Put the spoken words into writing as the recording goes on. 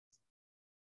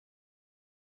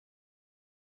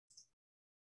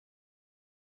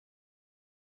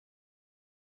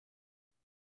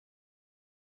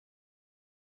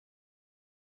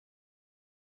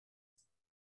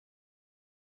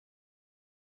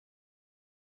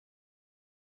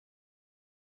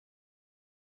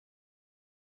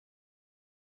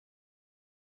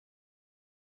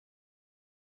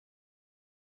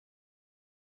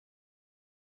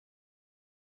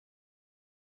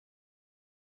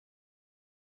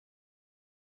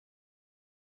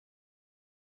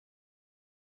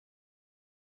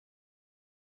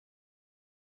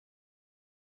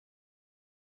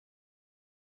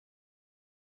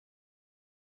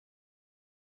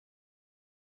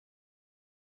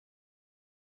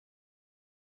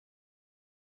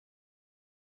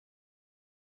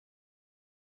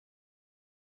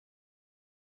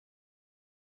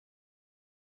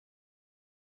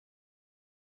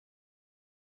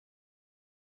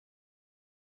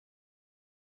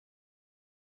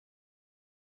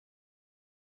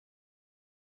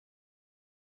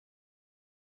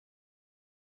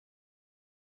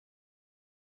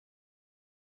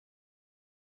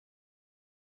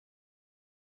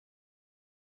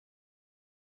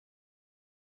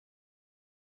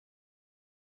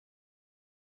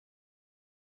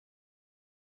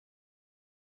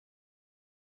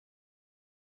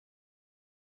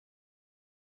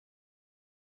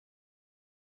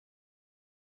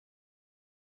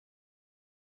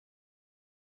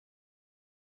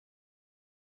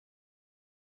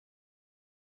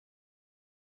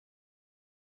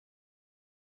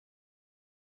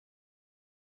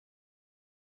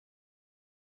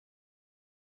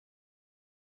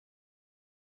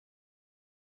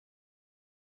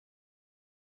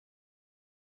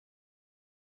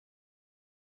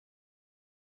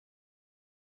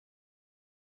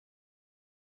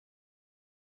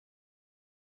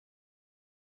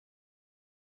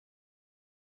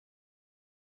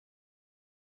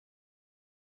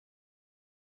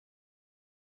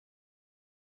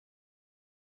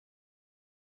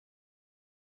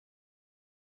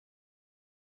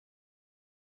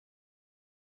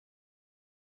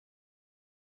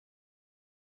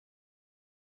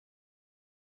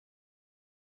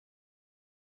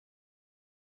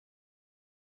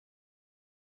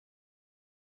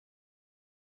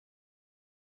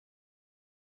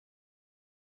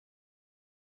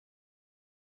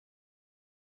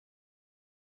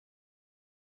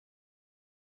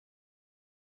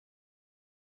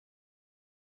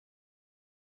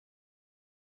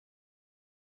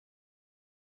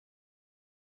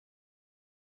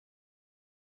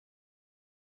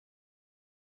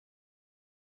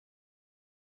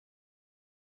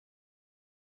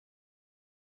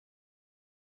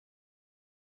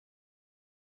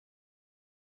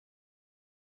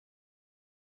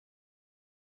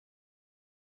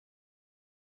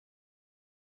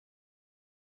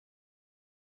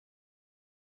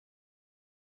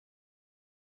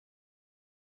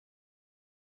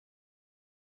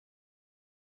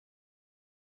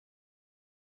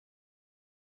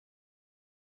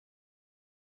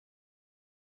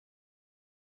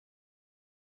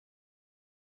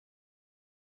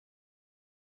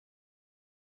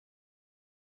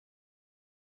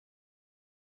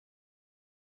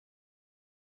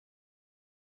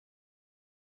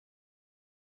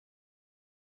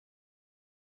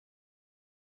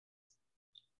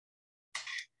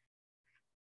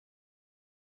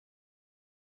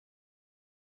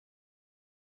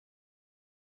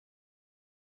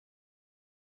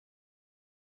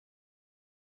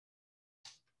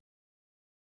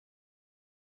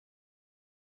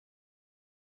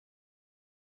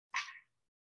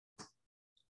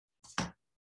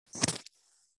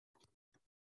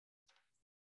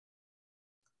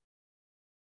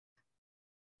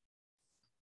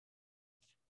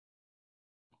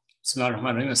Bismillah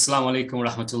ar-Rahman ar-Rahim. Assalamu alaikum wa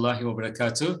rahmatullahi wa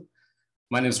barakatuh.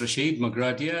 My name is Rashid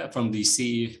Magradia from the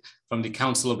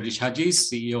Council of British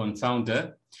Hajis, CEO and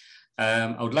founder.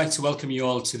 I would like to welcome you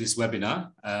all to this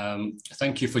webinar.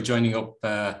 Thank you for joining up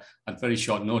at very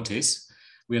short notice.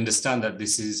 We understand that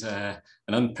this is an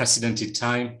unprecedented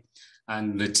time,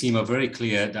 and the team are very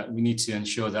clear that we need to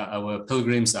ensure that our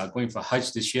pilgrims are going for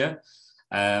Hajj this year.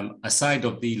 Aside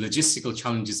of the logistical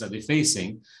challenges that they're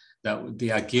facing, that they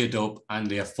are geared up and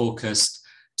they are focused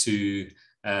to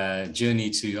journey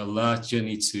to Allah,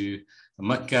 journey to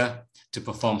Mecca to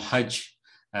perform Hajj,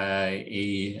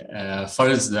 a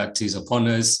farz that is upon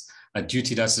us, a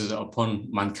duty that is upon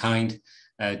mankind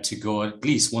to go at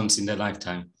least once in their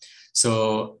lifetime.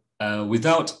 So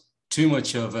without too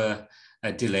much of a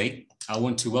delay, I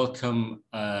want to welcome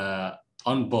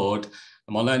on board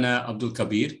Moulana Abdul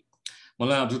Khabir.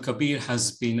 Moulana Abdul Khabir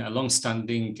has been a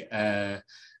long-standing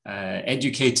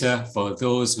educator for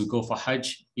those who go for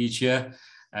Hajj each year.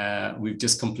 We've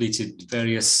just completed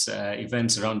various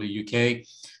events around the UK,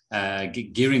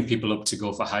 gearing people up to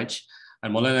go for Hajj.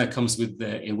 And Moulana comes with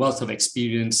a wealth of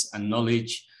experience and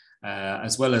knowledge,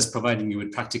 as well as providing you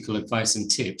with practical advice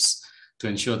and tips to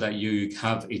ensure that you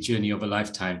have a journey of a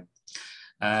lifetime.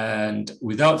 And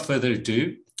without further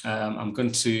ado, I'm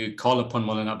going to call upon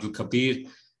Moulana Abdul Khabir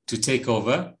to take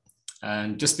over.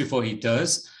 And just before he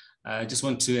does, I just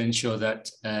want to ensure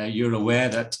that you're aware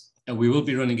that we will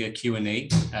be running a Q&A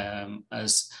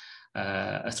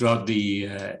throughout the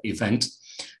event.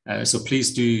 So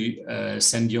please do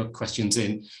send your questions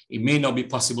in. It may not be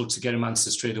possible to get them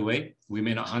answered straight away. We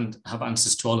may not have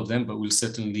answers to all of them, but we'll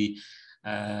certainly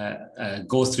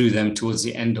go through them towards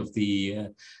the end of the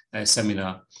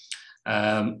seminar.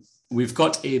 We've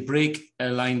got a break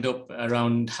lined up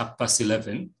around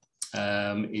 11:30.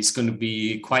 It's going to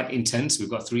be quite intense. We've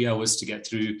got 3 hours to get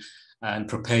through and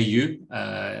prepare you,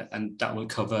 and that will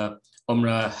cover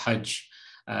Umrah, Hajj,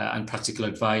 and practical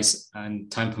advice,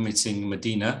 and time permitting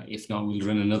Medina. If not, we'll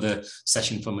run another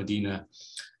session for Medina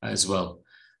as well.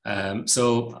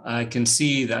 So I can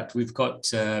see that we've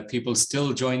got people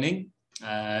still joining.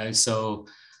 So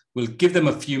we'll give them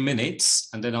a few minutes,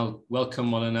 and then I'll welcome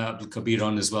Moulana Abdul Khabir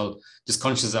on as well. Just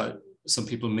conscious that some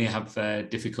people may have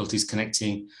difficulties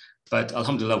connecting, but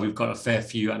alhamdulillah, we've got a fair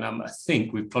few, and I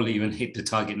think we've probably even hit the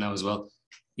target now as well.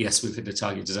 Yes, we've hit the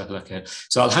target. Jazakallah khair.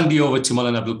 So I'll hand you over to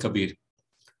Moulana Abdul Khabir.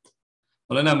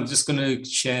 Moulana, I'm just going to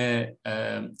share,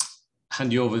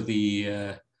 hand you over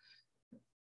the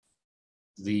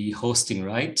hosting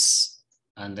rights,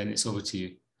 and then it's over to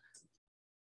you.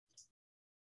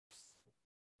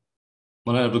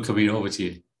 Moulana Abdul Khabir, over to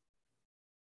you.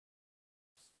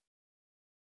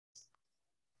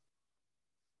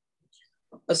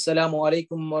 Assalamu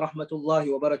alaikum wa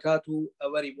rahmatullahi wa barakatuh. A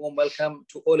very warm welcome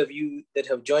to all of you that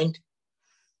have joined.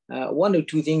 One or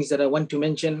two things that I want to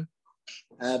mention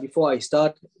before I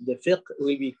start. The fiqh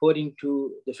will be according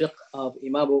to the fiqh of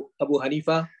Imam Abu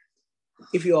Hanifa.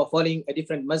 If you are following a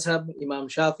different mazhab, Imam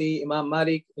Shafi, Imam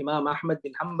Malik, Imam Ahmad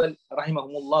bin Hanbal,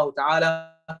 rahimahumullah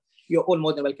ta'ala, you're all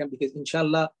more than welcome, because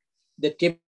inshallah, the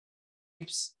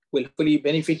tips will fully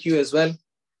benefit you as well.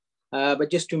 But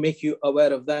just to make you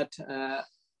aware of that,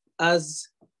 as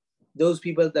those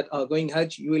people that are going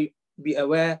Hajj, you will be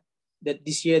aware that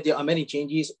this year there are many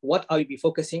changes. What I'll be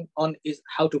focusing on is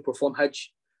how to perform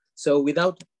Hajj. So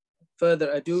without further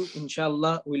ado,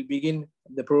 inshallah, we'll begin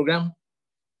the program.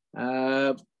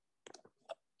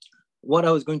 What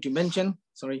I was going to mention,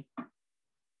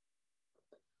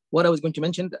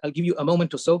 I'll give you a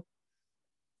moment or so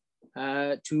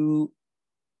to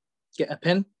get a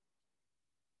pen.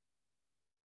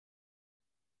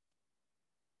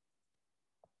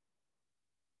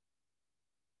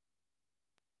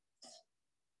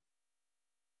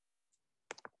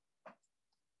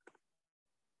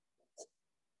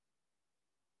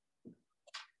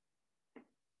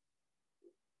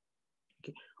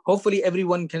 Hopefully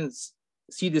everyone can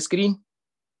see the screen.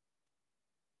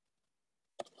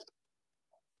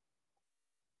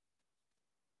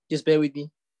 Just bear with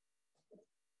me.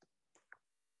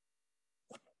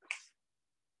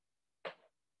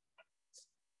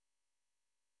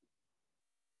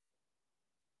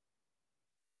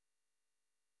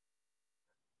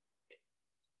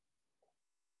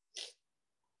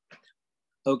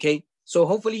 Okay, so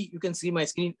hopefully you can see my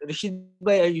screen. Rashid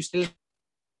bhai, are you still?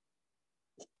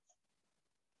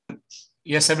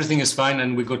 Yes, everything is fine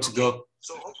and we're good to go.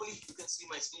 So hopefully you can see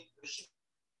my screen.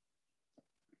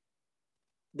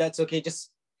 That's okay,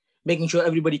 just making sure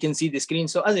everybody can see the screen.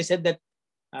 So as I said that,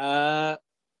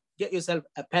 get yourself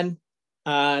a pen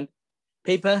and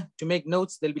paper to make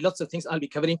notes. There'll be lots of things I'll be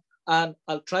covering. and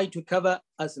I'll try to cover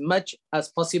as much as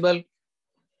possible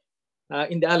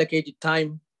in the allocated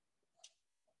time.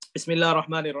 Bismillah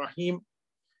ar-Rahman ar-Rahim.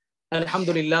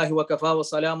 Alhamdulillah wa kafa wa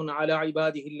salamun ala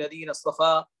ibadihi alladhina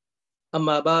istafa.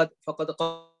 Amma ba'd, faqad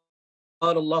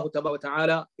قال الله تبارك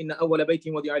وتعالى إن أول بيت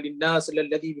وضع للناس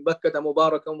للذي ببكة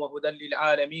مباركا وهدى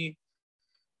للعالمين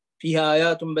فيها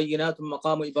آيات بينات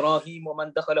مقام إبراهيم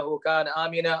ومن دخله كان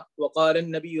آمنا. وقال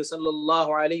النبي صلى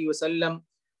الله عليه وسلم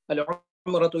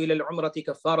العمرة إلى العمرة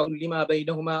كفارة لما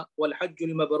بينهما والحج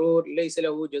المبرور ليس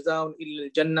له جزاء إلا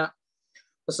الجنة.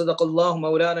 وصدق الله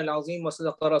مولانا العظيم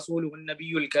وصدق رسوله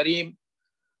النبي الكريم.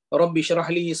 رب اشرح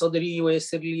لي صدري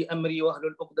ويسر لي أمري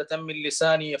واحلل عقدة من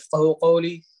لساني يفقهوا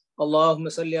قولي. اللهم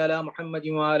صل على محمد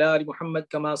وعلى آل محمد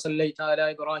كما صليت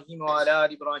على إبراهيم وعلى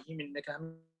آل إبراهيم إنك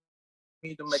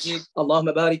حميد مجيد.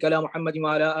 اللهم بارك على محمد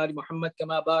وعلى آل محمد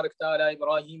كما باركت على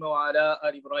إبراهيم وعلى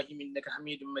آل إبراهيم إنك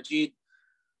حميد مجيد.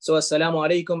 So assalamu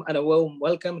alaikum and a warm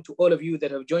welcome to all of you that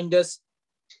have joined us.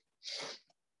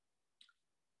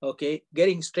 Okay,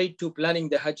 getting straight to planning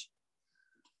the Hajj.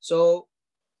 So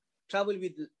travel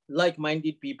with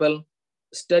like-minded people,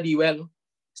 study well,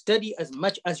 study as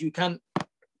much as you can.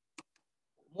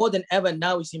 More than ever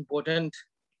now is important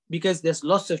because there's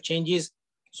lots of changes.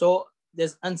 So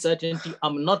there's uncertainty.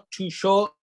 I'm not too sure.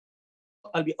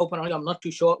 I'll be open. I'm not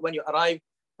too sure when you arrive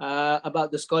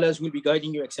about the scholars who will be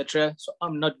guiding you, etc. So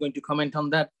I'm not going to comment on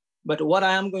that. But what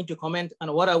I am going to comment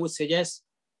and what I would suggest,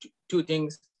 two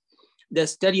things. The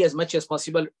study as much as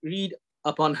possible. Read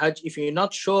upon Hajj. If you're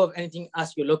not sure of anything,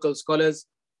 ask your local scholars.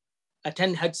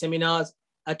 Attend Hajj seminars.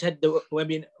 Attend the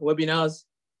webinars.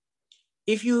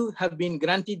 If you have been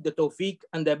granted the tawfiq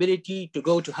and the ability to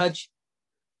go to Hajj,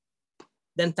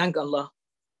 then thank Allah.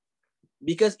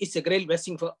 Because it's a great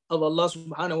blessing of Allah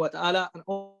subhanahu wa ta'ala, and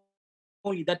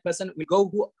only that person will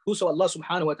go whoso Allah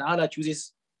subhanahu wa ta'ala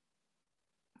chooses.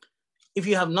 If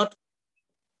you have not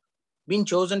been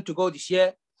chosen to go this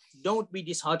year, don't be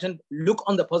disheartened. Look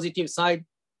on the positive side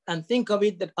and think of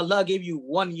it that Allah gave you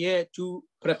 1 year to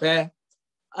prepare.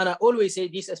 And I always say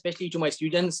this, especially to my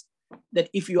students, that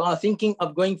if you are thinking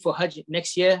of going for Hajj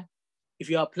next year, if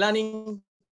you are planning,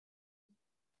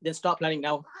 then start planning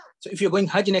now. So if you're going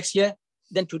Hajj next year,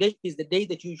 then today is the day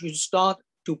that you should start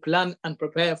to plan and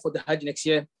prepare for the Hajj next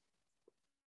year.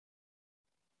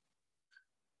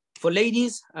 For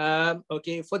ladies,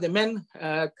 okay, for the men,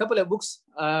 a couple of books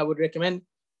I would recommend.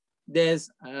 There's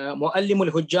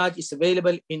Muallimul Hujjaj. It's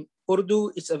available in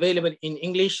Urdu. It's available in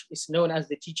English. It's known as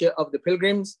the teacher of the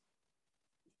pilgrims.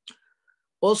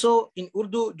 Also in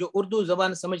Urdu, जो उर्दू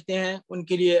ज़बान समझते हैं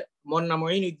उनके लिए मौलाना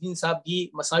मोइनुद्दीन साहब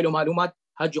की मसाइल और मालूमात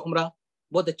हज उम्रा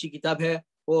बहुत अच्छी किताब है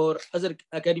और अज़र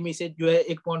एकेडमी से जो है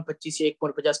 1.25 से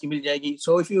 1.50 की मिल जाएगी.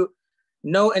 So if you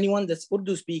know anyone that's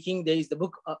Urdu speaking, there is the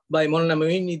book by Moulana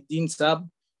Moinuddin Sahab.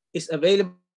 It's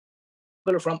available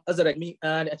from Azhar Academy,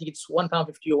 and I think it's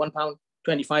 £1.50 or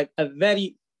 £1.25. A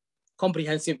very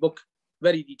comprehensive book,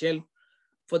 very detailed.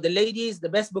 For the ladies, the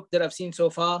best book that I've seen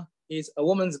so far is A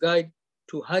Woman's Guide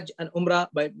to Hajj and Umrah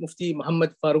by Mufti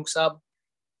Muhammad Farooq Sahab.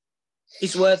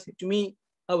 It's worth, to me,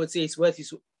 I would say it's worth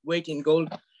its weight in gold.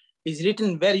 It's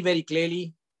written very, very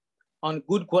clearly on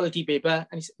good quality paper,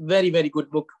 and it's a very, very good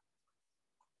book.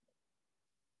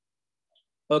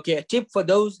 Okay, a tip for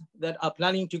those that are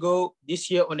planning to go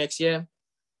this year or next year,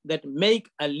 that make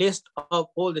a list of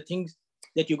all the things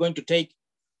that you're going to take.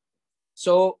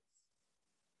 So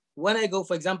when I go,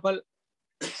 for example,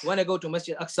 when I go to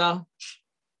Masjid Aqsa,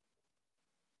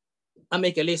 I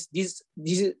make a list. This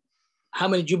is how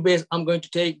many jubbahs I'm going to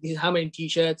take. This is how many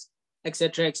t-shirts,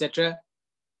 etc., etc.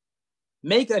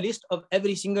 Make a list of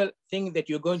every single thing that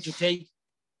you're going to take.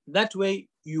 That way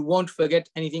you won't forget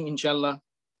anything, inshallah.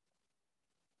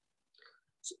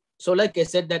 So like I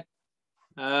said, that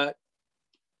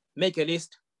make a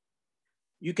list.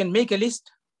 You can make a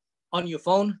list on your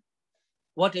phone.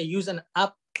 What I use is an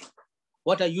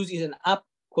app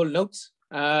called Notes.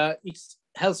 It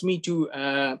helps me to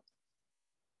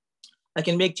I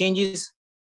can make changes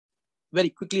very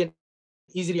quickly and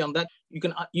easily on that. You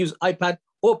can use iPad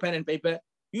or pen and paper.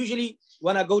 Usually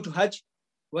when I go to Hajj,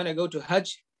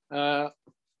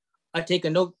 I take a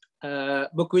note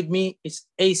book with me. It's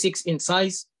A6 in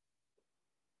size.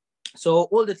 So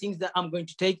all the things that I'm going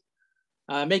to take,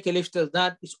 make a list of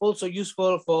that. It's also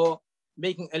useful for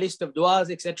making a list of du'as,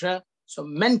 etc. So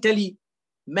mentally,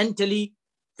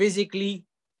 physically,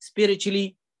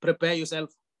 spiritually, prepare yourself.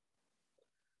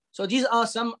 So these are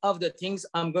some of the things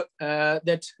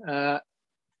that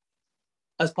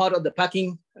as part of the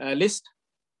packing list.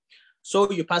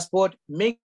 So your passport,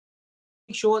 make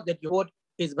sure that your passport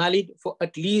is valid for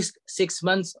at least 6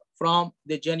 months from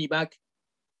the journey back.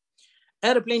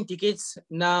 Airplane tickets.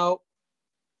 Now,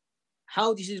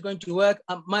 how this is going to work,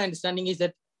 my understanding is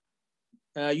that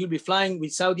you'll be flying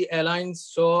with Saudi Airlines.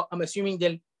 So I'm assuming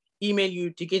they'll email you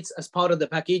tickets as part of the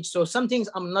package. So some things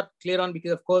I'm not clear on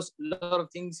because, of course, a lot of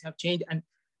things have changed and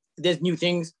there's new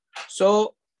things.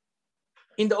 So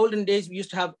in the olden days, we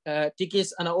used to have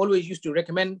tickets, and I always used to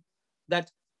recommend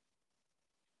that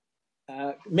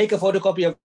make a photocopy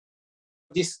of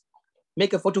this,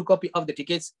 make a photocopy of the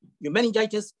tickets, your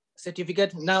meningitis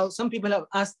certificate. Now, some people have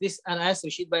asked this, and I asked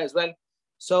Rashid Bhai as well.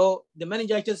 So the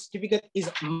meningitis certificate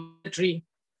is mandatory.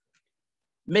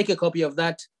 Make a copy of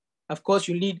that. Of course,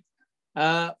 you need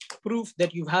proof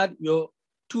that you've had your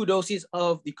 2 doses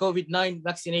of the COVID-19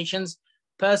 vaccinations.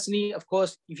 Personally, of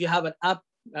course, if you have an app,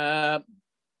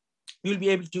 you'll be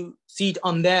able to see it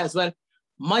on there as well.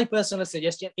 My personal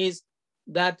suggestion is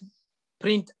that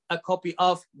print a copy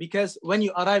of, because when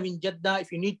you arrive in Jeddah,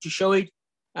 if you need to show it,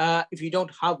 if you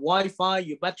don't have Wi-Fi,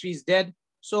 your battery is dead.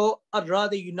 So I'd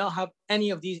rather you not have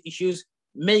any of these issues.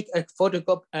 Make a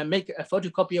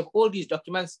photocopy of all these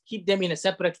documents, keep them in a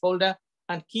separate folder,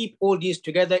 and keep all these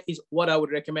together is what I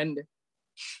would recommend.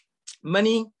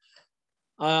 Money,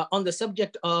 on the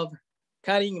subject of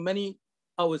carrying money,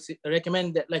 I would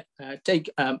recommend that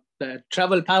take a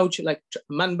travel pouch, like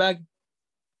man bag,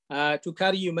 to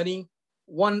carry your money.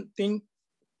 One thing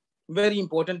very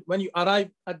important, when you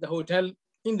arrive at the hotel,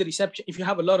 in the reception, if you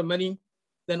have a lot of money,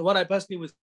 then what I personally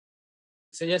would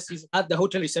suggest is at the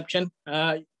hotel reception,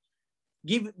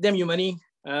 give them your money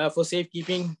for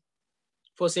safekeeping.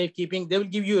 They will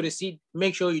give you a receipt.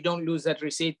 Make sure you don't lose that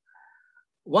receipt.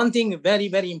 One thing very,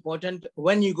 very important,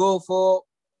 when you go for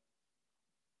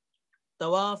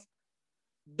tawaf,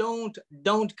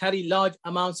 don't carry large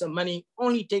amounts of money.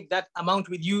 Only take that amount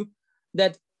with you,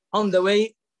 that on the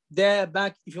way there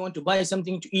back, if you want to buy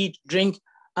something to eat, drink,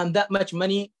 and that much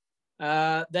money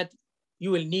that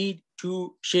you will need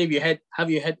to shave your head,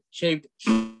 have your head shaved.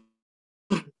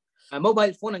 A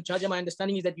mobile phone and charger, my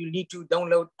understanding is that you need to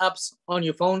download apps on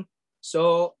your phone.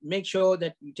 So make sure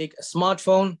that you take a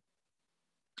smartphone,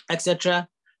 etc.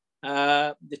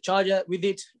 The charger with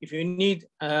it, if you need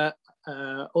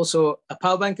also a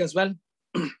power bank as well.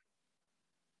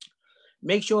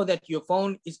 Make sure that your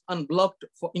phone is unblocked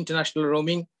for international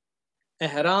roaming. A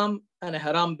haram and a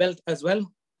haram belt as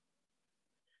well.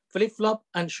 Flip-flop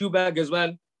and shoe bag as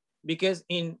well, because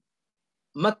in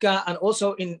Mecca and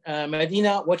also in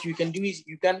Medina, what you can do is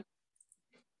you can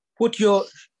put your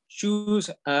shoes,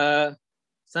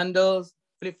 sandals,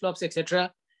 flip-flops,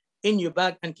 etc. in your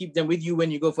bag and keep them with you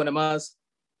when you go for namaz.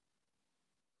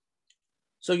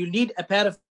 So you need a pair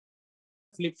of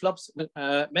flip-flops.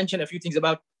 Mention a few things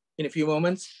about in a few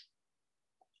moments.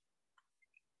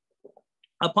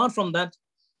 Apart from that,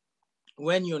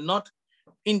 when you're not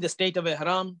in the state of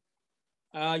ihram,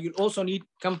 you'll also need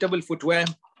comfortable footwear.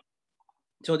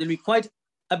 So there'll be quite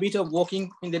a bit of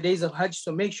walking in the days of Hajj.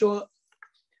 So make sure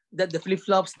that the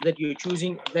flip-flops that you're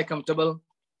choosing, they're comfortable.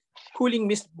 Cooling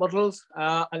mist bottles,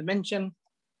 I'll mention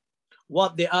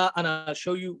what they are and I'll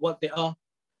show you what they are.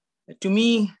 To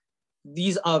me,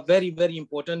 these are very, very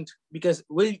important because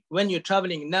when you're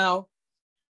traveling now,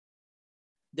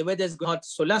 the weather's hot.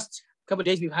 So last couple of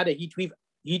days, we've had a heat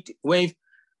wave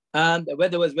and the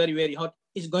weather was very, very hot.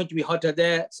 It's going to be hotter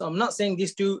there. So I'm not saying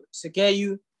this to scare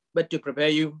you, but to prepare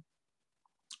you.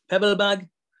 Pebble bag.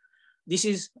 This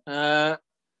is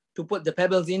to put the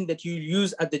pebbles in that you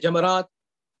use at the Jamarat,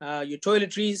 your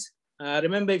toiletries.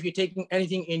 Remember, if you're taking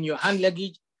anything in your hand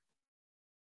luggage,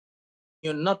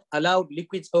 you're not allowed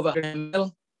liquids over 100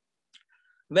 ml.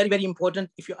 Very, very important.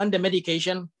 If you're under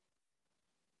medication,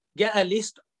 get a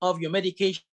list of your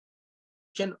medication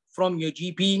from your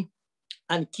GP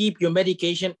and keep your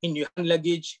medication in your hand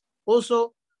luggage.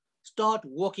 Also, start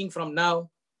walking from now.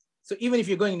 So even if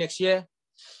you're going next year,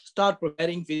 start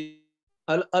preparing.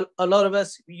 A lot of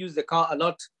us, we use the car a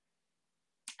lot,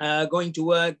 going to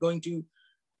work, going to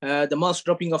the mosque,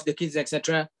 dropping off the kids,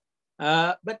 etc.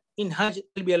 But in Hajj,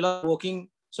 there'll be a lot of walking.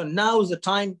 So now is the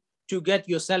time to get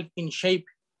yourself in shape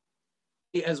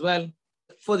as well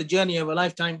for the journey of a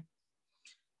lifetime.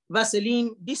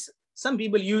 Vaseline, this some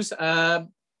people use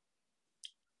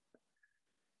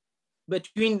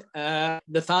between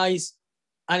the thighs,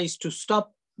 and it's to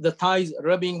stop the thighs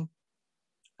rubbing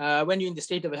when you're in the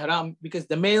state of ihram, because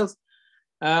the males,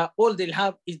 all they'll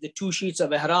have is the 2 sheets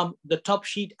of ihram, the top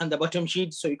sheet and the bottom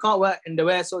sheet. So you can't wear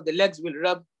underwear, so the legs will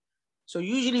rub. So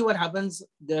usually what happens,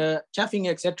 the chafing,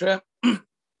 etc.,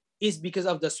 is because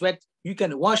of the sweat. You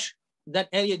can wash that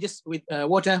area just with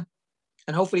water,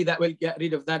 and hopefully that will get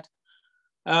rid of that.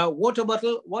 Water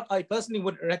bottle, what I personally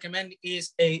would recommend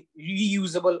is a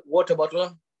reusable water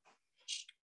bottle.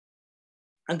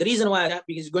 And the reason why that,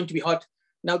 because it's going to be hot.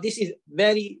 Now, this is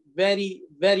very, very,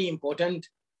 very important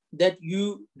that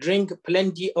you drink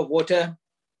plenty of water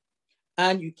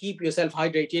and you keep yourself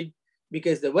hydrated,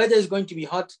 because the weather is going to be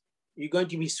hot. You're going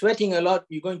to be sweating a lot.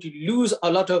 You're going to lose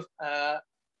a lot of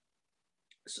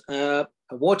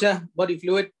water, body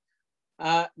fluid.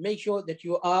 Make sure that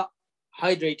you are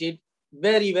hydrated.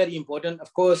 Very, very important.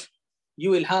 Of course, you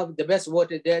will have the best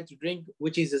water there to drink,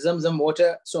 which is the Zamzam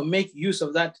water. So make use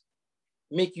of that.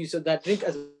 Make use of that. Drink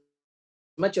as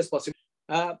much as possible.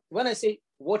 When I say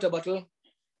water bottle,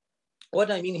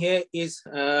 what I mean here is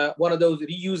one of those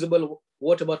reusable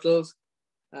water bottles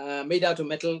made out of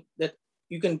metal that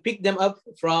you can pick them up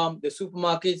from the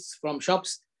supermarkets, from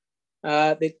shops.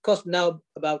 They cost now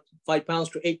about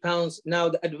 £5 to £8. Now,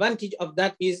 the advantage of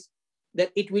that is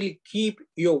that it will keep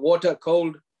your water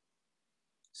cold.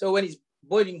 So when it's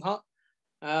boiling hot,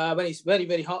 when it's very,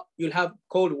 very hot, you'll have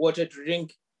cold water to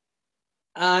drink.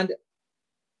 And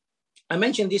I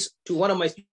mentioned this to one of my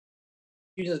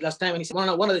students last time, and he said,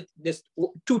 one of the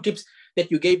two tips that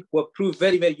you gave were proved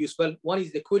very, very useful. One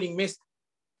is the cooling mist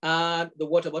and the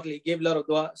water bottle. He gave a lot of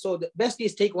dua. So the best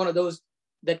is take one of those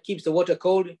that keeps the water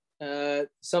cold,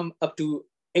 some up to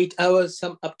 8 hours,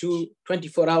 some up to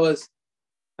 24 hours.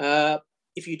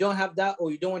 If you don't have that,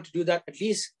 or you don't want to do that, at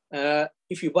least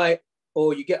if you buy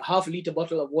or you get half a liter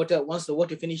bottle of water, once the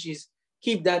water finishes,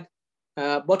 keep that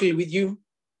bottle with you.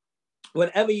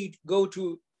 Whenever you go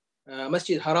to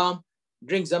Masjid Haram,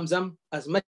 drink Zamzam as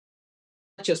much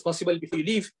as possible. Before you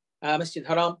leave Masjid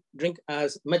Haram, drink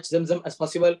as much Zamzam as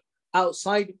possible.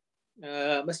 Outside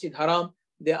Masjid Haram,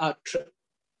 there are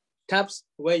taps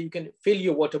where you can fill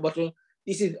your water bottle.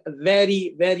 This is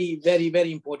very, very, very,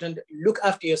 very important. Look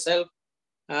after yourself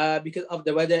because of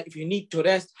the weather. If you need to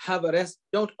rest, have a rest.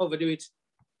 Don't overdo it.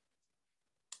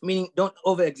 Meaning, don't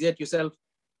overexert yourself.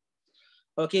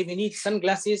 Okay, if you need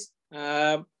sunglasses,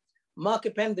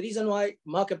 marker pen. The reason why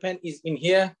marker pen is in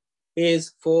here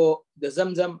is for the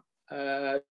Zamzam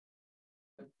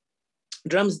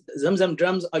drums. Zamzam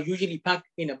drums are usually packed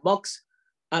in a box.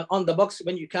 And on the box,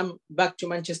 when you come back to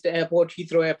Manchester Airport,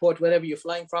 Heathrow Airport, wherever you're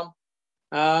flying from,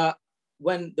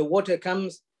 when the water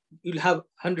comes, you'll have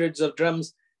hundreds of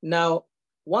drums. Now,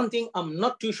 one thing I'm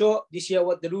not too sure this year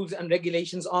what the rules and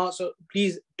regulations are, so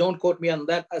please don't quote me on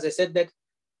that. As I said that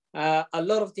a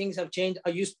lot of things have changed.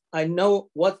 I know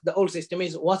what the old system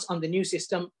is, what's on the new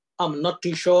system. I'm not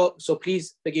too sure, so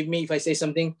please forgive me if I say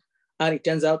something and it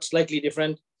turns out slightly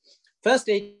different. First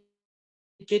aid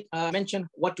kit, mention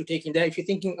what to take in there. If you're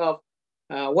thinking of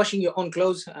washing your own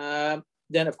clothes,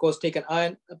 then of course take an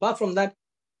iron. Apart from that,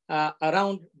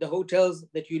 around the hotels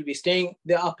that you'll be staying,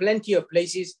 there are plenty of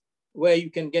places where you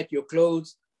can get your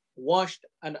clothes washed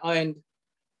and ironed.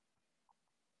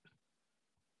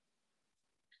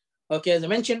 Okay, as I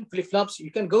mentioned, flip-flops,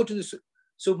 you can go to the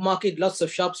supermarket, lots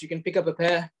of shops, you can pick up a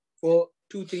pair for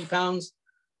 £2, £3,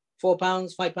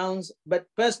 £4, £5. But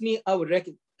personally, I would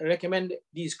recommend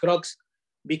these Crocs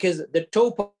because the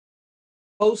toe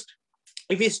post,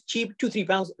 if it's cheap, £2,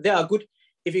 £3, they are good.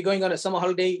 If you're going on a summer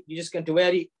holiday, you're just going to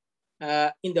wear it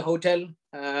in the hotel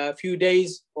a few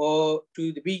days or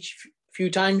to the beach a few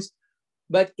times.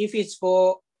 But if it's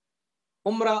for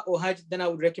Umrah or Hajj, then I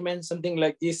would recommend something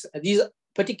like this. These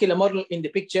particular model in the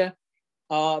picture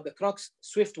are the Crocs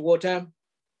Swift Water.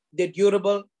 They're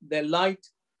durable, they're light,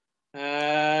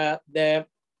 they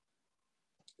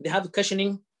have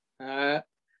cushioning.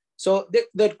 So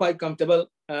they're quite comfortable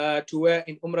to wear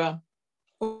in Umrah.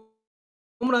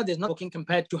 Umrah, there's not walking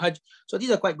compared to Hajj. So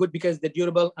these are quite good because they're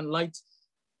durable and light.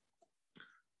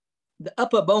 The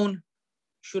upper bone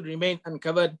should remain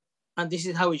uncovered, and this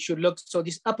is how it should look. So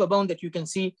this upper bone that you can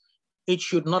see, it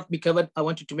should not be covered. I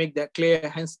wanted to make that clear,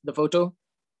 hence the photo.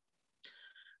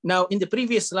 Now, in the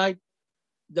previous slide,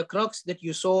 the Crocs that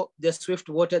you saw, the Swift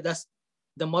Water, that's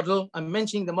the model. I'm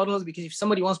mentioning the models because if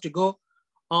somebody wants to go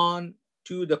on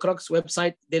to the Crocs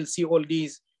website, they'll see all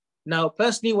these. Now,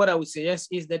 personally, what I would suggest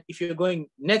is that if you're going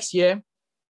next year,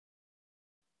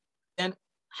 then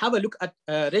have a look at,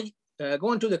 go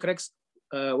onto the Crocs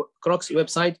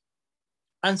website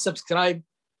and subscribe.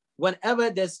 Whenever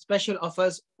there's special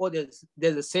offers or there's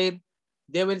a sale,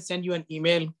 they will send you an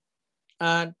email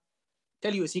and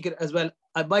tell you a secret as well.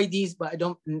 I buy these, but I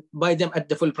don't buy them at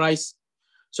the full price.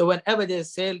 So whenever there's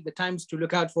a sale, the times to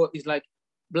look out for is like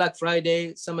Black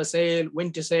Friday, summer sale,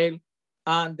 winter sale,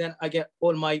 and then I get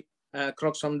all my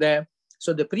Crocs from there.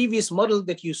 So the previous model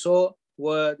that you saw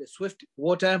were the Swift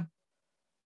Water.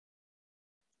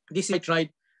 This is light ride.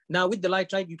 Now with the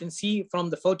light ride, you can see from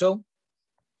the photo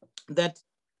that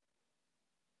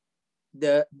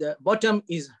the bottom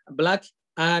is black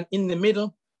and in the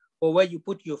middle or where you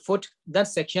put your foot, that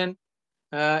section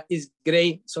is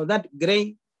gray. So that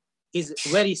gray is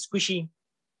very squishy.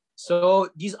 So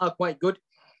these are quite good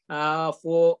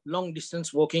for long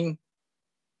distance walking.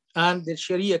 And the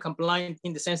Sharia compliant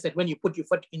in the sense that when you put your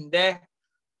foot in there,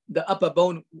 the upper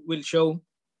bone will show.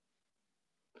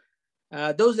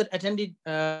 Those that attended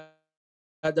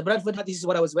the Bradford, this is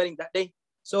what I was wearing that day.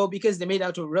 So because they're made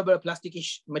out of rubber,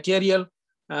 plasticish material,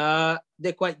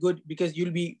 they're quite good because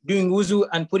you'll be doing wuzu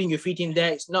and putting your feet in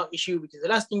there. It's not an issue because the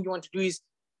last thing you want to do is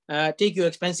take your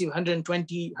expensive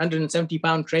 120, 170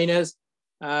 pound trainers,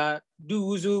 do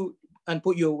wuzu and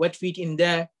put your wet feet in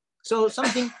there. So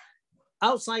something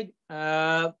outside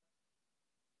when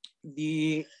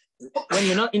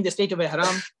you're not in the state of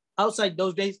ihram, outside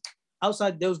those days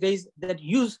that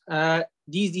use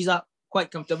these are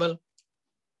quite comfortable.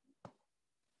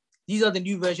 These are the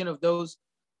new version of those.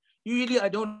 Usually I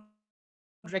don't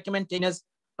recommend trainers.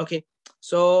 Okay,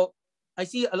 so I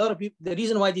see a lot of people, the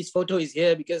reason why this photo is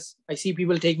here, because I see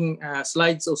people taking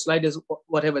slides or sliders,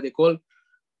 whatever they call.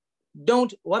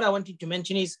 What I wanted to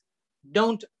mention is,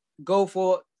 don't go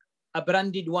for a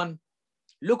branded one.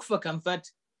 Look for comfort.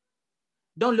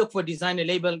 Don't look for designer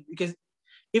label, because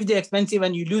if they're expensive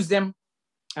and you lose them,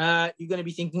 you're going to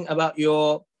be thinking about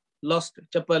your lost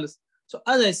chappals. So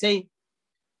as I say,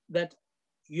 that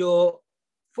your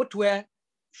footwear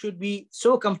should be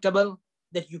so comfortable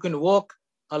that you can walk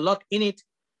a lot in it,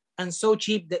 and so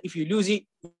cheap that if you lose it,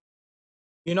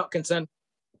 you're not concerned.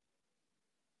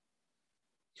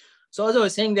 So as I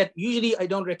was saying, that usually I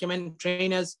don't recommend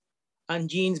trainers and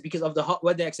jeans because of the hot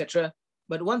weather, etc.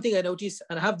 But one thing I noticed,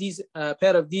 and I have these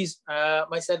pair of these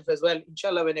myself as well,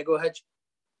 inshallah, when I go Hajj,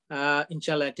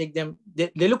 inshallah, I take them.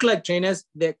 They look like trainers.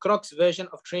 They're Crocs version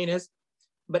of trainers,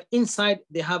 but inside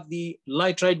they have the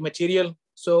light material.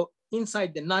 So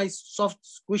inside the nice, soft,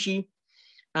 squishy,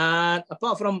 and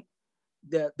apart from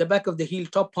the back of the heel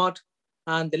top part,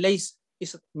 and the lace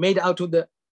is made out of the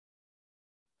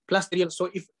plastic. So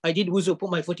if I did wuzu,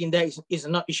 put my foot in there, is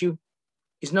not issue.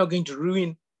 It's not going to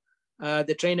ruin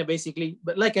the trainer basically.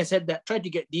 But like I said, that try to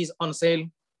get these on sale.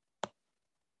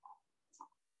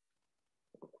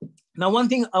 Now, one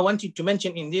thing I wanted to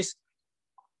mention in this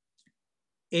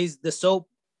is the soap.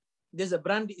 There's a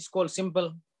brand, it's called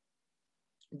Simple.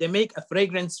 They make a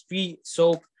fragrance-free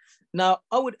soap. Now,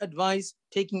 I would advise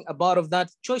taking a bar of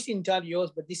that. Choice entirely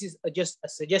yours, but this is just a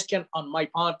suggestion on my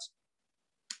part.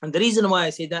 And the reason why I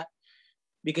say that,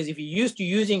 because if you're used to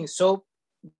using soap,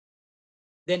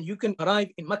 then you can arrive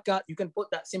in Mecca, you can put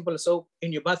that Simple soap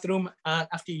in your bathroom, and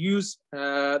after you use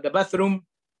the bathroom,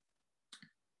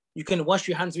 you can wash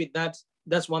your hands with that.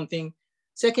 That's one thing.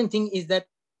 Second thing is that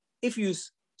if you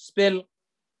spill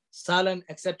salan,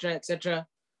 etc.,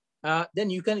 then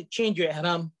you can change your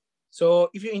ihram. So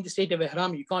if you're in the state of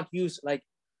ihram, you can't use like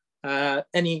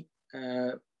any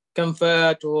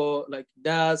comfort or like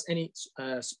das, any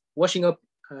washing up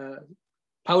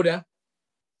powder.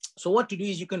 So what to do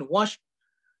is you can wash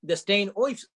the stain, or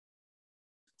if,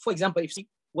 for example, if she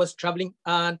was traveling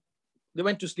and they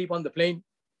went to sleep on the plane,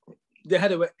 they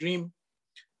had a wet dream.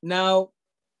 Now,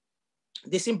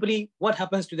 they simply, what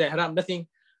happens to the ihram? Nothing.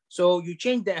 So you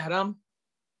change the ihram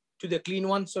to the clean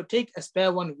one. So take a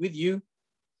spare one with you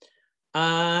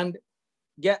and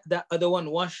get that other one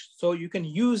washed. So you can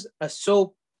use a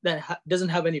soap that doesn't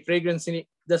have any fragrance in it.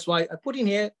 That's why I put in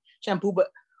here shampoo, but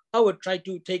I would try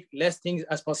to take less things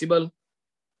as possible.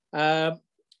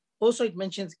 Also, it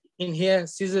mentions in here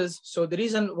scissors. So the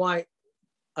reason why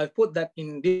I put that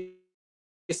in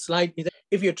this slide is that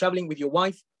if you're traveling with your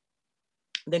wife,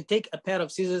 then take a pair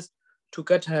of scissors to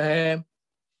cut her hair.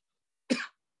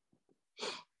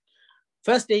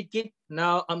 First aid kit.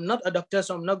 Now, I'm not a doctor,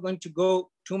 so I'm not going to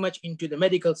go too much into the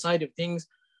medical side of things,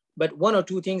 but one or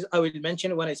two things I will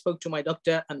mention when I spoke to my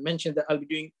doctor and mentioned that I'll be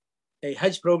doing a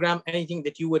Hajj program, anything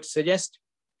that you would suggest.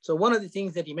 So one of the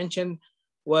things that he mentioned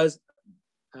was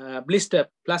blister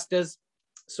plasters.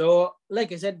 So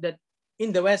like I said, that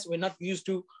in the West, we're not used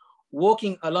to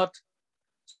walking a lot.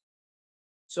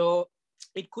 So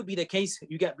it could be the case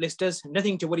you get blisters,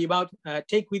 nothing to worry about.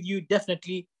 Take with you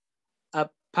definitely a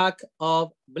pack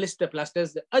of blister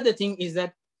plasters. The other thing is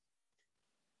that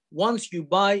once you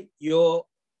buy your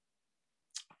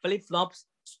flip-flops,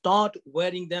 start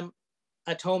wearing them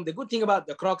at home. The good thing about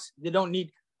the Crocs, they don't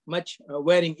need much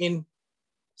wearing in.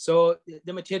 So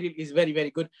the material is very, very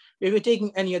good. If you're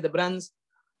taking any of the brands,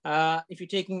 if you're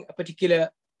taking a particular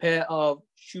pair of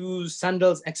shoes,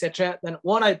 sandals, etc., then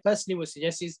what I personally would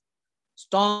suggest is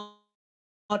start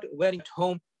wearing at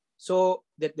home so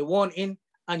that they're worn in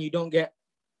and you don't get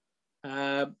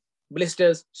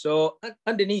blisters. So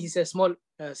underneath it says small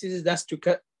scissors, that's to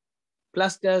cut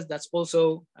plasters, that's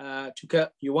also to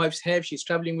cut your wife's hair if she's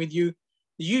traveling with you.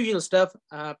 The usual stuff,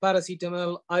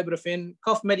 paracetamol, ibuprofen,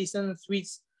 cough medicine,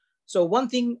 sweets. So one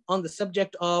thing on the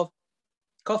subject of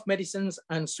cough medicines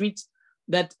and sweets,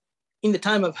 that in the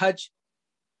time of Hajj,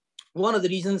 one of the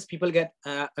reasons people get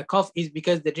a cough is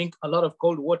because they drink a lot of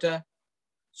cold water.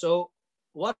 So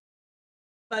what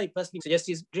I personally suggest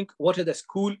is drink water that's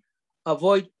cool.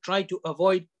 Try to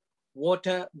avoid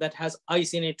water that has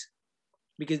ice in it,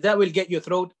 because that will get your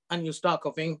throat and you start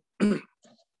coughing.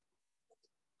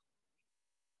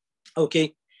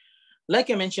 Okay, like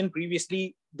I mentioned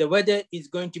previously, the weather is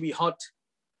going to be hot.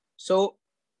 So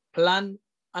plan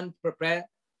and prepare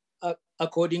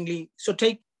accordingly. So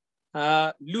take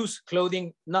loose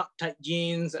clothing, not tight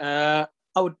jeans. I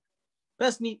would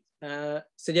personally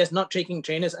suggest not taking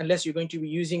trainers unless you're going to be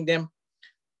using them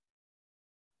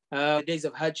days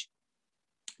of Hajj.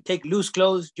 Take loose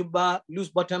clothes, jubba, loose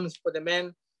bottoms for the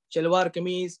men, shalwar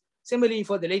kameez. Similarly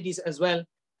for the ladies as well.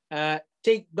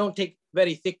 Don't take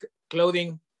very thick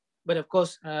clothing, but of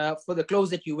course for the clothes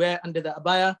that you wear under the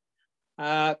abaya,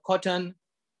 cotton,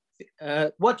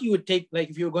 what you would take, like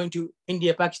if you're going to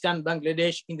India, Pakistan,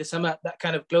 Bangladesh in the summer, that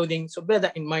kind of clothing. So bear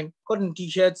that in mind. Cotton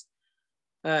t-shirts,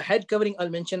 head covering. I'll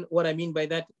mention what I mean by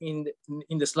that in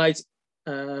the slides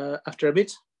after a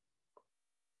bit.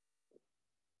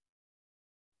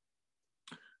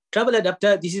 Travel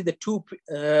adapter. This is the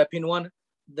 2-pin one,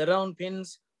 the round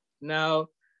pins. Now,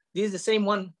 this is the same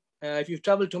one. If you've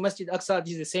traveled to Masjid Aqsa,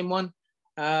 this is the same one.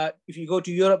 If you go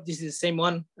to Europe, this is the same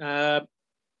one.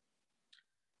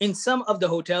 In some of the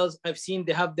hotels, I've seen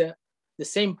they have the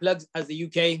same plugs as the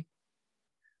UK.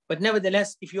 But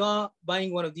nevertheless, if you are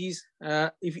buying one of these,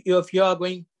 if you are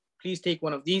going, please take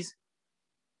one of these.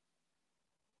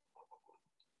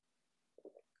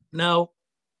 Now,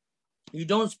 you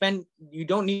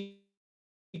don't need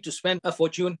to spend a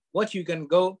fortune. What you can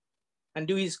go and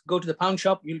do is go to the pound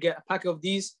shop. You'll get a pack of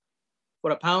these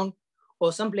for £1.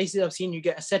 Or some places I've seen you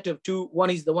get a set of 2. One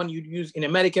is the one you'd use in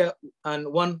America and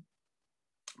one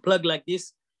plug like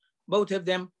this. Both of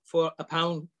them for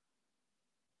 £1.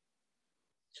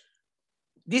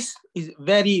 This is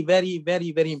very, very,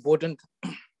 very, very important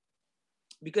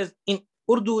because in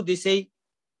Urdu they say,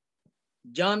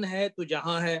 "Jaan hai to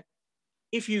jahan hai."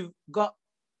 If you've got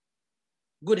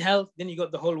good health, then you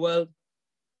got the whole world.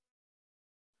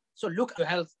 So look at your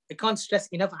health. I can't stress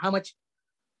enough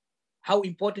how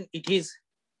important it is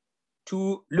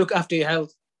to look after your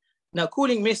health. Now,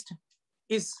 cooling mist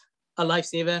is a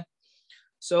lifesaver.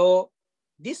 So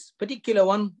this particular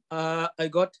one I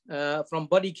got from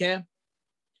Body Care.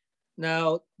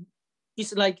 Now,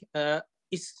 it's like,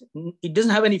 it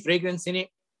doesn't have any fragrance in it.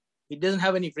 It doesn't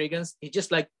have any fragrance. It's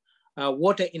just like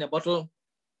water in a bottle.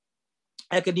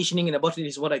 Air conditioning in a bottle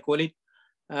is what I call it.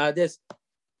 There's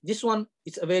this one.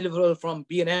 It's available from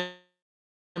B&M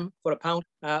for £1.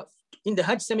 In the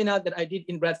Hajj seminar that I did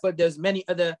in Bradford, there's many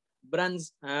other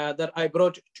brands that I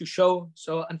brought to show.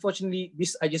 So unfortunately,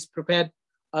 I just prepared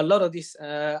a lot of this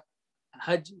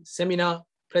Hajj seminar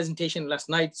presentation last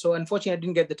night. So unfortunately, I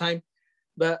didn't get the time,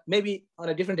 but maybe on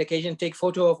a different occasion, take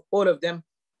photo of all of them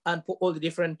and put all the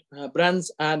different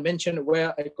brands and mention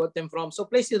where I got them from. So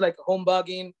places like Home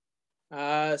Bargain,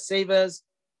 Savers,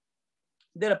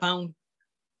 they're £1.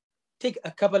 Take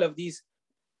a couple of these.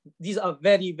 These are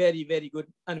very, very, very good.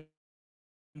 And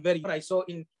what I saw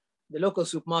in the local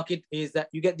supermarket is that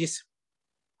you get this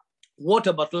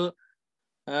water bottle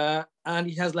and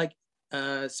it has like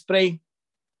spray.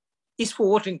 It's for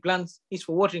watering plants. It's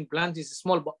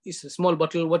a small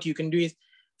bottle. What you can do is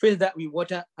fill that with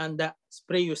water and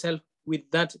spray yourself with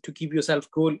that to keep yourself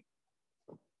cool.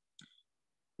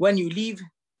 When you leave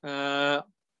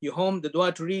your home, the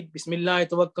dua to read, Bismillah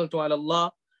tawakkaltu ala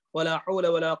Allah wa la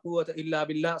hawla wa la quwwata illa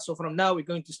billah. So from now we're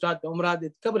going to start the Umrah.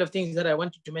 The couple of things that I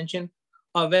wanted to mention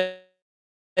are very,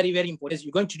 very, very important. As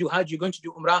you're going to do Hajj, you're going to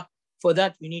do Umrah. For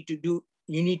that, you need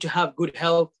to have good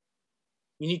health.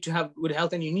 You need to have good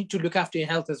health and you need to look after your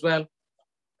health as well.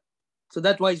 So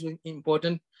that's why it's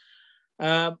important.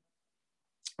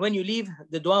 When you leave,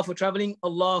 the dua for traveling,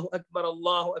 Allahu Akbar,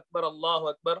 Allahu Akbar, Allahu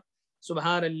Akbar.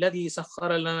 سبحان الذي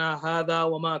سخر لنا هذا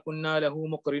وما كنا له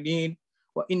مقرنين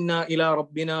وإنا إلى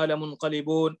ربنا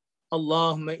لمنقلبون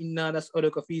اللهم إنا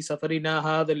نسألك في سفرنا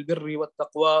هذا البر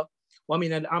والتقوى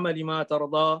ومن العمل ما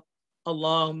ترضى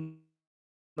اللهم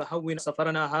هون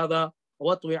سفرنا هذا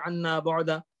واطوي عنا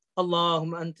بعده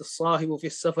اللهم أنت الصاحب في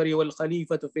السفر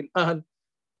والخليفة في الأهل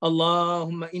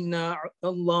اللهم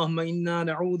إنا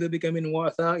نعوذ بك من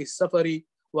وعثاء السفر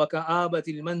وكآبة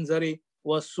المنزر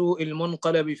وسوء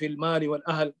المنقلب في المال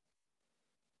والأهل.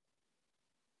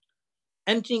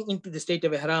 Entering into the state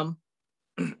of Ihram,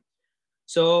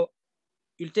 So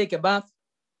you'll take a bath,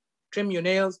 trim your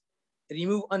nails,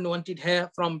 remove unwanted hair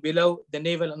from below the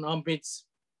navel and armpits.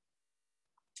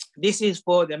 This is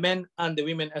for the men and the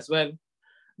women as well.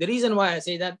 The reason why I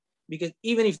say that, because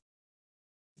even if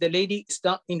the lady is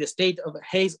in the state of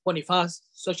haze or nifas,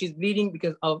 so she's bleeding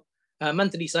because of a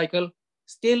monthly cycle,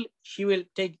 still she will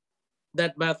take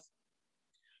that bath.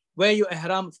 Wear your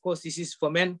ihram, of course, this is for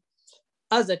men.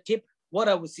 As a tip, what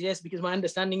I would suggest, because my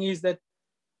understanding is that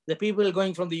the people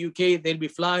going from the UK, they'll be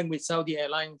flying with Saudi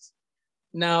Airlines.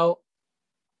 Now,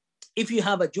 if you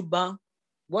have a jubba,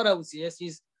 what I would suggest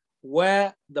is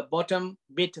wear the bottom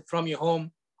bit from your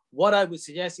home. What I would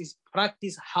suggest is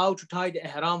practice how to tie the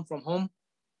ihram from home.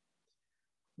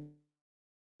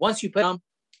 Once you put on,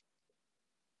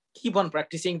 keep on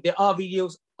practicing. There are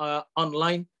videos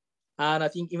online, and I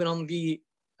think even on the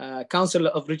Council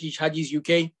of British Hajjis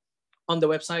UK on the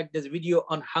website, there's a video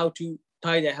on how to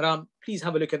tie the ihram. Please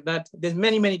have a look at that. There's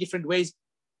many, many different ways,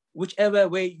 whichever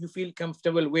way you feel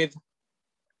comfortable with.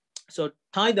 So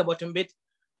tie the bottom bit.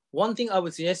 One thing I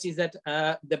would suggest is that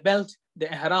the belt, the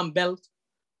ihram belt,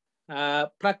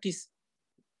 practice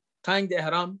tying the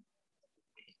ihram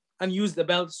and use the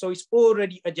belt so it's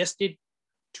already adjusted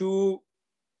to,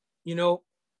 you know,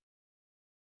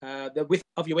 the width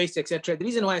of your waist, etc. The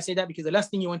reason why I say that, because the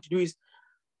last thing you want to do is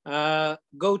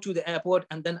go to the airport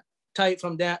and then tie it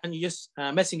from there, and you're just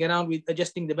messing around with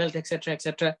adjusting the belt, etc.,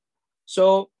 etc.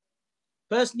 So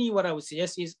personally, what I would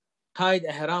suggest is tie the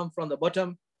ihram from the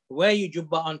bottom, wear your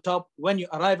jubba on top when you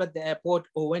arrive at the airport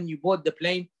or when you board the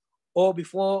plane or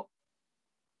before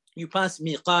you pass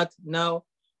miqat. Now,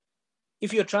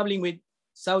 if you're traveling with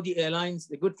Saudi Airlines,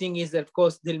 the good thing is that, of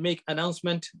course, they'll make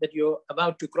announcement that you're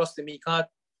about to cross the miqat.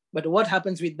 But what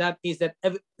happens with that is that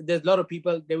there's a lot of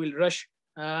people, they will rush.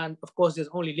 And of course, there's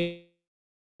only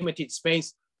limited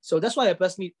space. So that's why I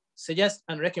personally suggest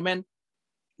and recommend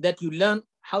that you learn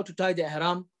how to tie the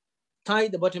ihram, tie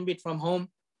the bottom bit from home.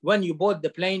 When you board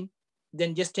the plane,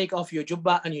 then just take off your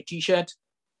jubba and your t-shirt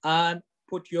and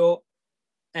put your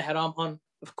ihram on.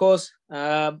 Of course,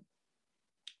 wear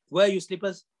your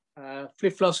slippers,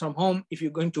 flip-flops from home. If you're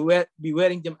going to be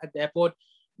wearing them at the airport,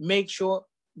 make sure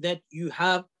that you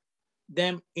have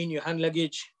them in your hand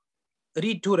luggage.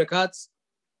 Read 2 rakats.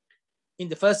 In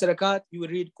the first rakat, you will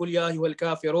read Qul Ya Ayyuhal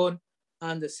Kafirun,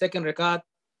 and the second rakat,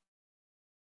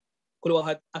 Qul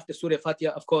Wahad, after Surah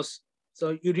Fatiha, of course.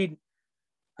 So you read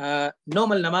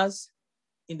normal namaz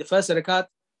in the first rakat,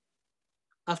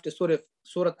 after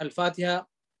Surah Al-Fatiha,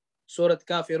 Surah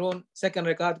Kafirun, second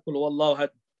rakat, Qul Wallahu Ahad.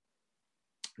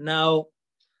 Now,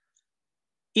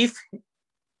 if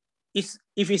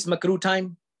it's makruh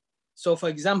time, so for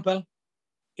example,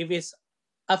 if it's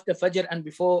after Fajr and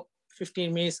before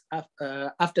 15 minutes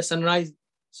after sunrise,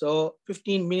 so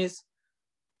 15 minutes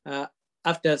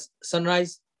after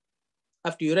sunrise,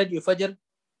 after you read your Fajr,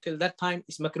 till that time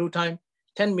is makruh time,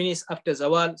 10 minutes after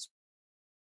Zawal. So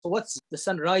what's the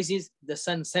sun rises, the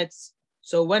sun sets.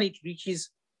 So when it reaches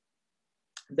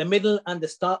the middle and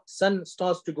the sun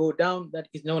starts to go down, that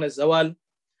is known as Zawal.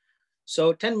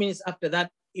 So 10 minutes after that,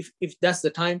 if that's the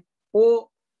time, or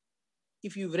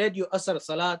if you've read your Asr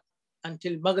Salat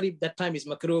until Maghrib, that time is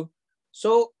makruh.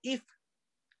 So if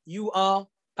you are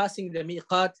passing the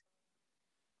miqat,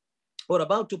 or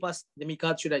about to pass the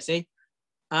miqat, should I say,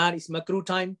 and it's makruh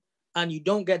time, and you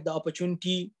don't get the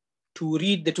opportunity to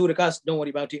read the 2 rakats, don't worry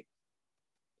about it.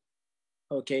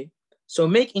 Okay, so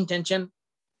make intention.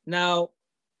 Now,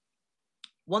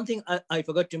 one thing I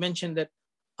forgot to mention, that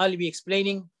I'll be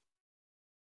explaining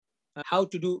how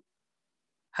to do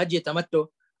Hajj Tamattu.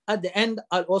 At the end,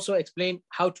 I'll also explain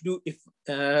how to do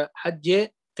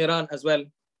Hajj Qiran as well.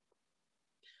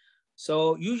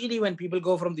 So usually when people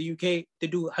go from the UK, they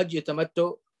do Hajj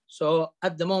Tamattu. So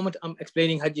at the moment, I'm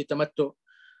explaining Hajj Tamattu.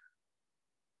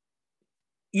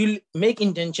 You'll make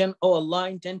intention, oh Allah, I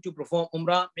intend to perform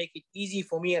Umrah, make it easy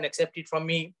for me and accept it from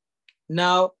me.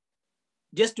 Now,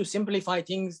 just to simplify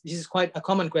things, this is quite a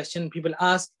common question people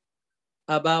ask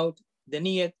about the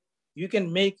niyat. You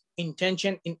can make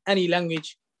intention in any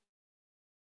language,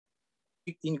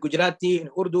 in Gujarati, in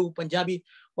Urdu, Punjabi,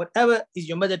 whatever is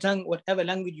your mother tongue, whatever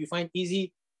language you find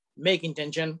easy, make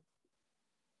intention.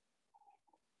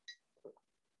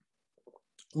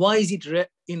 Why is it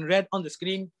in red on the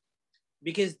screen?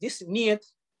 Because this niyat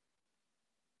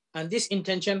and this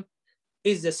intention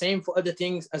is the same for other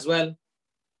things as well.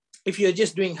 If you're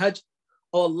just doing Hajj,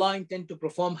 oh Allah, I intend to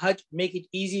perform Hajj, make it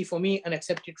easy for me and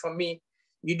accept it from me.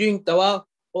 You're doing Tawaf,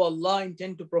 oh Allah, I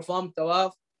intend to perform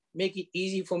Tawaf, make it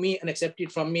easy for me and accept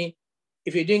it from me.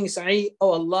 If you're doing Sa'i,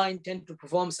 oh Allah, I intend to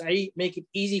perform Sa'i, make it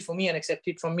easy for me and accept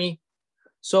it from me.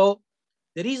 So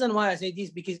The reason why I say this,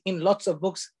 because in lots of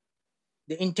books,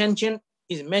 the intention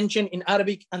is mentioned in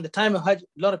Arabic, and the time of Hajj,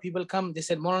 a lot of people come, they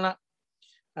said, Moulana,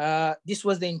 this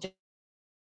was the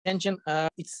intention.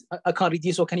 I can't read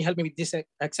this, or can you help me with this,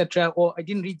 etc. Or I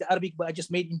didn't read the Arabic, but I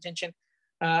just made intention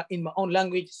in my own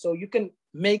language. So you can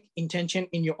make intention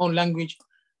in your own language.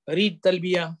 Read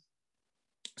talbiyah.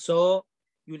 So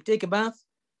you'll take a bath.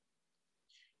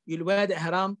 You'll wear the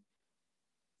ihram.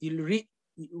 You'll read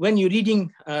when you're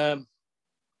reading.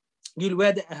 You'll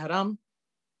wear the ihram.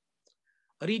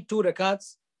 Read 2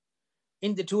 rakats.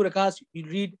 In the 2 rakats, you'll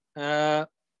read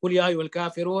Qul ya ayyuhal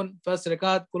kafirun, first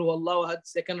rakat, Qul huwallahu ahad,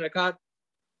 second rakat.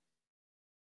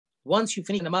 Once you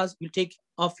finish namaz, you'll take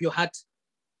off your hat.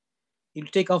 You'll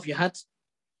take off your hat.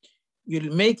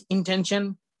 You'll make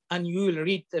intention and you will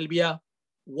read talbiyah.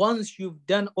 Once you've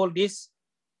done all this,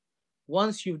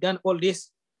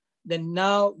 then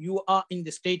now you are in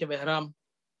the state of ihram.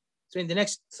 So in the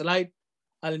next slide,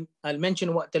 I'll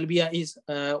mention what talbiyah is.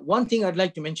 One thing I'd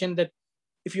like to mention, that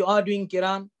if you are doing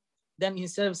Qiran, then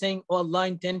instead of saying, oh Allah, I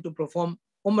intend to perform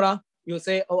Umrah, you'll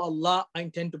say, oh Allah, I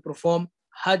intend to perform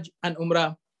Hajj and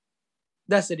Umrah.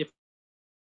 That's the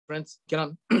difference.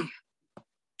 Qiran.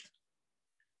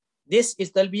 This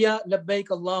is talbiyah. Labbaik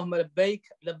Allahumma labbaik.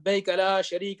 Labbaik la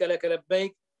sharika laka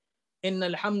labbaik. Inna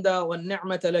alhamda wa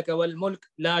ni'mata laka wal mulk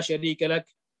la sharika lak.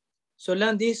 So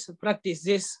learn this, practice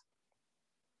this.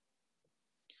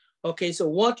 Okay, so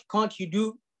what can't you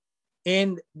do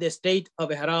in the state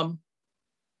of ihram?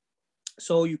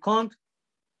 So you can't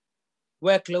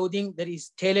wear clothing that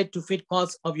is tailored to fit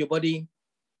parts of your body.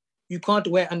 You can't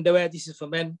wear underwear. This is for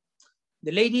men.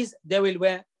 The ladies, they will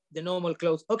wear the normal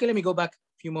clothes. Okay, let me go back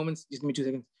a few moments. Just give me 2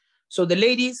 seconds. So the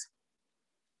ladies,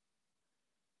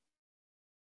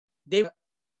 they will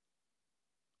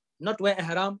not wear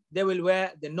ihram. They will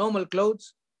wear the normal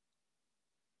clothes.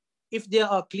 If they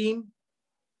are clean,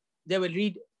 they will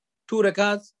read 2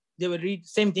 rakats. They will read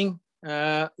same thing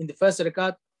in the first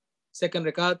rakat, second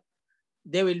rakat.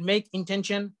 They will make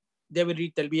intention. They will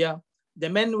read talbiyah. The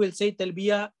men will say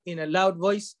talbiyah in a loud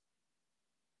voice,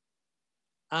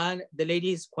 and the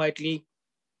ladies quietly.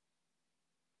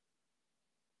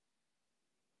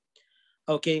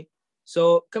 Okay,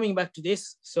 so coming back to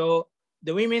this. So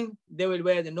the women, they will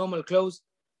wear the normal clothes.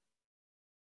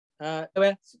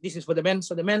 This is for the men.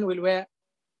 So the men will wear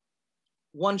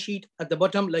 1 sheet at the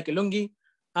bottom like a lungi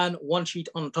and 1 sheet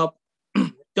on top.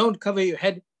 Don't cover your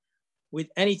head with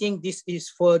anything. This is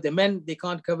for the men. They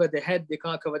can't cover the head. They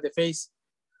can't cover the face.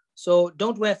 So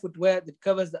don't wear footwear that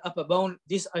covers the upper bone.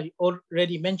 This, I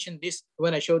already mentioned this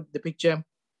when I showed the picture.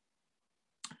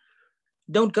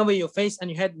 Don't cover your face and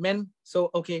your head, men.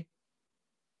 So, okay.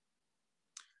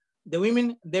 The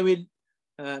women, they will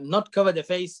not cover the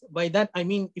face. By that, I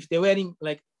mean, if they're wearing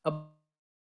like a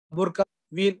burqa,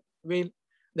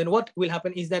 then what will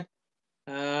happen is that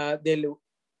they'll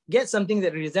get something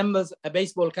that resembles a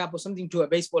baseball cap or something to a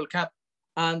baseball cap,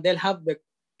 and they'll have the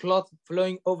cloth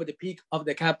flowing over the peak of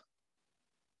the cap.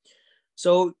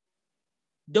 So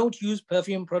don't use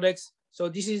perfume products. So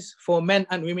this is for men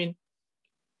and women.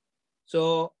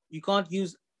 So you can't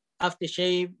use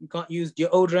aftershave, you can't use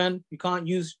deodorant, you can't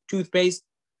use toothpaste.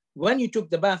 When you took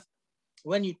the bath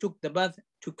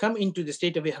to come into the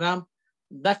state of ihram,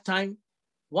 that time,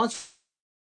 once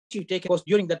you take it, of course,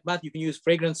 during that bath, you can use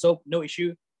fragrance soap, no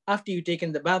issue. After you've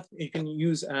taken the bath, you can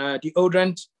use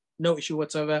deodorant, no issue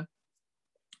whatsoever.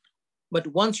 But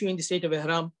once you're in the state of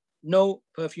ihram, no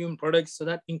perfume products. So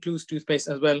that includes toothpaste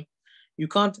as well. You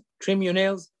can't trim your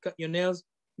nails, cut your nails.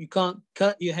 You can't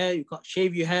cut your hair. You can't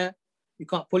shave your hair. You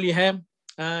can't pull your hair.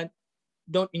 And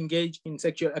don't engage in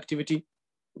sexual activity.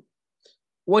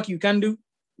 What you can do,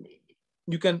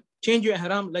 you can change your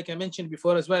ihram, like I mentioned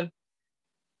before as well.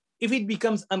 If it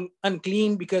becomes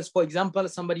unclean because, for example,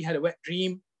 somebody had a wet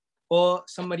dream or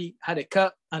somebody had a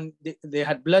cut and they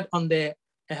had blood on their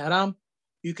ihram,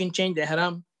 you can change the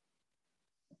ihram.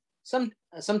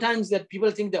 Sometimes that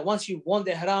people think that once you've worn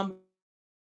the ihram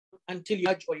until you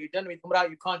Hajj or you're done with Umrah,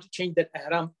 you can't change that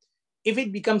ihram. If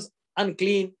it becomes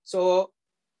unclean, so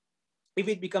if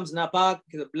it becomes napak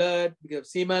because of blood, because of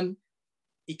semen,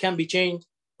 it can be changed.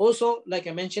 Also, like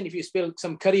I mentioned, if you spill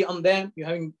some curry on them, you're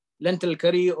having lentil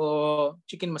curry or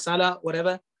chicken masala,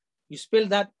 whatever, you spill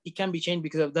that, it can be changed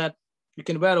because of that. You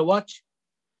can wear a watch,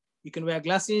 you can wear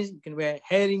glasses, you can wear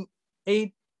hearing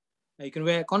aid, you can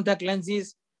wear contact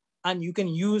lenses, and you can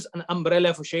use an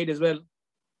umbrella for shade as well.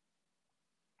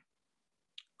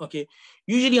 Okay,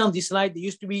 usually on this slide, there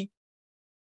used to be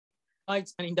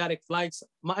flights and indirect flights.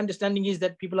 My understanding is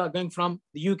that people are going from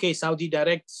the UK, Saudi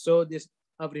direct, so this,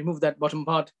 I've removed that bottom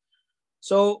part.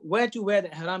 So where to wear the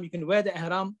ihram? You can wear the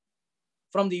ihram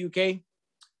from the UK.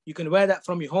 You can wear that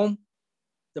from your home,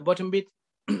 the bottom bit.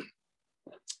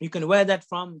 You can wear that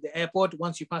from the airport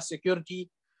once you pass security.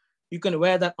 You can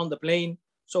wear that on the plane.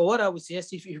 So what I would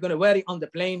suggest, if you're going to wear it on the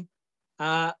plane,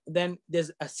 then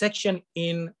there's a section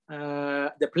in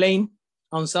the plane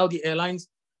on Saudi Airlines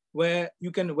where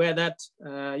you can wear that.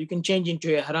 You can change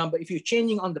into a haram. But if you're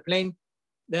changing on the plane,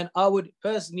 then I would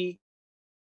personally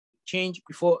change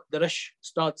before the rush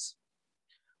starts.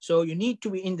 So you need to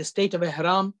be in the state of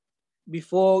ihram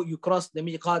before you cross the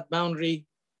miqat boundary.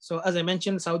 So as I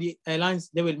mentioned, Saudi Airlines,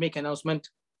 they will make an announcement.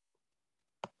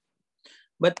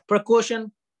 But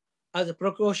precaution, as a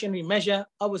precautionary measure,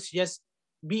 I would suggest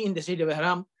be in the state of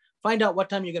ihram. Find out what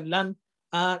time you're going to land,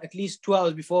 at least 2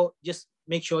 hours before. Just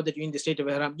make sure that you're in the state of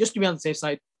ihram, just to be on the safe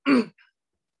side.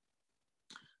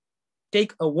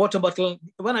 Take a water bottle.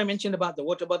 When I mentioned about the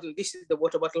water bottle, this is the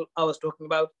water bottle I was talking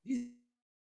about.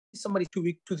 Somebody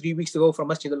 2-3 weeks ago from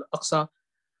Masjid al-Aqsa.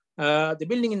 The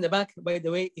building in the back, by the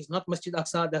way, is not Masjid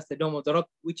Aqsa. That's the Dome of the Rock,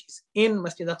 which is in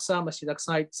Masjid Aqsa. Masjid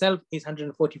Aqsa itself is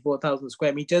 144,000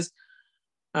 square meters.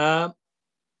 Like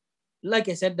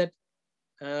I said, that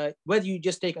whether you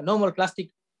just take a normal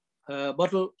plastic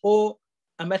bottle or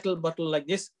a metal bottle like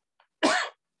this.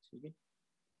 Excuse me.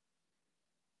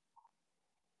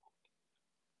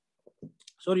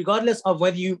 So regardless of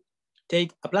whether you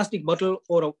take a plastic bottle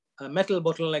or a metal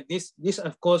bottle like this, this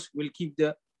of course will keep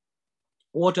the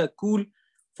water cool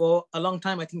for a long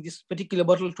time. I think this particular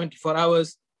bottle, 24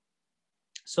 hours.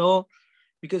 So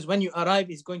because when you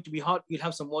arrive, it's going to be hot, you'll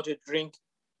have some water to drink.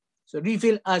 So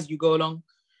refill as you go along.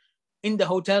 In the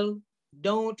hotel,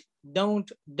 don't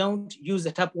use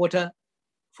the tap water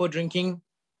for drinking.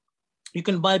 You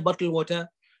can buy bottled water,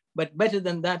 but better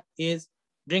than that is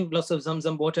drink lots of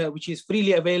Zamzam water, which is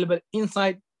freely available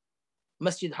inside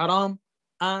Masjid Haram,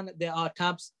 and there are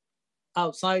taps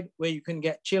outside where you can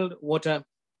get chilled water.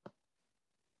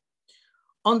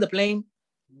 On the plane,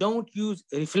 don't use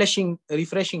refreshing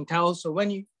towels. So when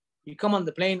you come on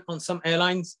the plane on some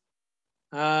airlines,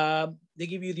 they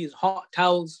give you these hot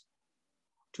towels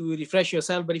to refresh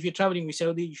yourself. But if you're traveling with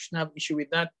Saudi, you shouldn't have an issue with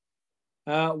that.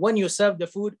 When you serve the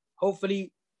food,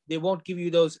 hopefully they won't give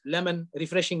you those lemon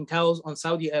refreshing towels on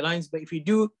Saudi Airlines. But if you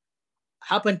do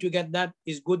happen to get that,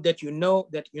 it's good that you know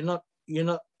that you're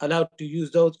not allowed to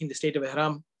use those in the state of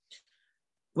ihram.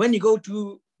 When you go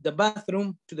to the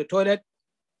bathroom, to the toilet,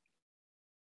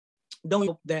 don't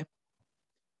go there.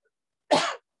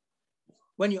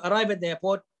 When you arrive at the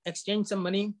airport, exchange some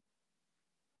money,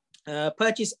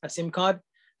 purchase a SIM card.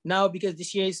 Now, because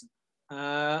this year is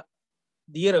the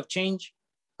year of change,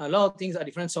 a lot of things are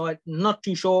different. So I'm not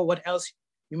too sure what else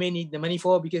you may need the money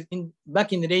for, because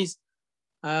back in the days,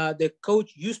 the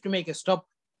coach used to make a stop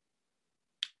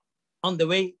on the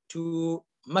way to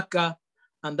Mecca.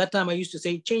 And that time I used to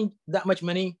say, change that much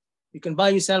money. You can buy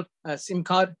yourself a SIM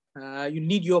card. You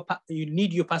need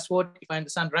your passport, if I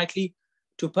understand rightly,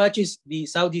 to purchase the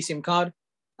Saudi SIM card.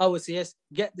 I would say yes,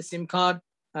 get the SIM card.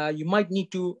 You might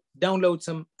need to download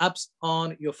some apps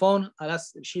on your phone. I'll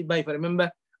ask Rashid Bhai if I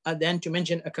remember at the end to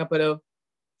mention a couple of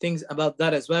things about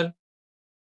that as well.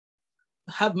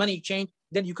 Have money change,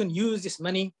 then you can use this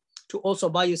money to also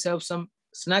buy yourself some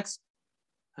snacks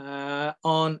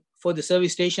for the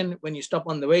service station when you stop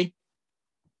on the way.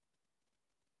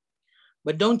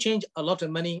 But don't change a lot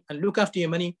of money, and look after your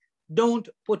money. Don't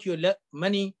put your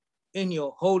money in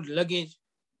your whole luggage.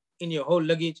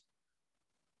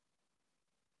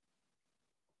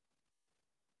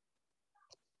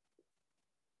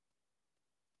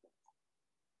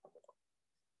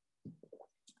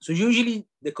 So usually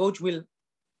the coach will,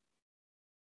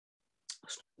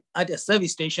 at a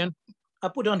service station, I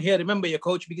put on here, remember your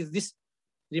coach, because this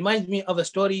reminds me of a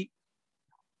story.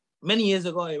 Many years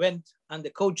ago, I went and the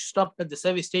coach stopped at the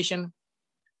service station.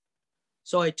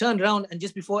 So I turned around, and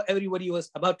just before everybody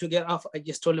was about to get off, I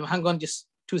just told him, hang on just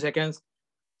 2 seconds.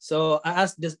 So I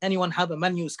asked, does anyone have a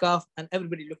menu scarf? And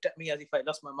everybody looked at me as if I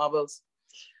lost my marbles.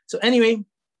 So anyway,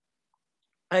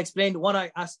 I explained what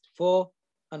I asked for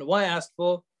and why I asked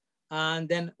for. And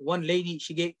then one lady,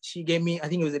 she gave me, I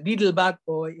think it was a Lidl bag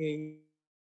or a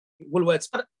Woolworths.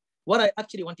 What I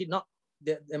actually wanted, not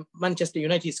the Manchester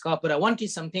United scarf, but I wanted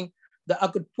something that I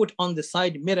could put on the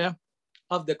side mirror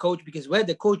of the coach, because where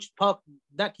the coach parked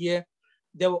that year,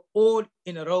 they were all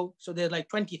in a row. So there's like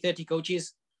 20, 30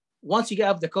 coaches. Once you get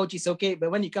off the coach, it's okay.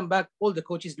 But when you come back, all the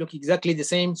coaches look exactly the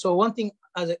same. So one thing,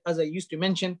 as I used to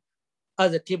mention,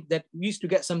 as a tip, that we used to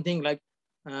get something like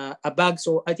a bag.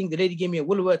 So I think the lady gave me a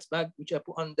Woolworths bag, which I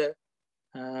put on the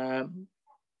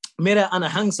mirror, and I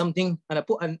hung something, and I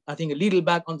put I think a Lidl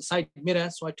bag on the side mirror.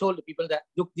 So I told the people that,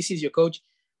 look, this is your coach,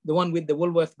 the one with the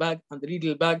Woolworths bag and the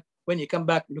Lidl bag. When you come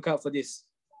back, look out for this.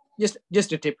 Just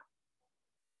a tip.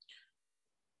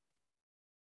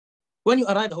 When you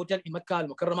arrive at the hotel in Makkah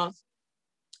al-Mukarramah,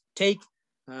 take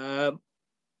a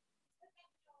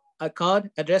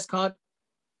card, address card,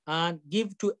 and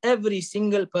give to every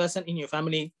single person in your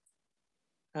family,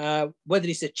 whether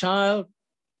it's a child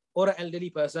or an elderly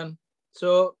person.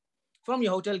 So from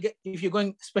your hotel, if you're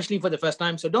going especially for the first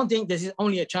time, so don't think this is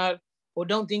only a child, or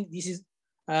don't think this is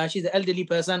she's an elderly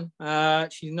person,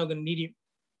 she's not going to need you.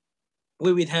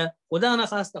 We're with her. Khudana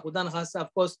khasta,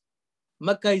 of course,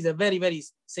 Makkah is a very, very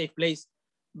safe place.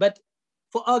 But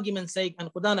for argument's sake,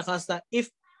 and khudana khasta, if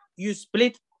you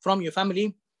split from your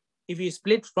family,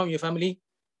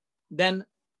 then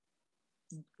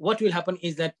what will happen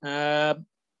is that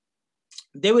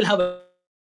they will have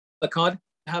a card,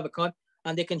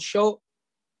 and they can show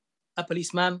a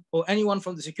policeman or anyone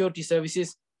from the security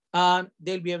services, and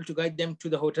they'll be able to guide them to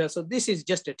the hotel. So this is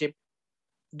just a tip.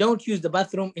 Don't use the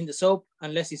bathroom in the soap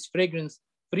unless it's fragrance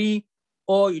free,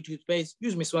 or your toothpaste.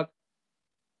 Use miswak.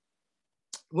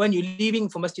 When you're leaving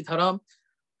for Masjid Haram,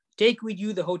 take with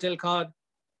you the hotel card.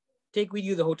 Take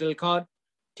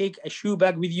a shoe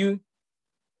bag with you,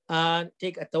 and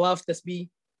take a tawaf tasbih.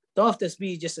 Tawaf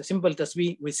tasbih is just a simple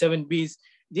tasbih with 7 beads.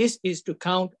 This is to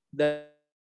count the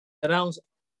rounds.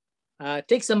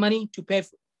 Take some money to pay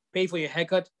for your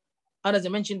haircut. And as I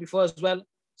mentioned before as well,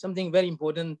 something very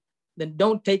important, then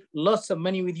don't take lots of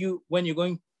money with you when you're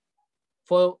going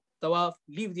for tawaf.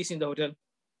 Leave this in the hotel.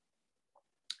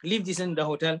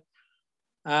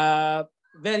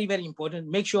 Very, very important.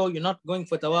 Make sure you're not going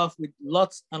for tawaf with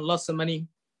lots and lots of money.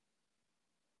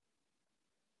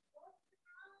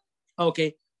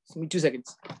 Okay, give me 2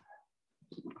 seconds.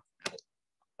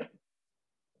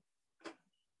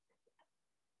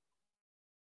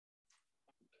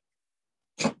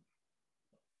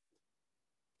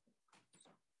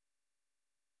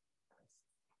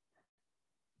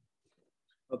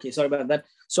 Okay, sorry about that.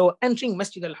 So entering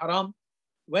Masjid al-Haram,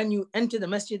 when you enter the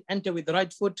masjid, enter with the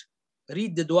right foot,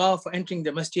 read the dua for entering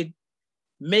the masjid,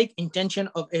 make intention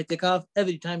of i'tikaf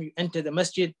every time you enter the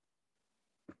masjid,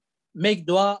 make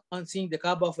dua on seeing the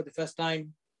Kaaba for the first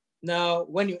time. Now,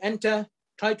 when you enter,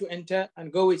 try to enter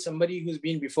and go with somebody who's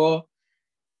been before.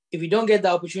 If you don't get the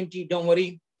opportunity, don't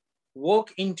worry.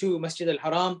 Walk into Masjid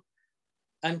al-Haram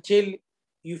until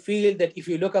you feel that if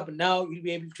you look up now, you'll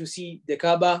be able to see the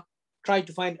Kaaba. Try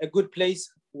to find a good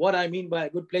place. What I mean by a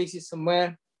good place is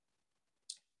somewhere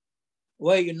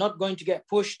where you're not going to get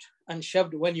pushed and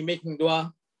shoved when you're making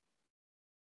dua.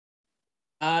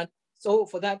 And so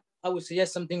for that, I would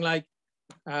suggest something like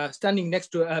standing next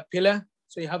to a pillar.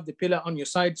 So you have the pillar on your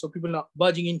side so people are not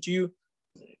barging into you,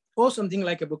 or something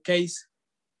like a bookcase.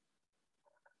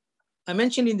 I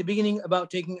mentioned in the beginning about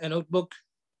taking a notebook.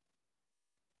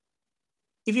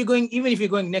 Even if you're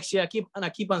going next year, I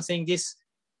keep on saying this.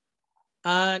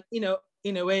 And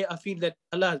in a way, I feel that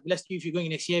Allah has blessed you if you're going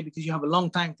next year because you have a long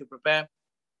time to prepare.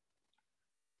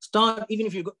 Even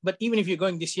if you're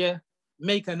going this year,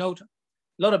 make a note. A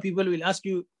lot of people will ask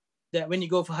you that when you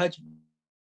go for Hajj,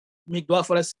 make dua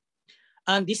for us.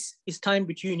 And this is time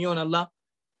between you and Allah.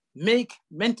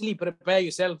 Mentally prepare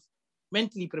yourself.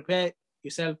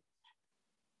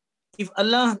 If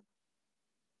Allah,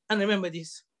 and remember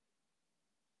this,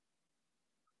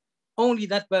 only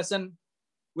that person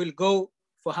will go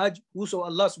for Hajj whoso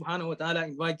Allah subhanahu wa ta'ala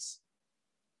invites.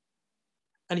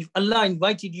 And if Allah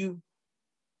invited you,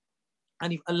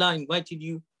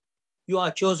 you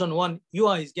are chosen one, you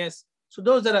are his guest. So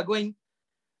those that are going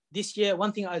this year,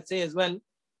 one thing I'd say as well,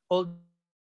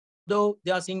 although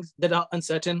there are things that are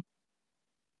uncertain,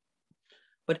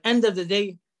 but end of the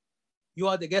day, you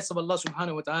are the guest of Allah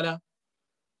subhanahu wa ta'ala,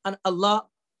 and Allah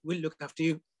will look after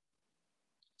you.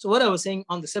 So what I was saying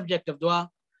on the subject of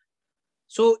dua,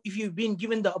 so if you've been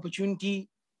given the opportunity,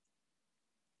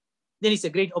 then it's a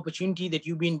great opportunity that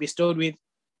you've been bestowed with,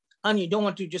 and you don't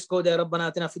want to just go there,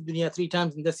 Rabbana atina fid dunya 3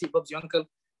 times, and that's it, Bob's your uncle.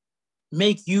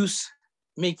 Make use.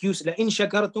 La in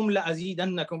shakartum la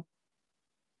azidannakum.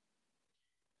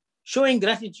 Showing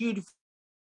gratitude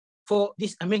for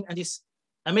this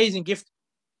amazing gift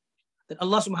that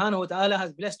Allah subhanahu wa ta'ala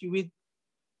has blessed you with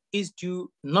is to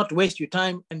not waste your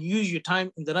time and use your time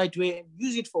in the right way, and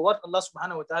use it for what Allah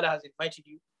subhanahu wa ta'ala has invited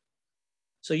you.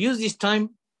 So use this time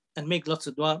and make lots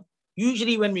of dua.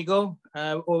 Usually when we go,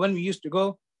 or when we used to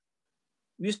go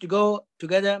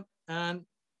together and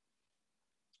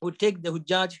would take the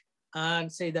Hujjaj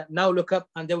and say that now look up,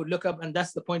 and they would look up, and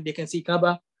that's the point they can see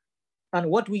Kaaba. And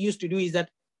what we used to do is that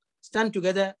stand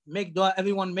together, make dua,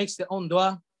 everyone makes their own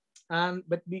dua.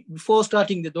 But before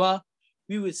starting the dua,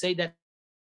 we would say that,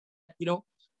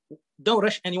 don't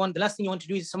rush anyone. The last thing you want to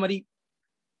do is somebody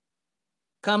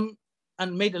come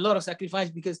and made a lot of sacrifice,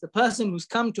 because the person who's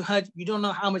come to Hajj, you don't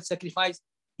know how much sacrifice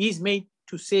he's made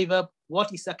to save up, what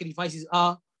his sacrifices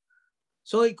are.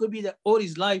 So it could be that all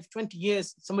his life, 20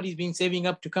 years, somebody's been saving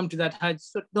up to come to that Hajj.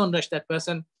 So don't rush that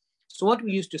person. So what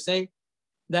we used to say,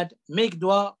 that make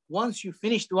dua. Once you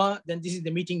finish dua, then this is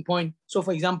the meeting point. So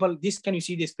for example, this, can you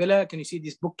see this pillar? Can you see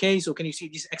this bookcase? Or can you see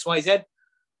this XYZ?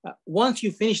 Once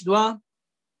you finish dua,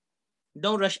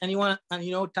 don't rush anyone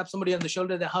and, tap somebody on the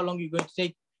shoulder that how long you're going to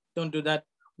take. Don't do that.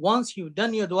 Once you've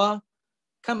done your dua,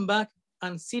 come back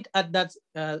and sit at that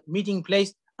meeting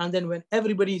place. And then when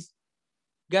everybody's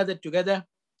gathered together,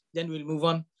 then we'll move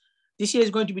on. This year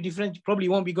is going to be different. You probably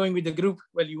won't be going with the group.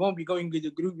 Well, you won't be going with the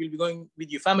group. You'll be going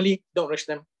with your family. Don't rush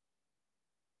them.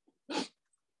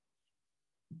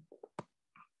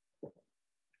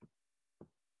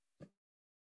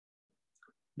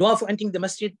 Dua for entering the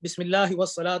masjid. Bismillah wa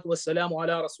salatu wa salamu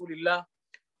ala rasulillah.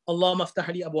 Allahumma aftah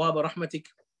li abwaba rahmatik.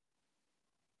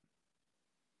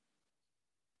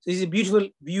 So this is a beautiful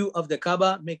view of the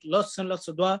Kaaba. Make lots and lots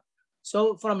of dua.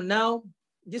 So from now,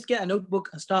 just get a notebook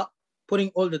and start putting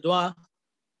all the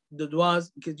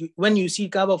duas, because when you see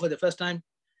Kaaba for the first time,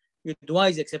 your dua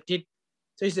is accepted.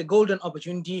 So it's a golden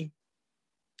opportunity.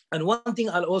 And one thing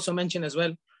I'll also mention as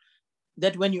well,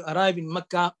 that when you arrive in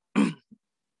Mecca,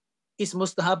 it's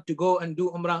mustahab to go and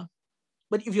do Umrah.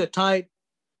 But if you're tired,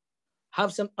 I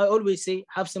always say,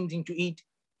 have something to eat.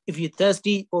 If you're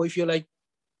thirsty, or if you like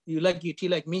your tea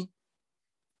like me,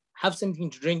 have something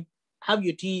to drink. Have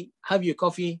your tea, have your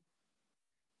coffee.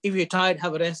 If you're tired,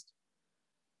 have a rest.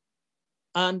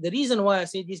 And the reason why I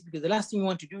say this, because the last thing you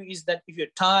want to do is that if you're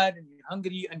tired and you're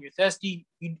hungry and you're thirsty,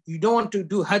 you don't want to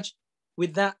do Hajj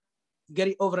with that get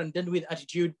it over and done with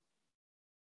attitude.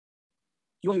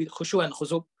 You want with khushu and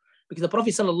khuzub. Because the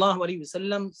Prophet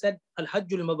ﷺ said,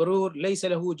 Al-Hajjul Mabrur laysa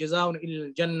lahu jazaun illa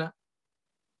al-Jannah.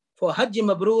 For Hajj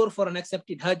Mabrur, for an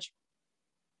accepted Hajj,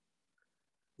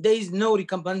 there is no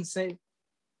recompense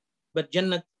but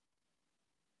Jannat.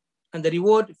 And the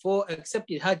reward for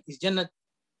accepted Hajj is Jannat.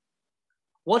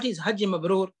 What is Hajj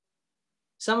Mabrur?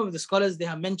 Some of the scholars, they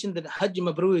have mentioned that Hajj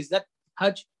Mabrur is that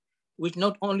Hajj which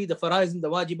not only the faraiz and the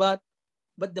wajibat,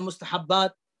 but the mustahabbat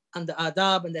and the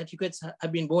adab and the etiquettes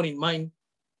have been borne in mind.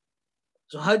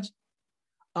 So Hajj,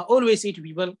 I always say to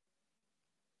people,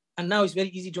 and now it's very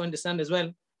easy to understand as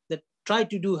well, that try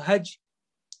to do Hajj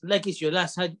like it's your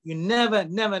last Hajj. You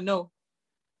never know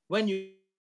when you're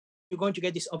going to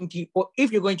get this opportunity, or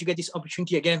if you're going to get this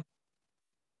opportunity again.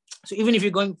 So even if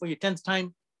you're going for your 10th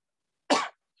time,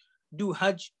 do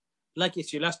Hajj like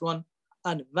it's your last one,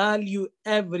 and value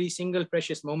every single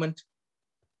precious moment.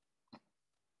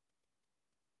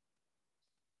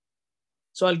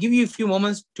 So I'll give you a few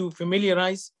moments to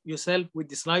familiarize yourself with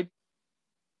the slide.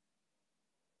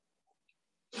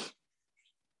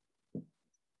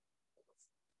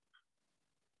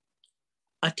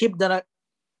 A tip that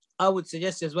I would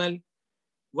suggest as well,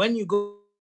 when you go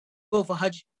for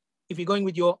Hajj, if you're going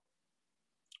with your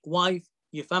wife,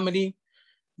 your family,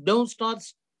 don't start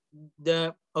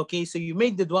so you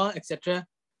make the dua, etc.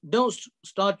 Don't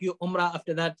start your Umrah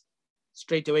after that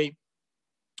straight away.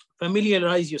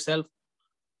 Familiarize yourself.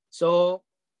 So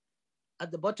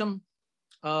at the bottom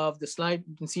of the slide,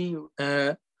 you can see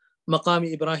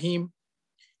Maqam Ibrahim.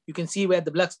 You can see where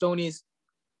the black stone is,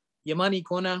 Yamani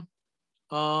corner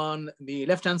on the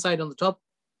left-hand side on the top.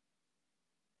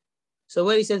 So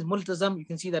where it says Multazam, you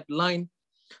can see that line.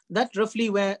 That's roughly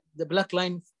where the black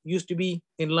line used to be,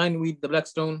 in line with the black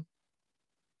stone.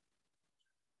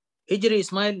 Hijri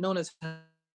Ismail, known as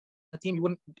Hatim, you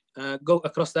wouldn't go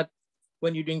across that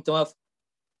when you're doing tawaf.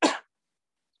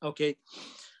 Okay,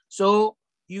 so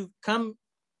you come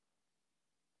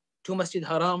to Masjid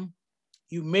Haram,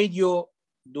 you made your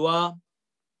dua,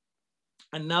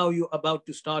 and now you're about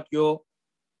to start your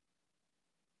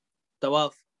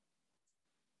tawaf.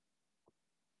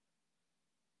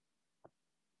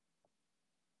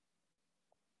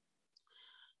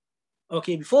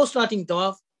 Okay, before starting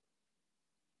tawaf,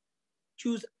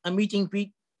 choose a meeting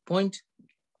point.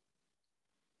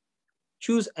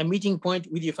 Choose a meeting point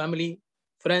with your family,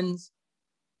 friends,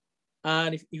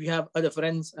 and if you have other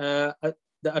friends that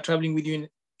are traveling with you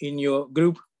in your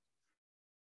group.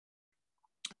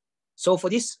 So for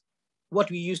this, what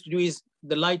we used to do is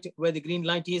the light, where the green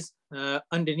light is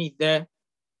underneath there,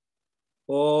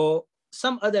 or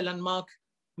some other landmark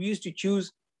we used to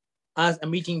choose as a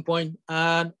meeting point,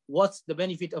 and what's the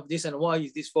benefit of this and why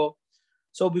is this for.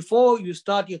 So before you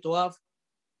start your tawaf,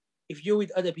 if you're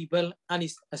with other people,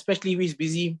 and especially if it's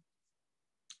busy,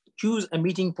 choose a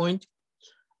meeting point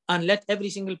and let every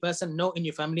single person know in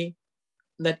your family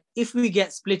that if we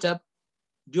get split up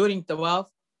during tawaf,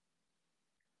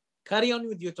 carry on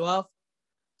with your tawaf,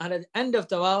 and at the end of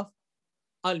tawaf,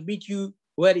 I'll meet you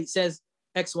where it says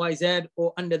XYZ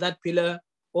or under that pillar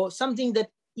or something that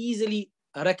easily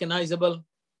recognizable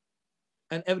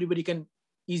and everybody can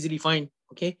easily find.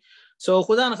 Okay, so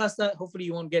khuda na khasta, hopefully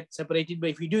you won't get separated, but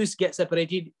if you do get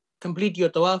separated, complete your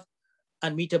tawaf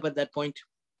and meet up at that point.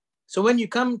 So when you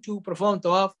come to perform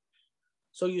tawaf,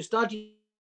 so you start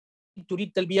to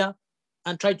read talbiyah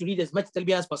and try to read as much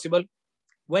talbiyah as possible.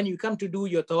 When you come to do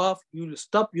your tawaf, you'll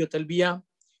stop your talbiyah,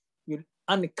 you'll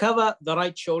uncover the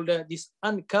right shoulder. This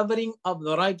uncovering of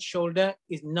the right shoulder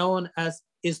is known as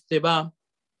istiba.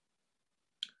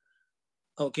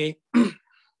 Okay,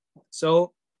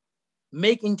 so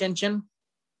make intention.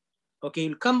 Okay,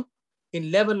 you'll come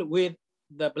in level with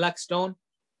the black stone.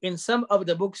 In some of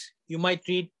the books, you might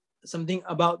read something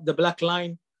about the black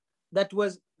line that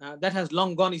has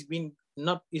long gone.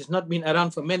 It's not been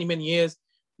around for many years.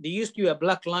 They used to have a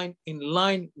black line in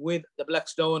line with the black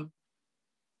stone.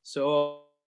 So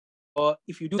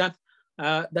if you do that,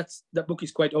 that book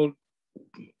is quite old.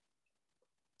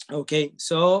 Okay,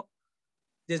 so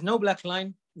there's no black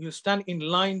line. You stand in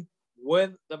line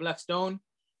with the black stone.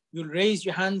 You'll raise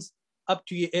your hands up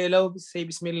to your earlobes. Say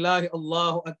Bismillah,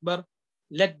 Allahu Akbar.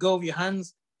 Let go of your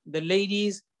hands. The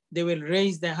ladies, they will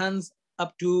raise their hands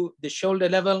up to the shoulder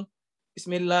level.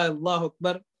 Bismillah, Allahu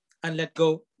Akbar, and let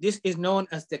go. This is known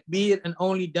as takbir and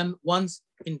only done once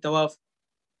in tawaf.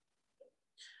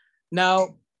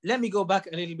 Now, let me go back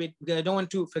a little bit because I don't want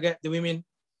to forget the women.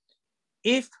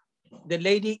 If the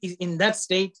lady is in that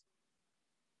state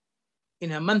in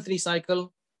her monthly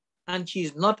cycle and she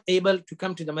is not able to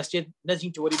come to the masjid,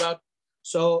 nothing to worry about.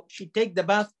 So she take the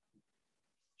bath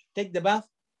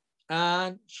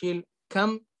and she'll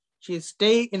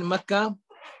stay in Mecca,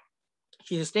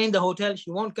 she'll stay in the hotel, she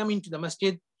won't come into the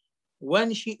masjid.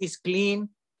 When she is clean,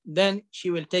 then she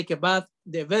will take a bath.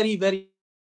 The very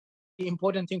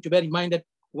important thing to bear in mind that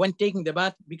when taking the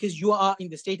bath, because you are in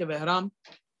the state of ihram,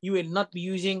 you will not be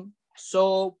using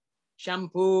soap,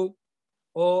 shampoo,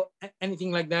 or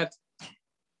anything like that,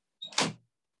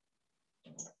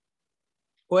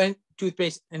 or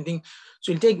toothpaste, anything.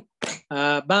 So you'll take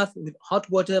a bath with hot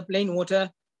water, plain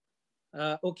water.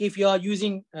 Okay, if you are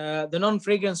using the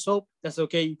non-fragrance soap, that's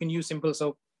okay. You can use simple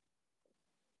soap.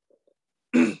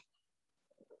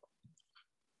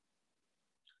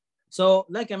 So,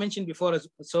 like I mentioned before,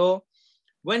 so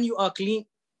when you are clean,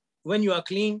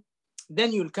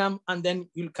 then you'll come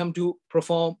to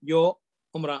perform your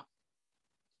Umrah.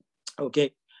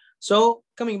 Okay, so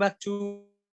coming back to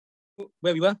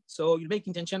where we were, so you make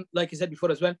intention, like I said before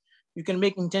as well. You can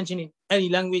make intention in any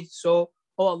language. So,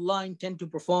 oh Allah, I intend to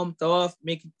perform tawaf,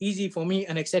 make it easy for me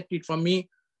and accept it from me.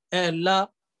 Allah,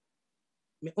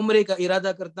 मैं उम्रे का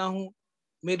इरादा करता हूँ,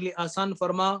 मेरे लिए आसान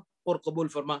फरमा और कबूल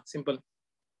फरमा. Simple.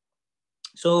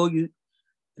 So you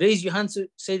raise your hands,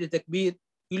 say the takbir.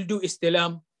 You'll do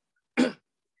istilam.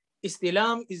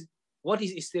 Istilam is, what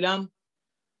is istilam?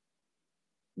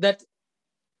 That,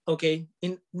 okay,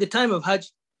 in the time of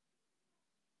Hajj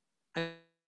and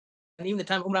even the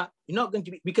time of Umrah, you're not going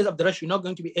to be, because of the rush, you're not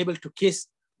going to be able to kiss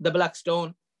the black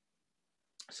stone.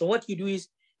 So what you do is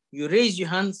you raise your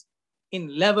hands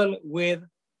in level with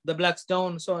the black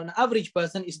stone. So an average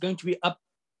person is going to be up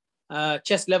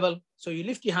chest level. So you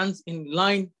lift your hands in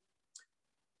line,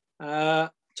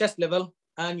 chest level,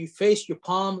 and you face your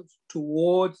palms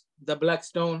towards the black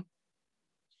stone.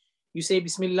 You say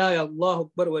Bismillah, Allahu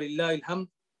Akbar, wa lillahi alhamd.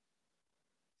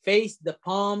 Face the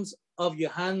palms of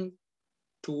your hand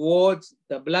towards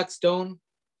the black stone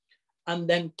and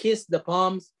then kiss the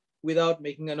palms without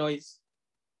making a noise.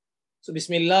 So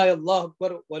Bismillah, Allahu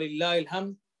Akbar, wa lillahi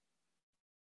alhamd.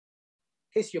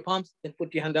 Kiss your palms, then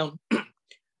put your hand down.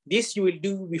 This you will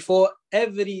do before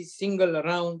every single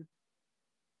round.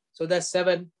 So that's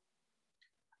 7.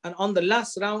 And on the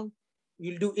last round,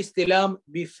 you'll do istilam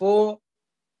before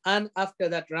and after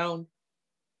that round.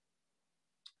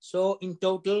 So in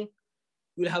total,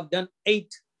 you'll have done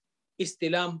 8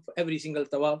 istilam for every single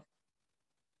tawaf.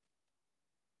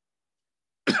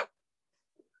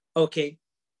 Okay.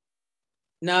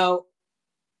 Now,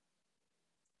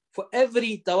 for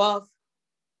every tawaf,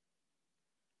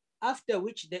 after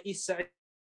which there is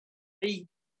sa'i.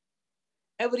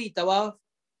 Every tawaf,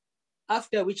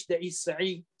 after which there is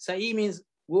sa'i. Sa'i means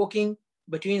walking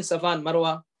between Safa and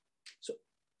Marwa. So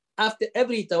after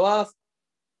every tawaf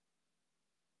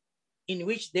in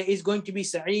which there is going to be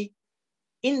sa'i,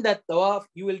 in that tawaf,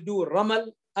 you will do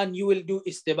ramal and you will do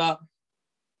istiba.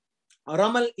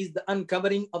 Ramal is the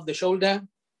uncovering of the shoulder.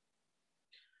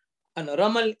 And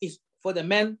ramal is for the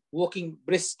men walking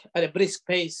brisk at a brisk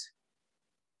pace.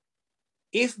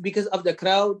 If because of the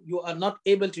crowd you are not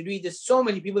able to do it, there's so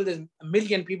many people, there's a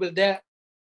million people there,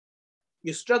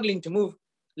 you're struggling to move,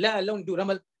 let alone do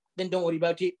ramal, then don't worry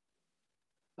about it.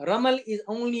 Ramal is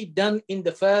only done in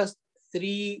the first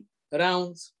 3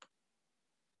 rounds.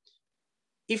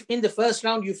 If in the first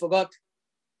round you forgot,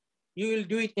 you will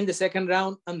do it in the second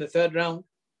round and the third round.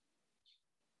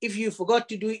 If you forgot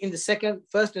to do it in the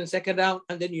first and second round,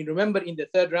 and then you remember in the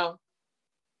third round,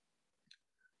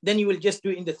 then you will just do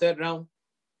it in the third round.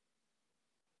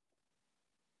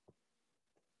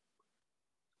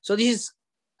 So this is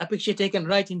a picture taken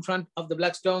right in front of the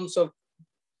black stone. So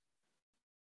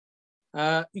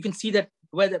you can see that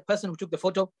where the person who took the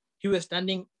photo, he was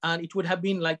standing, and it would have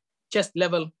been like chest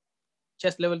level.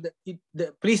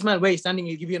 The policeman where he's standing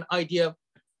will give you an idea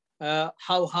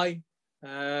how high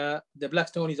the black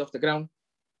stone is off the ground.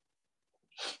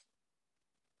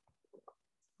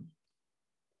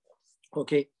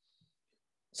 Okay.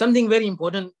 Something very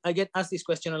important, I get asked this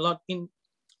question a lot. In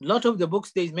a lot of the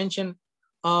books, there's mention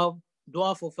of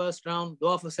dua for first round,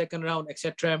 dua for second round,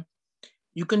 etc.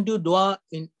 You can do dua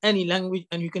in any language,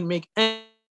 and you can make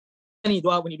any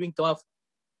dua when you're doing tawaf.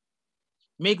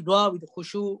 Make dua with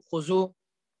khushu, khuzu.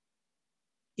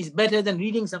 Is better than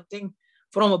reading something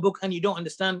from a book and you don't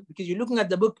understand, because you're looking at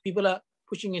the book, people are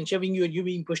pushing and shoving you, and you're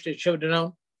being pushed and shoved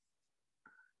around.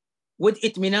 With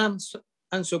itminan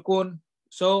and sukun.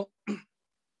 So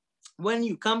when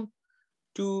you come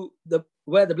to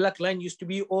where the black line used to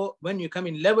be, or when you come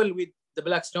in level with the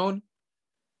black stone,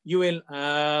 you will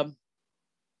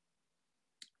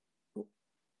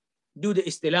do the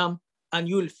istilam, and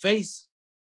you will face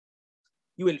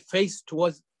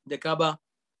towards the Kaaba.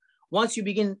 Once you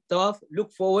begin tawaf,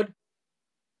 look forward,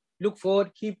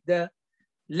 keep the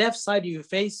left side of your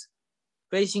face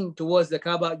facing towards the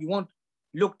Kaaba. You won't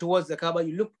look towards the Kaaba,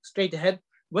 you look straight ahead.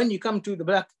 When you come to the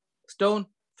black stone,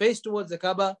 face towards the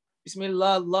Kaaba,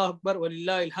 Bismillah, Allahu Akbar,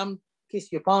 Walillahi alhamd,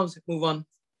 kiss your palms, move on.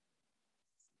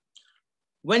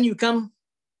 When you come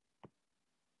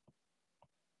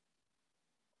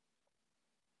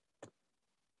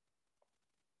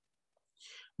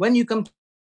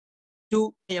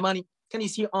to Yamani, can you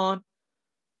see on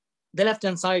the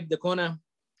left-hand side, the corner?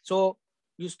 So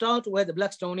you start where the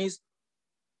black stone is,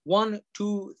 1,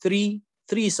 2, 3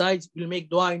 sides, you'll make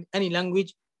dua in any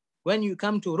language. When you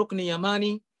come to Rukn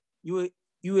Yamani, you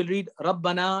will read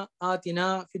Rabbana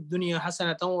atina fid dunya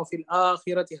hasanatan wa fil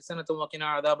akhirati hasanatan wa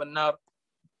qina adhaban nar.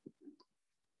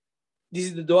 This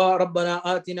is the dua, Rabbana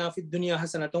atina fid dunya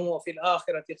hasanatan wa fil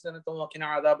akhirati hasanatan wa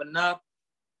qina adhaban nar.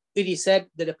 It is said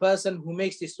that the person who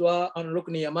makes this dua on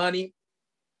Rukn Yamani,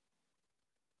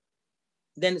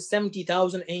 then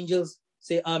 70,000 angels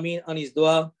say Ameen on his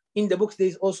dua. In the books, there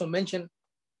is also mention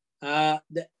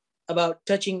about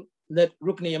touching that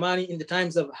Rukn Yamani in the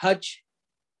times of Hajj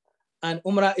and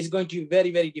Umrah is going to be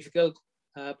very, very difficult.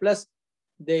 Plus,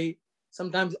 they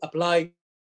sometimes apply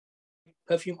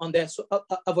perfume on there, so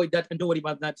avoid that and don't worry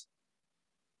about that.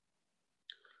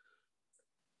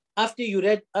 After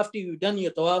you've done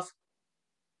your tawaf,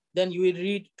 then you will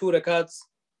read 2 rakats.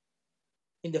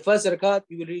 In the first rakat,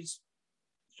 you will read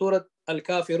Surah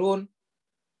Al-Kafirun,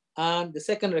 and the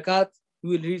second rakat, you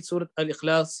will read Surah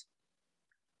Al-Ikhlas.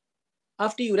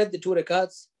 After you read the 2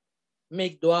 rakats,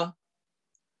 make dua.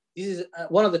 This is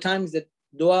one of the times that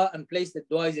dua and place that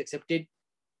dua is accepted.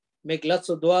 Make lots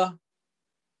of dua.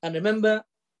 And remember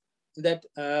that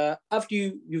after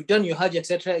you've done your Hajj,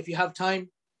 etc., if you have time,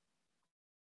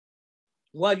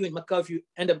 while you're in Makkah, if you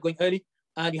end up going early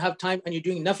and you have time and you're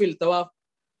doing nafil tawaf,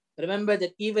 remember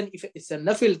that even if it's a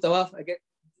nafil tawaf, I get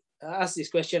asked this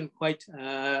question quite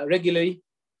regularly.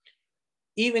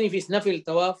 Even if it's nafil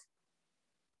tawaf,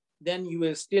 then you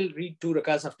will still read 2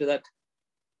 rakats after that.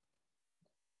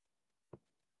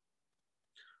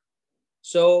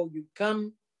 So you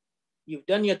come, you've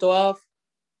done your tawaf,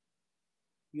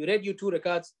 you read your 2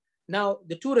 rakats. Now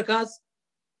the 2 rakats,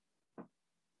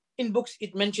 in books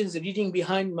it mentions reading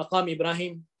behind Maqam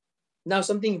Ibrahim. Now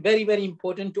something very, very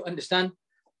important to understand,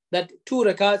 that 2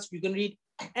 rakats you can read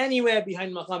anywhere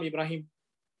behind Maqam Ibrahim.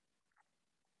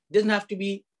 Doesn't have to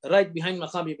be right behind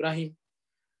Maqam Ibrahim.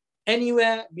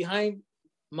 Anywhere behind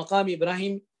Maqam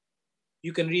Ibrahim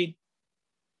you can read.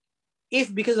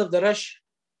 If because of the rush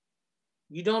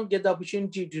you don't get the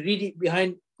opportunity to read it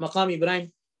behind Maqam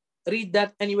Ibrahim, read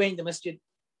that anywhere in the masjid.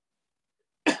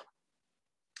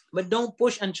 But don't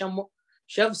push and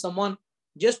shove someone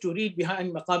just to read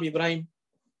behind Maqam Ibrahim.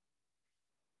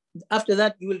 After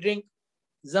that, you will drink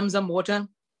Zamzam water.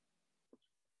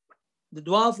 The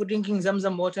dua for drinking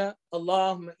Zamzam water,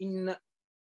 Allahumma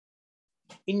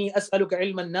inni as'aluka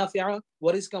ilman nafi'a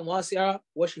wa rizqan wasi'a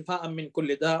wa shifa'an min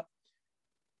kulli da'.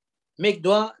 Make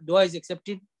dua, dua is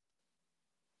accepted.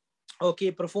 Okay,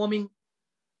 performing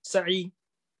sa'i.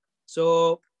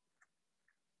 So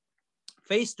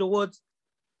face towards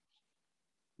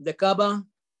the Kaaba,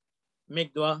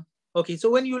 make dua. Okay, so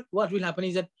what will happen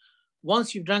is that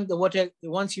once you've drank the water,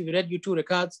 once you've read your 2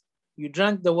 rakats, you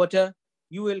drank the water,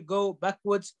 you will go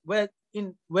backwards where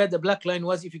the black line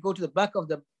was. If you go to the back of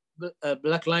the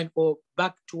black line or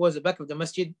back towards the back of the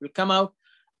masjid, you'll come out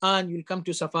and you'll come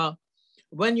to Safa.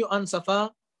 When you're on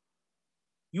Safa,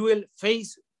 you will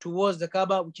face towards the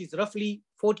Kaaba, which is roughly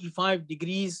 45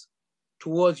 degrees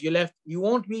towards your left. You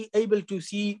won't be able to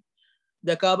see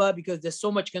the Kaaba because there's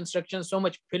so much construction, so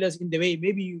much pillars in the way.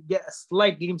 Maybe you get a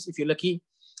slight glimpse if you're lucky,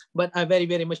 but I very,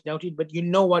 very much doubt it. But you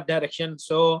know what direction.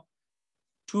 So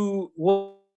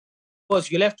towards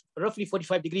your left, roughly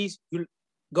 45 degrees, you'll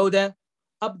go there.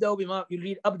 You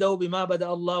read أبدأ بما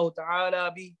بدأ الله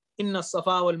تعالى به إن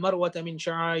الصفا والمروة من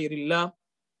شعائر الله.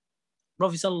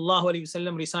 Prophet sallallahu alaihi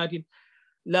wasallam recited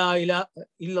لا إله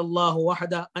إلا الله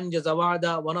وحده أنجز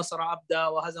وعده ونصر عبده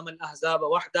وهزم الأحزاب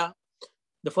وحده.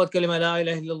 The fourth kalima لا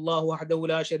إله إلا الله وحده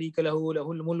لا شريك له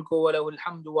له الملك وله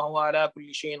الحمد وهو على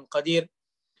كل شيء قدير.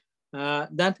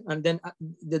 That, and then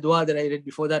the dua that I read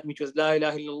before that, which was لا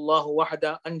إله إلا الله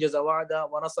وحده أنجز وعده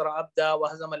ونصر عبده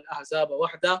وهزم الأحزاب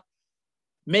وحده.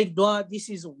 Make dua. This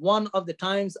is one of the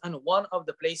times and one of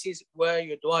the places where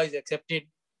your dua is accepted.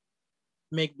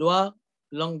 Make dua,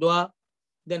 long dua,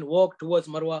 then walk towards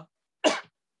Marwa.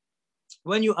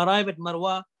 When you arrive at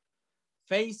Marwa,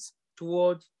 face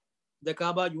towards the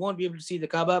Kaaba. You won't be able to see the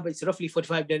Kaaba, but it's roughly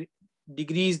 45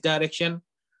 degrees direction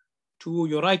to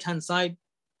your right hand side.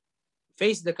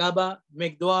 Face the Kaaba,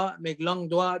 make dua, make long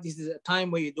dua. This is a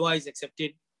time where your dua is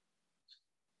accepted.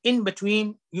 In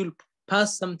between, you'll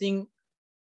pass something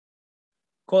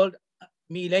called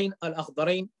Milayn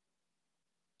al-Akhdarain.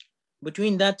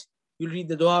 Between that, you'll read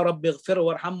the dua, Rabbi ghfir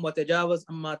warham wa tajawaz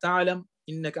amma ta'alam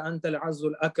innaka anta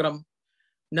al-azzul akram.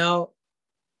 Now,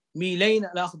 Milayn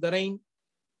al-Akhdarain,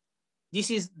 this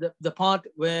is the part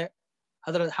where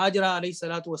Hazrat Hajra alayhi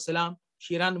salatu wasalam,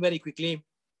 she ran very quickly.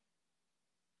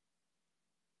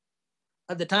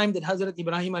 At the time that Hazrat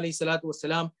Ibrahim alayhi salatu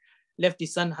wasalam left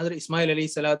his son Hazrat Ismail alayhi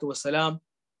salatu wasalam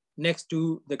next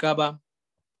to the Kaaba.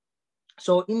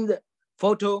 So in the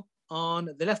photo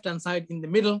on the left hand side in the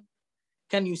middle,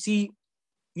 can you see,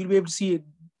 you'll be able to see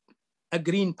a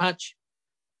green patch.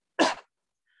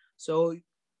 So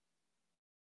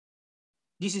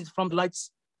this is from the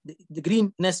lights. The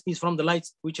greenness is from the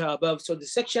lights which are above. So the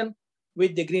section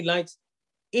with the green lights,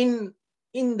 in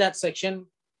that section,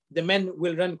 the men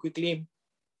will run quickly.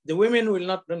 The women will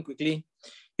not run quickly.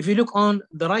 If you look on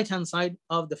the right hand side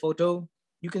of the photo,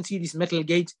 you can see this metal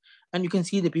gate and you can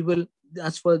see the people,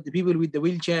 as for the people with the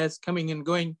wheelchairs coming and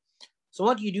going. So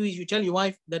what you do is you tell your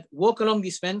wife that walk along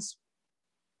this fence.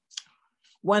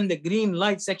 When the green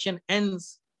light section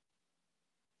ends,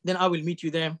 then I will meet you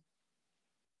there.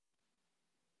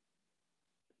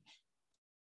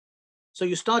 So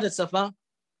you start at Safa,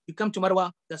 you come to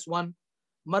Marwa, that's 1.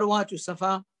 Marwa to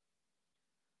Safa,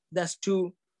 that's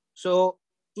 2. So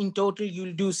in total,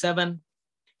 you'll do 7.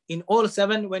 In all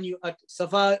 7, when you at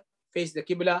Safa, face the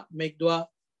Qibla, make dua.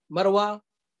 Marwa,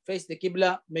 face the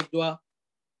Qibla, make dua.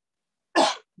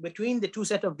 Between the 2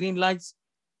 set of green lights,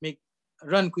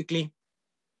 run quickly.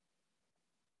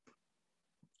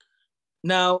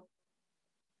 Now,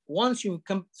 once you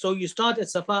come, so you start at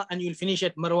Safa and you'll finish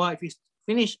at Marwa. If you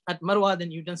finish at Marwa,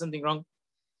 then you've done something wrong.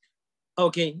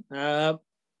 Okay. 1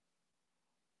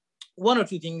 or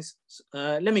 2 things.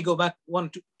 Let me go back 1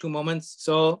 to 2 moments.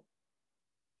 So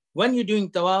when you're doing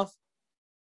tawaf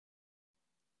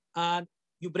and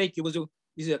you break your wuzu,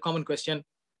 this is a common question.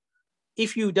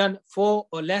 If you've done 4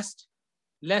 or less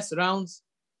rounds,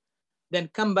 then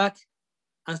come back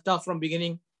and start from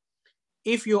beginning.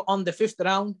 If you're on the 5th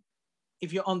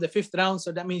round,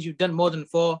 so that means you've done more than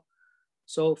 4.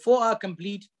 So 4 are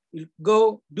complete. You'll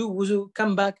go do wuzu,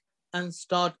 come back and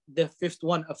start the 5th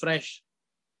one afresh.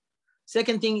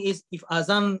 Second thing is if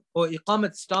azan or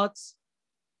iqamat starts,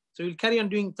 so you'll carry on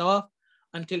doing tawaf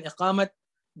until iqamat.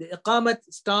 The iqamat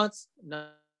starts,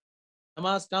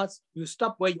 namaz starts, you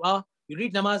stop where you are, you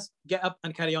read namaz, get up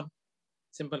and carry on.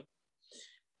 Simple.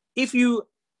 If you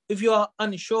are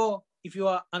unsure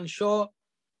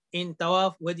in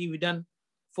tawaf whether you've done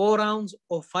 4 rounds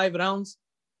or 5 rounds,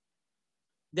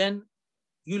 then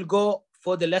you'll go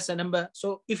for the lesser number.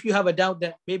 So if you have a doubt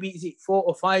that maybe is it 4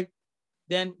 or 5,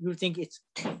 then you'll think it's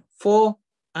 4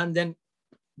 and then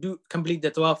complete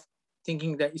the tawaf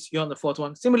thinking that you're on the 4th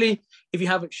one. Similarly, if you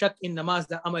have a shak in namaz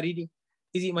that I'm reading,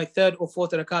 is it my 3rd or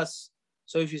 4th rakas?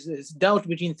 So if it's doubt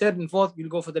between 3rd and 4th, you'll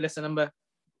go for the lesser number.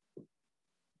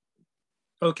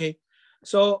 Okay.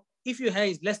 So if your hair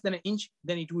is less than an inch,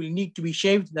 then it will need to be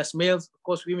shaved. That's males. Of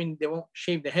course, women, they won't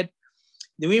shave the head.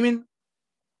 The women,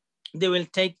 they will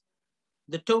take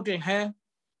the total hair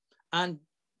and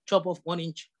chop off 1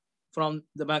 inch from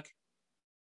the back.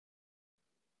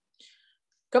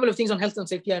 Couple of things on health and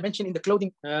safety. I mentioned in the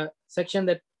clothing section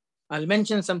that I'll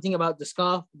mention something about the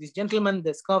scarf. This gentleman,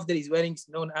 the scarf that he's wearing is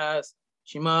known as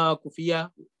shima,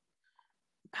 kufiya,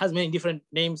 has many different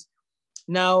names.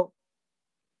 Now,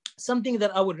 something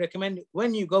that I would recommend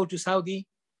when you go to Saudi,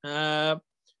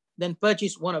 then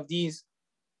purchase one of these,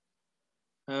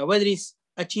 whether it's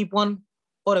a cheap one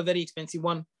or a very expensive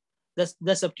one,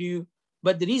 that's up to you.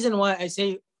 But the reason why I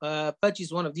say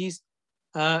purchase one of these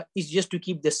is just to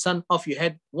keep the sun off your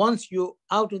head. Once you're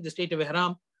out of the state of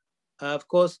ihram, of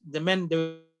course, the men,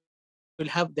 they will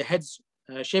have the heads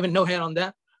shaven, no hair on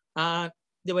that.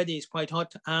 The weather is quite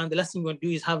hot, and the last thing you want to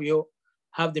do is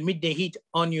have the midday heat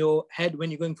on your head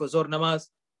when you're going for Zohr Namaz.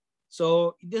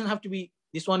 So it doesn't have to be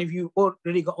this one. If you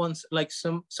already got ones like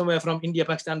somewhere from India,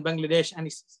 Pakistan, Bangladesh, and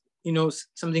it's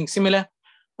something similar,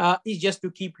 it's just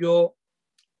to keep your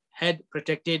head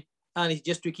protected, and it's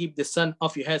just to keep the sun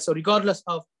off your head. So regardless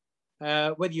of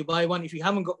whether you buy one, if you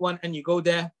haven't got one and you go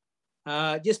there,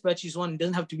 just purchase one. It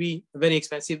doesn't have to be very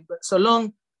expensive, but so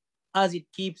long as it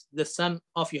keeps the sun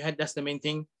off your head, that's the main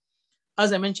thing.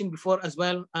 As I mentioned before as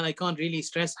well, and I can't really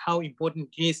stress how important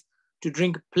it is to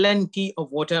drink plenty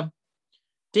of water,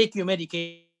 take your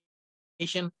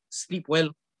medication, sleep well,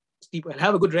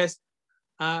 have a good rest.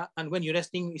 And when you're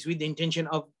resting, it's with the intention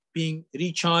of being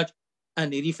recharged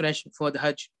and refreshed for the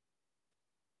Hajj.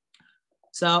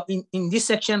 So in this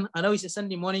section, I know it's a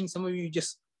Sunday morning. Some of you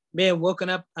just may have woken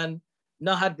up and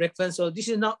not had breakfast. So this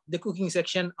is not the cooking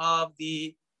section of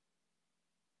the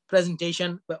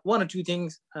presentation, but one or two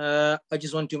things I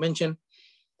just want to mention.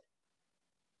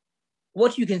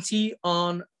 What you can see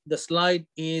on the slide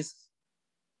is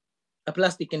a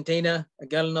plastic container, a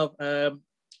gallon of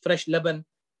fresh leban.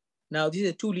 Now this is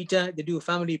a 2 liter. They do a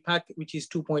family pack, which is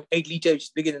 2.8 liter, which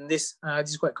is bigger than this. This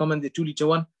is quite common, the 2 liter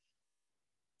one.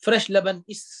 Fresh leban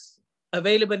is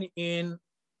available in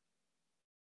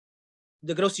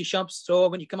the grocery shops. So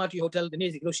when you come out to your hotel, the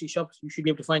nearest grocery shops, you should be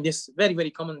able to find this. Very,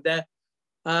 very common there.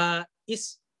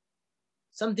 It's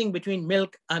something between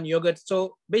milk and yogurt.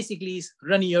 So basically it's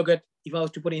runny yogurt, if I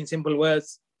was to put it in simple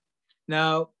words.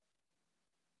 Now,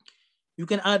 you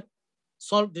can add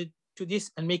salt to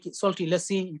this and make it salty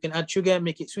lassi. You can add sugar,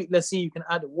 make it sweet lassi. You can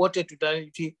add water to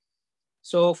dilute it.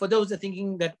 So for those that are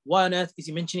thinking that why on earth is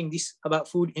he mentioning this about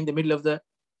food in the middle of the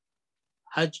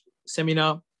Hajj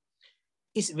seminar,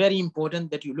 it's very important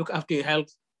that you look after your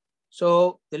health.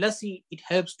 So the lassi, it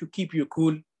helps to keep you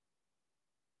cool.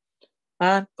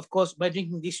 And of course, by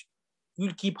drinking this,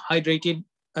 you'll keep hydrated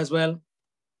as well.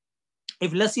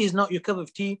 If lassi is not your cup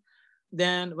of tea,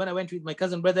 then when I went with my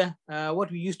cousin brother,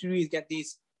 what we used to do is get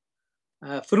these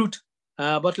fruit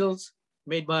bottles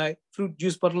made by fruit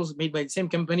juice bottles made by the same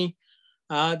company.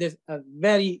 There's a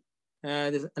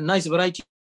nice variety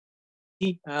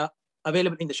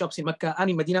available in the shops in Mecca and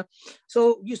in Medina.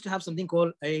 So we used to have something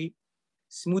called a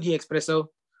smoothie espresso.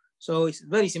 So it's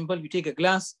very simple. You take a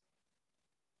glass,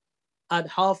 add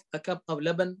half a cup of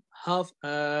leban, half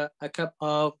a cup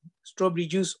of strawberry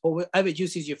juice, or whatever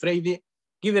juice is your favorite.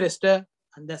 Give it a stir,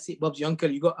 and that's it, Bob's your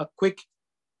uncle. You got a quick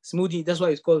smoothie. That's why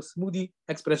it's called smoothie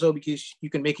espresso, because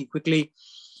you can make it quickly.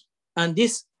 And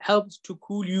this helps to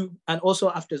cool you. And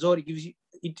also after Zohr,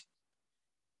 it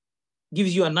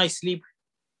gives you a nice sleep.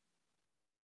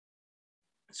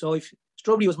 So if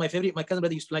strawberry was my favorite, my cousin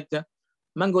brother used to like the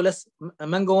mango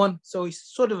one. So it's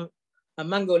sort of a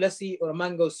mango lassi or a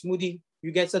mango smoothie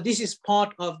you get. So this is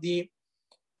part of the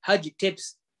Hajj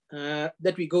tips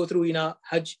that we go through in our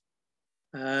Hajj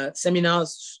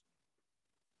seminars.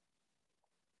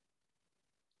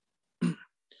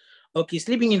 Okay,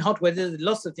 sleeping in hot weather, there's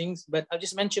lots of things, but I'll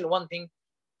just mention one thing.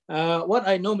 What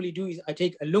I normally do is I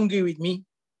take a lungi with me,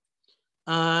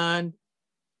 and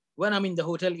when I'm in the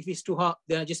hotel, if it's too hot,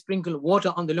 then I just sprinkle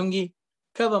water on the lungi,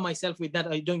 cover myself with that.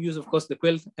 I don't use, of course, the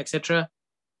quilt, etc.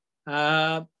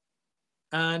 And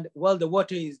while the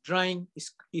water is drying,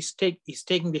 it's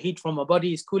taking the heat from my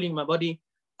body, it's cooling my body,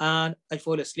 and I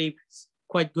fall asleep. It's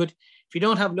quite good. If you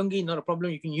don't have lungi, not a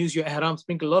problem. You can use your ihram,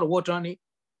 sprinkle a lot of water on it,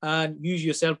 and use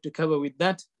yourself to cover with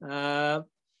that. That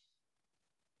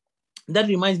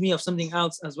reminds me of something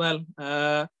else as well,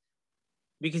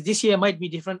 because this year might be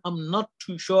different. I'm not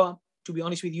too sure, to be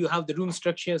honest with you, how the room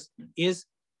structures is.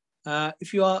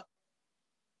 If you are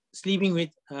sleeping with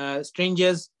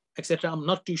strangers, etc., I'm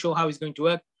not too sure how it's going to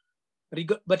work.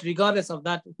 But regardless of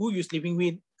that, who you're sleeping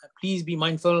with, please be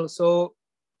mindful. So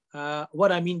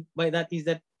What I mean by that is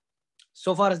that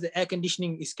so far as the air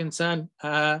conditioning is concerned,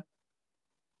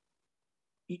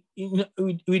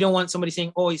 we don't want somebody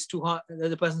saying, oh, it's too hot, the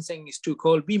other person saying it's too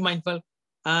cold. Be mindful.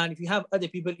 And if you have other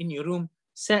people in your room,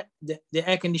 set the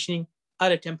air conditioning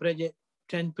at a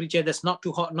temperature that's not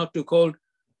too hot, not too cold,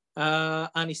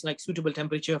 and it's like suitable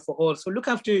temperature for all. So look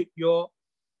after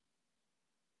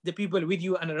the people with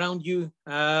you and around you.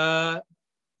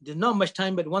 There's not much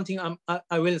time, but one thing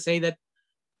I will say that,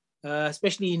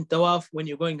 especially in tawaf, when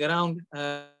you're going around,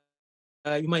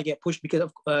 you might get pushed because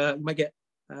of, you might get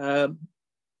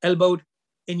elbowed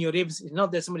in your ribs. It's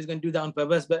not that somebody's going to do that on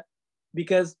purpose, but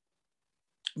because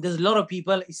there's a lot of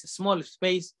people, it's a small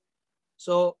space.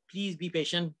 So please be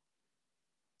patient.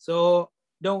 So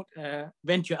don't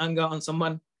vent your anger on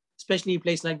someone, especially a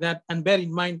place like that. And bear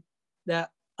in mind that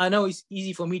I know it's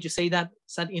easy for me to say that,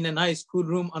 sat in a nice, cool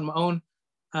room on my own.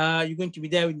 You're going to be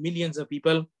there with millions of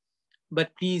people.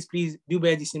 But please, please do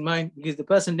bear this in mind, because the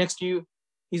person next to you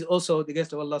is also the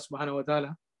guest of Allah subhanahu wa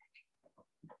ta'ala.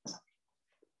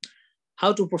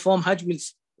 How to perform Hajj, we'll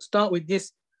start with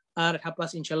this. At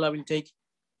half inshallah, we'll take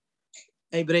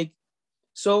a break.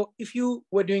 So if you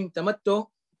were doing tamattu,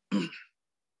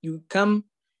 you've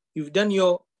done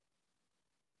your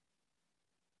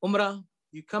Umrah,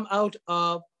 you come out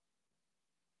of,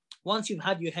 once you've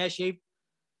had your hair shaved,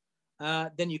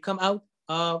 then you come out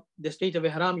of the state of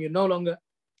Ihram. You're no longer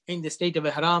in the state of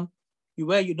Ihram. You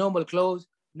wear your normal clothes.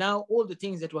 Now all the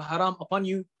things that were haram upon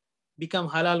you become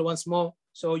halal once more.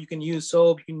 So you can use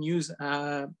soap, you can use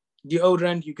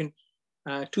deodorant, you can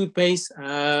toothpaste,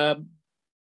 wear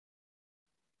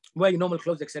your normal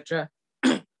clothes, etc.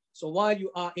 So while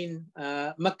you are in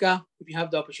Mecca, if you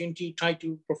have the opportunity, try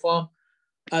to perform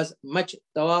as much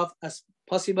tawaf as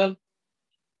possible.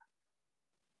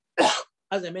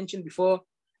 As I mentioned before,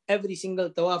 every single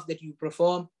tawaf that you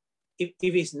perform, if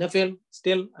it's nafil,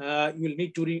 still you will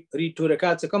need to read 2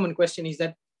 rakats. A common question is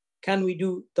that, can we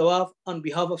do tawaf on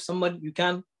behalf of someone? You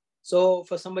can. So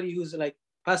for somebody who's like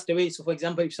passed away, so for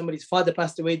example, if somebody's father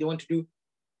passed away, they want to do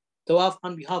tawaf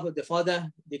on behalf of the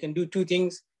father, they can do 2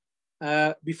 things.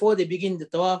 Before they begin the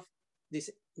tawaf, they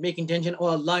make intention, oh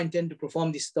Allah, I intend to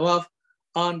perform this tawaf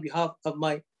on behalf of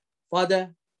my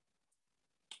father.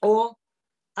 Or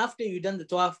after you've done the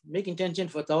tawaf, make intention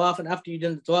for tawaf, and after you've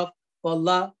done the tawaf, oh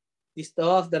Allah, this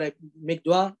tawaf that I make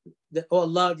dua, oh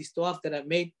Allah, this tawaf that I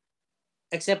made,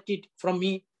 accept it from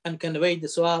me and convey the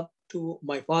sawab to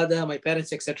my father, my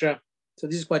parents, etc. So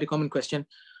this is quite a common question.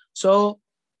 So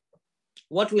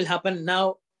what will happen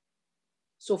now?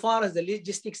 So far as the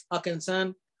logistics are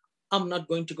concerned, I'm not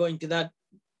going to go into that.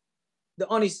 The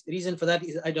honest reason for that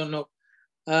is I don't know.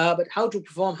 But how to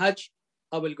perform Hajj,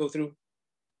 I will go through.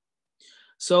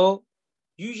 So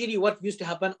usually what used to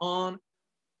happen on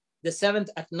the 7th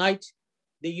at night,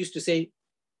 they used to say,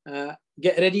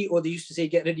 get ready, or they used to say,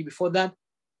 get ready before that.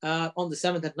 On the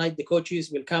 7th at night, the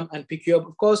coaches will come and pick you up.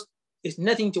 Of course, it's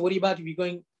nothing to worry about if you're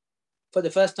going for the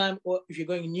first time, or if you're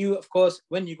going new. Of course,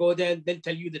 when you go there, they'll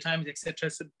tell you the times, etc.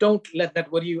 So don't let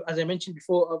that worry you. As I mentioned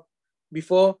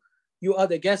before, you are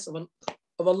the guests of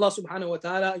Allah subhanahu wa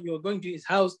ta'ala. You are going to his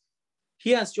house.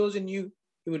 He has chosen you.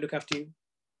 He will look after you.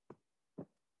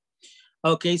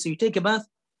 Okay, so you take a bath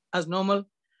as normal.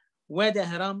 Wear the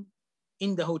haram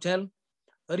in the hotel.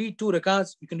 Read 2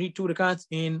 rakats. You can read 2 rakats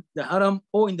in the haram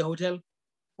or in the hotel.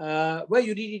 Where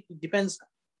you read it depends,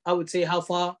 I would say, how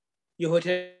far your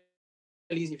hotel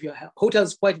is. If your hotel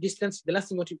is quite a distance, the last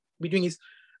thing you want to be doing is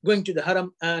going to the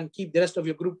haram and keep the rest of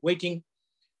your group waiting.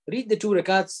 Read the 2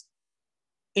 rakats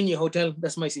in your hotel.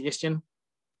 That's my suggestion.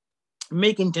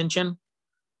 Make intention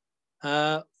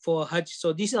for Hajj.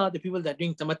 So these are the people that are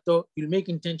doing tamattu. You'll make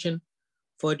intention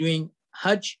for doing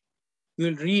Hajj.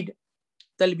 You'll read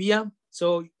talbiyah.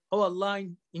 So, oh Allah,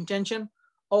 intention.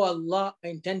 Oh Allah, I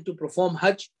intend to perform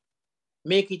Hajj.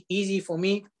 Make it easy for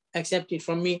me. Accept it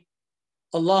from me.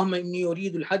 Allahumma inni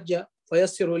uridu al-hajja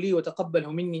fayassiru li wa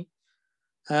taqabbalhu minni.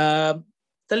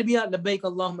 Talbiyah, labbaik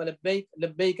Allahumma labbaik,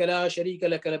 labbaik la sharika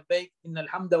laka labbaik, inna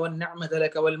al-hamda wa ni'mata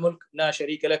laka wal mulk la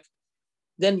sharika lak.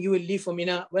 Then you will leave for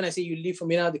Mina. When I say you leave for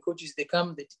Mina, the coaches, they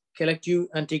come, they collect you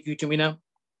and take you to Mina.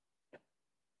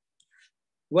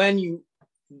 When you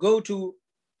go to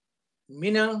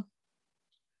Mina,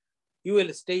 you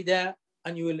will stay there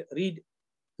and you will read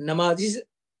namaz. This is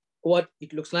what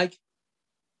it looks like.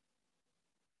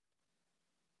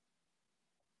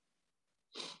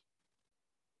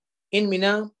 In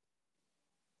Mina,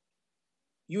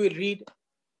 you will read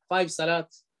 5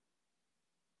 salats.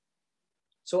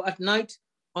 So at night,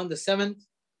 on the 7th,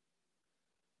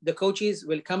 the coaches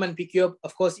will come and pick you up.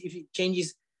 Of course, if it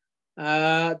changes,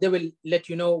 they will let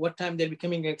you know what time they'll be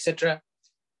coming, etc.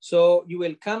 So you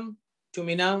will come to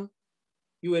Mina,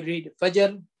 you will read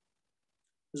Fajr,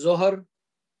 Zohar,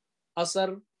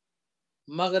 Asr,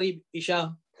 Maghrib,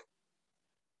 Isha.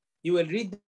 You will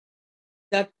read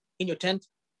that in your tent.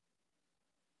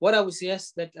 What I would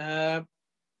suggest that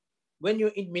when you're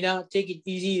in Mina, take it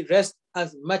easy, rest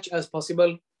as much as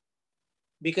possible,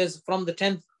 because from the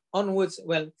 10th onwards,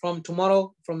 well, from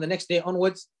tomorrow, from the next day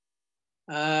onwards,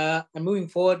 and moving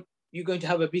forward, you're going to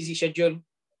have a busy schedule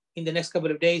in the next couple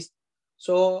of days.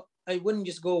 So I wouldn't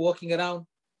just go walking around.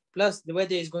 Plus, the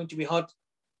weather is going to be hot.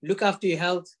 Look after your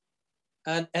health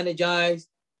and energize,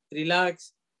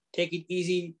 relax, take it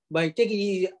easy. By take it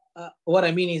easy, what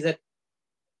I mean is that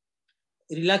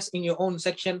relax in your own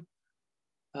section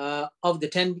of the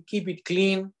tent, keep it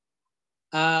clean,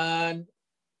 and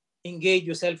engage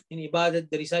yourself in ibadat,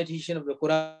 the recitation of the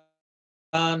Quran,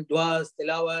 du'as,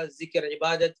 tilawah, zikr,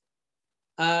 ibadat.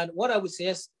 And what I would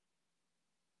suggest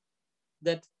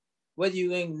that whether you're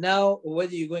going now or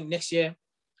whether you're going next year,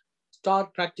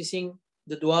 start practicing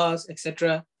the du'as,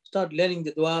 etc. Start learning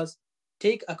the du'as.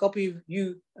 Take a copy of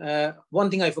you. One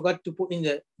thing I forgot to put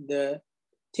in the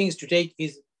things to take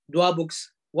is dua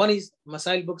books. One is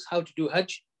Masail books, how to do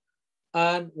Hajj,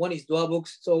 and one is dua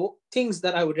books. So things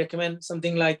that I would recommend,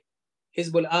 something like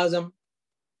Hizbul Azam,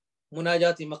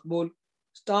 Munajati Maqbul.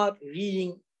 Start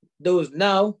reading those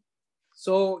now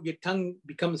so your tongue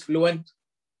becomes fluent.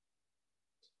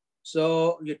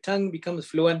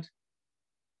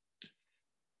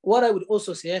 What I would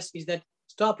also suggest is that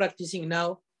start practicing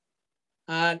now.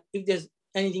 And if there's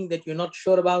anything that you're not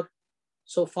sure about,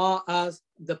 so far as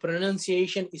the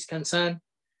pronunciation is concerned,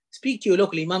 speak to your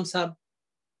local Imam Sahib.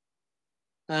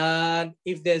 And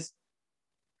if there's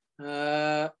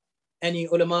any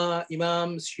ulama,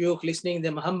 imams, shuyukh listening,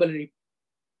 the humble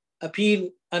appeal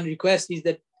and request is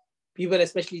that people,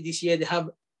 especially this year, they have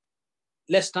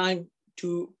less time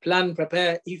to plan,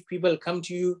 prepare. If people come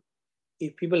to you,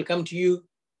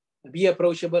 be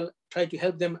approachable, try to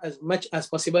help them as much as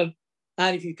possible.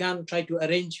 And if you can, try to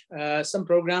arrange some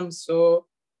programs so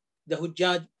the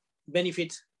Hujjaj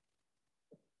benefit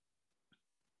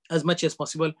as much as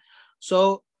possible.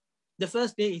 So the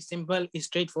first day is simple, is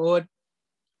straightforward.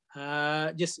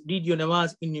 Just read your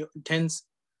namaz in your tents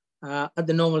at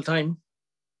the normal time.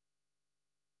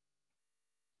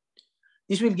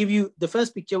 This will give you, the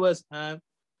first picture was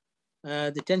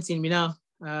the tents in Mina,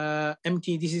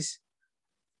 empty. This is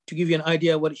to give you an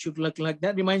idea what it should look like.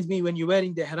 That reminds me, when you're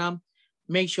wearing the ihram,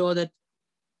 make sure that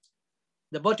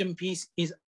the bottom piece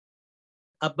is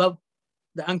above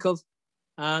the ankles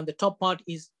and the top part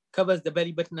covers the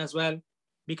belly button as well.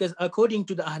 Because according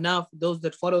to the Ahnaf, those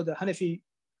that follow the Hanafi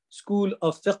school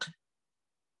of fiqh,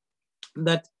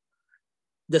 that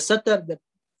the satar,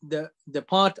 the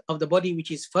part of the body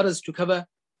which is farz to cover,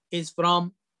 is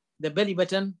from the belly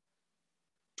button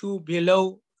to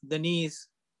below the knees.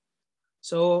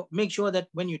 So make sure that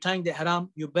when you're tying the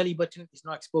ihram, your belly button is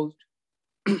not exposed.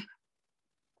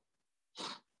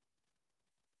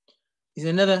 Is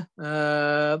another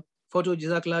photo,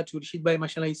 Jazakallah, to Rashid Bhai,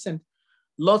 mashallah, he sent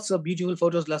lots of beautiful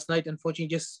photos last night. Unfortunately,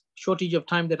 just shortage of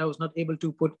time that I was not able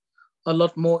to put a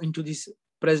lot more into this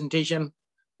presentation,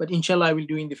 but inshallah I will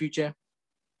do in the future.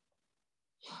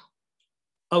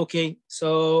 Okay,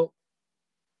 so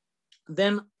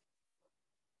then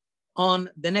on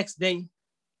the next day,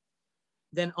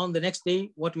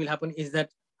 what will happen is that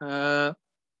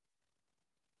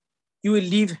you will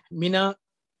leave Mina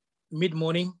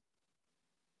mid-morning.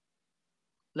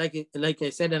 Like I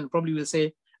said, and probably will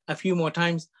say a few more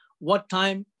times, what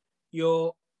time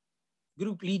your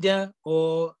group leader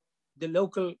or the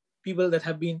local people that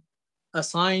have been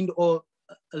assigned or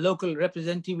a local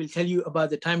representative will tell you about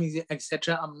the timings,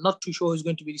 etc. I'm not too sure who's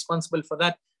going to be responsible for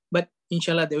that, but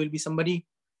inshallah there will be somebody.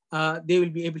 They will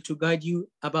be able to guide you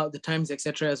about the times,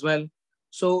 etc. as well.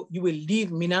 So you will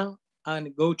leave Mina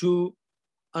and go to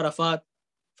Arafat.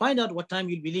 Find out what time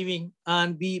you'll be leaving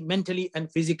and be mentally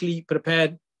and physically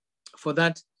prepared for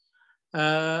that.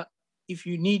 If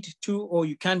you need to, or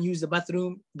you can use the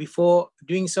bathroom before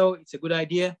doing so, it's a good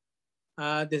idea.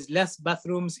 There's less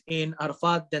bathrooms in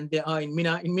Arafat than there are in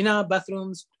Mina. In Mina,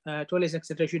 bathrooms, toilets,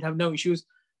 etc. should have no issues,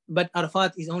 but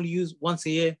Arafat is only used once a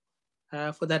year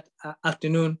for that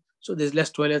afternoon, so there's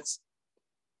less toilets.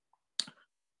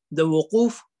 The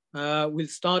wuquf will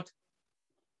start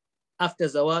after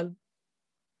Zawal.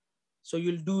 So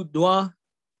you'll do dua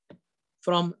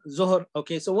from Zohar.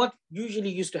 Okay, so what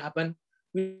usually used to happen,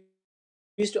 we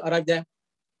used to arrive there,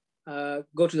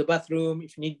 go to the bathroom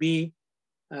if need be,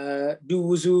 do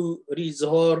wuzu, read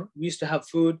Zohar, we used to have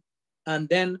food, and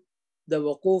then the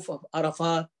wuquf of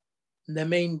Arafat, the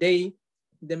main day,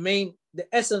 the main the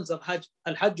essence of Hajj,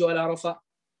 Al-Hajj al-Arafah,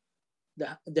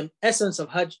 the essence of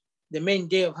Hajj, the main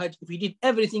day of Hajj. If you did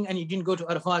everything and you didn't go to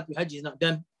Arafat, your Hajj is not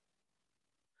done.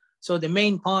 So the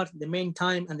main part, the main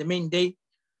time, and the main day,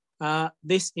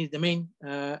 this is the main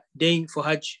day for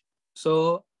Hajj.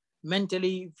 So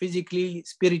mentally, physically,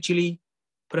 spiritually,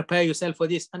 prepare yourself for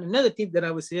this. And another tip that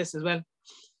I would suggest as well,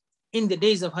 in the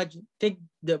days of Hajj, take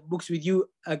the books with you.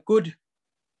 A good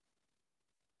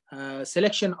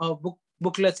selection of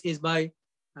booklets is by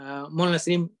Moulana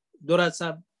Salim Dorad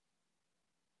Sahib.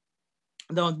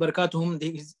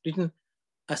 He's written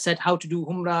a set how to do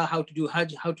Umrah, how to do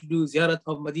Hajj, how to do Ziyarat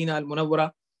of Medina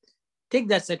al-Munawwara. Take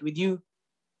that set with you.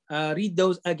 Read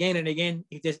those again and again.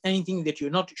 If there's anything that you're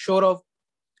not sure of,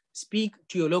 speak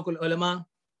to your local ulama.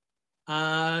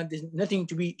 There's nothing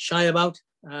to be shy about,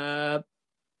 and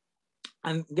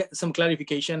get some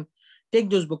clarification. Take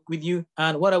those books with you.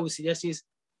 And what I would suggest is,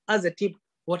 as a tip,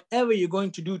 whatever you're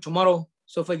going to do tomorrow.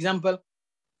 So for example,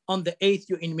 on the 8th,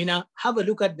 you're in Mina, have a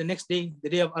look at the next day, the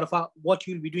day of Arafah, what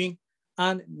you'll be doing,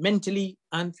 and mentally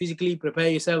and physically prepare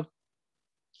yourself.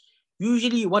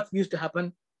 Usually what used to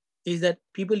happen is that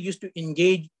people used to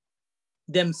engage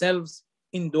themselves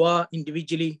in dua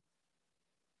individually.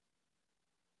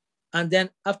 And then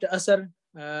after Asr,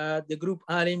 the group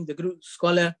alim, the group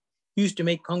scholar used to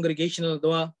make congregational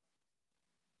dua.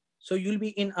 So you'll be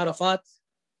in Arafat,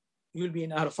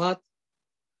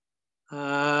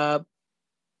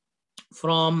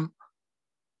 from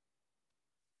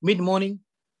mid-morning,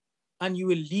 and you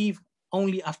will leave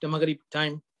only after Maghrib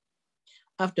time.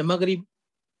 After Maghrib,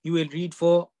 you will leave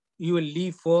for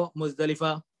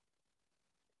Muzdalifah.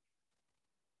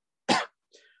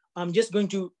 I'm just going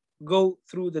to go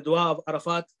through the dua of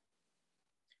Arafat,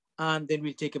 and then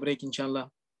we'll take a break, inshallah.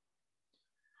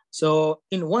 So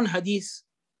in one hadith,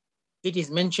 it is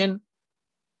mentioned,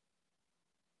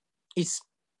 it's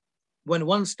when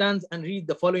one stands and read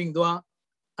the following dua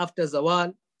after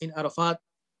Zawal in Arafat,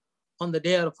 on the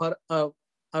day of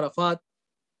Arafat,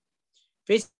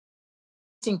 facing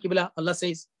Qibla, Allah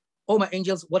says, "O my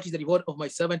angels, what is the reward of my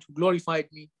servant who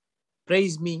glorified me,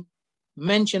 praised me,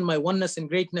 mentioned my oneness and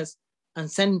greatness, and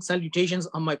sent salutations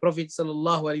on my Prophet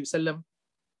sallallahu alaihi wasallam?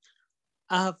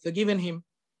 I have forgiven him."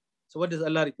 So what does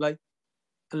Allah reply?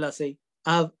 Allah say,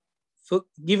 "I have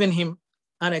forgiven him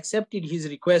and accepted his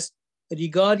request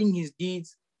regarding his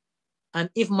deeds. And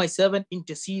if my servant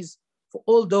intercedes for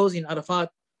all those in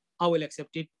Arafat, I will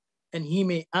accept it, and he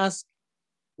may ask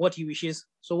what he wishes."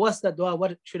 So what's that dua?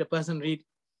 What should a person read?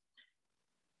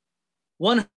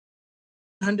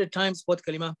 100 times what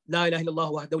kalima? La ilaha illallah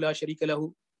wahdahu la sharika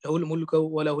lahu, lahul mulku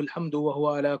wa lahul hamdu wa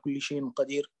huwa ala kulli shay'in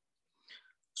qadir.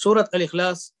 Surah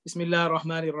Al-Ikhlas, Bismillah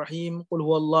ar-Rahman ar-Rahim, Qul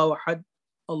huwa Allahu ahad,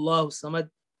 Allahu samad,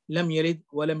 lam yalid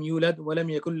wa lam yulad wa lam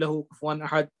yakul lahu kufuwan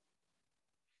ahad.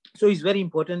 So it's very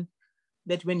important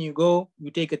that when you go,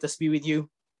 you take a tasbih with you.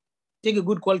 Take a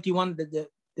good quality one that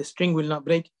the string will not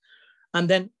break. And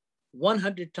then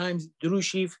 100 times Durood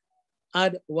Sharif,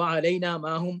 add wa alayna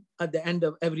ma'hum at the end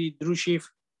of every Durood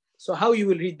Sharif. So how you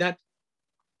will read that?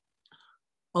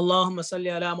 Allahumma salli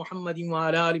ala Muhammadin wa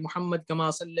ala ali Muhammad kama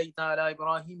sallayta ala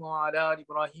Ibrahim wa ala ali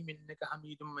Ibrahim innaka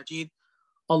Hamidum Majid.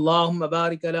 Allahumma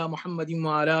barik ala Muhammadin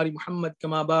wa ala ali Muhammad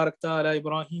kama barakta ala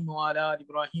Ibrahim wa ala ali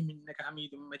Ibrahim innaka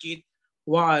Hamidum Majid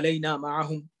wa alayna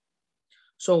ma'ahum.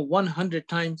 So 100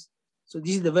 times. So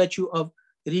this is the virtue of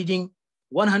reading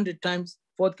 100 times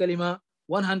fourth kalima,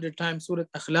 100 times Surah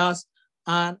Ikhlas,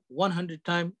 and 100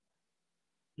 times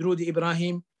Durood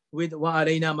Ibrahim with wa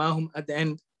alayna ma'ahum at the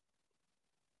end.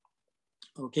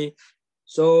 Okay,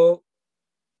 so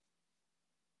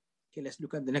let's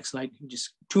look at the next slide.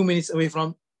 Just 2 minutes away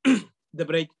from the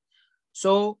break.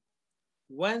 So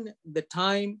when the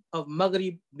time of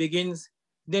Maghrib begins,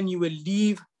 then you will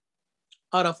leave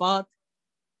Arafat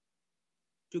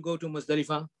to go to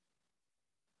Muzdalifah.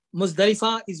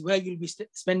 Muzdalifah is where you'll be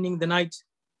spending the night.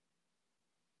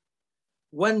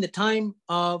 When the time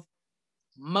of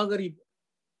Maghrib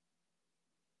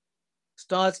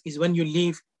starts is when you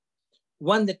leave.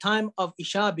 When the time of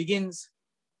Isha begins,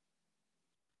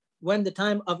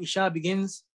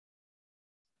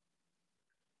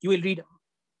 you will read,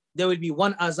 there will be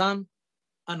one azan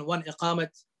and one iqamat.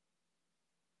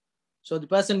 So the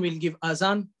person will give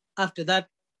azan. After that,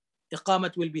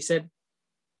 iqamat will be said.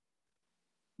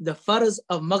 The farz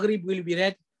of Maghrib will be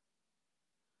read,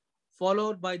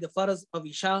 followed by the farz of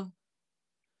Isha,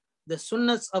 the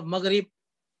sunnats of Maghrib,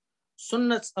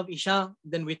 sunnats of Isha,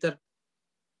 then witr.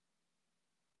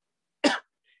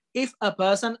 If a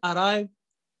person arrived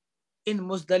in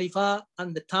Muzdalifah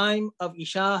and the time of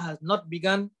Isha has not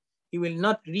begun, he will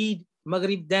not read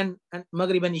Maghrib then and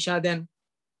Maghrib and Isha then.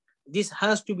 This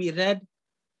has to be read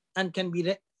and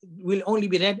will only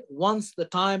be read once the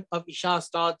time of Isha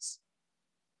starts.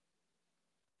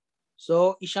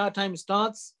 So Isha time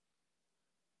starts,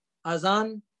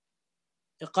 Azan,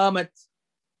 Iqamat,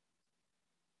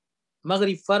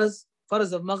 Maghrib Farz,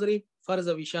 Farz of Maghrib, Farz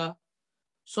of Isha,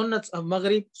 Sunnats of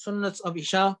Maghrib, Sunnats of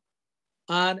Isha,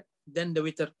 and then the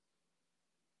Witr.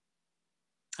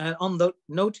 And on the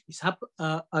note,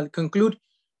 I'll conclude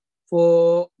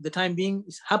for the time being.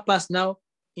 It's 2:30 now.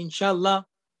 Inshallah,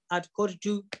 at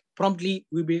 2:45 promptly,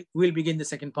 we'll begin the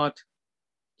second part.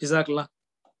 Jazakallah.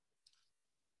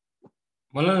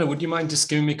 Moulana, would you mind just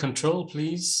giving me control,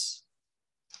 please?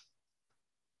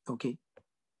 Okay.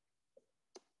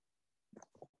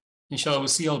 Inshallah, we'll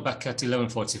see you all back at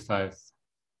 11:45.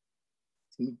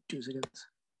 2 seconds.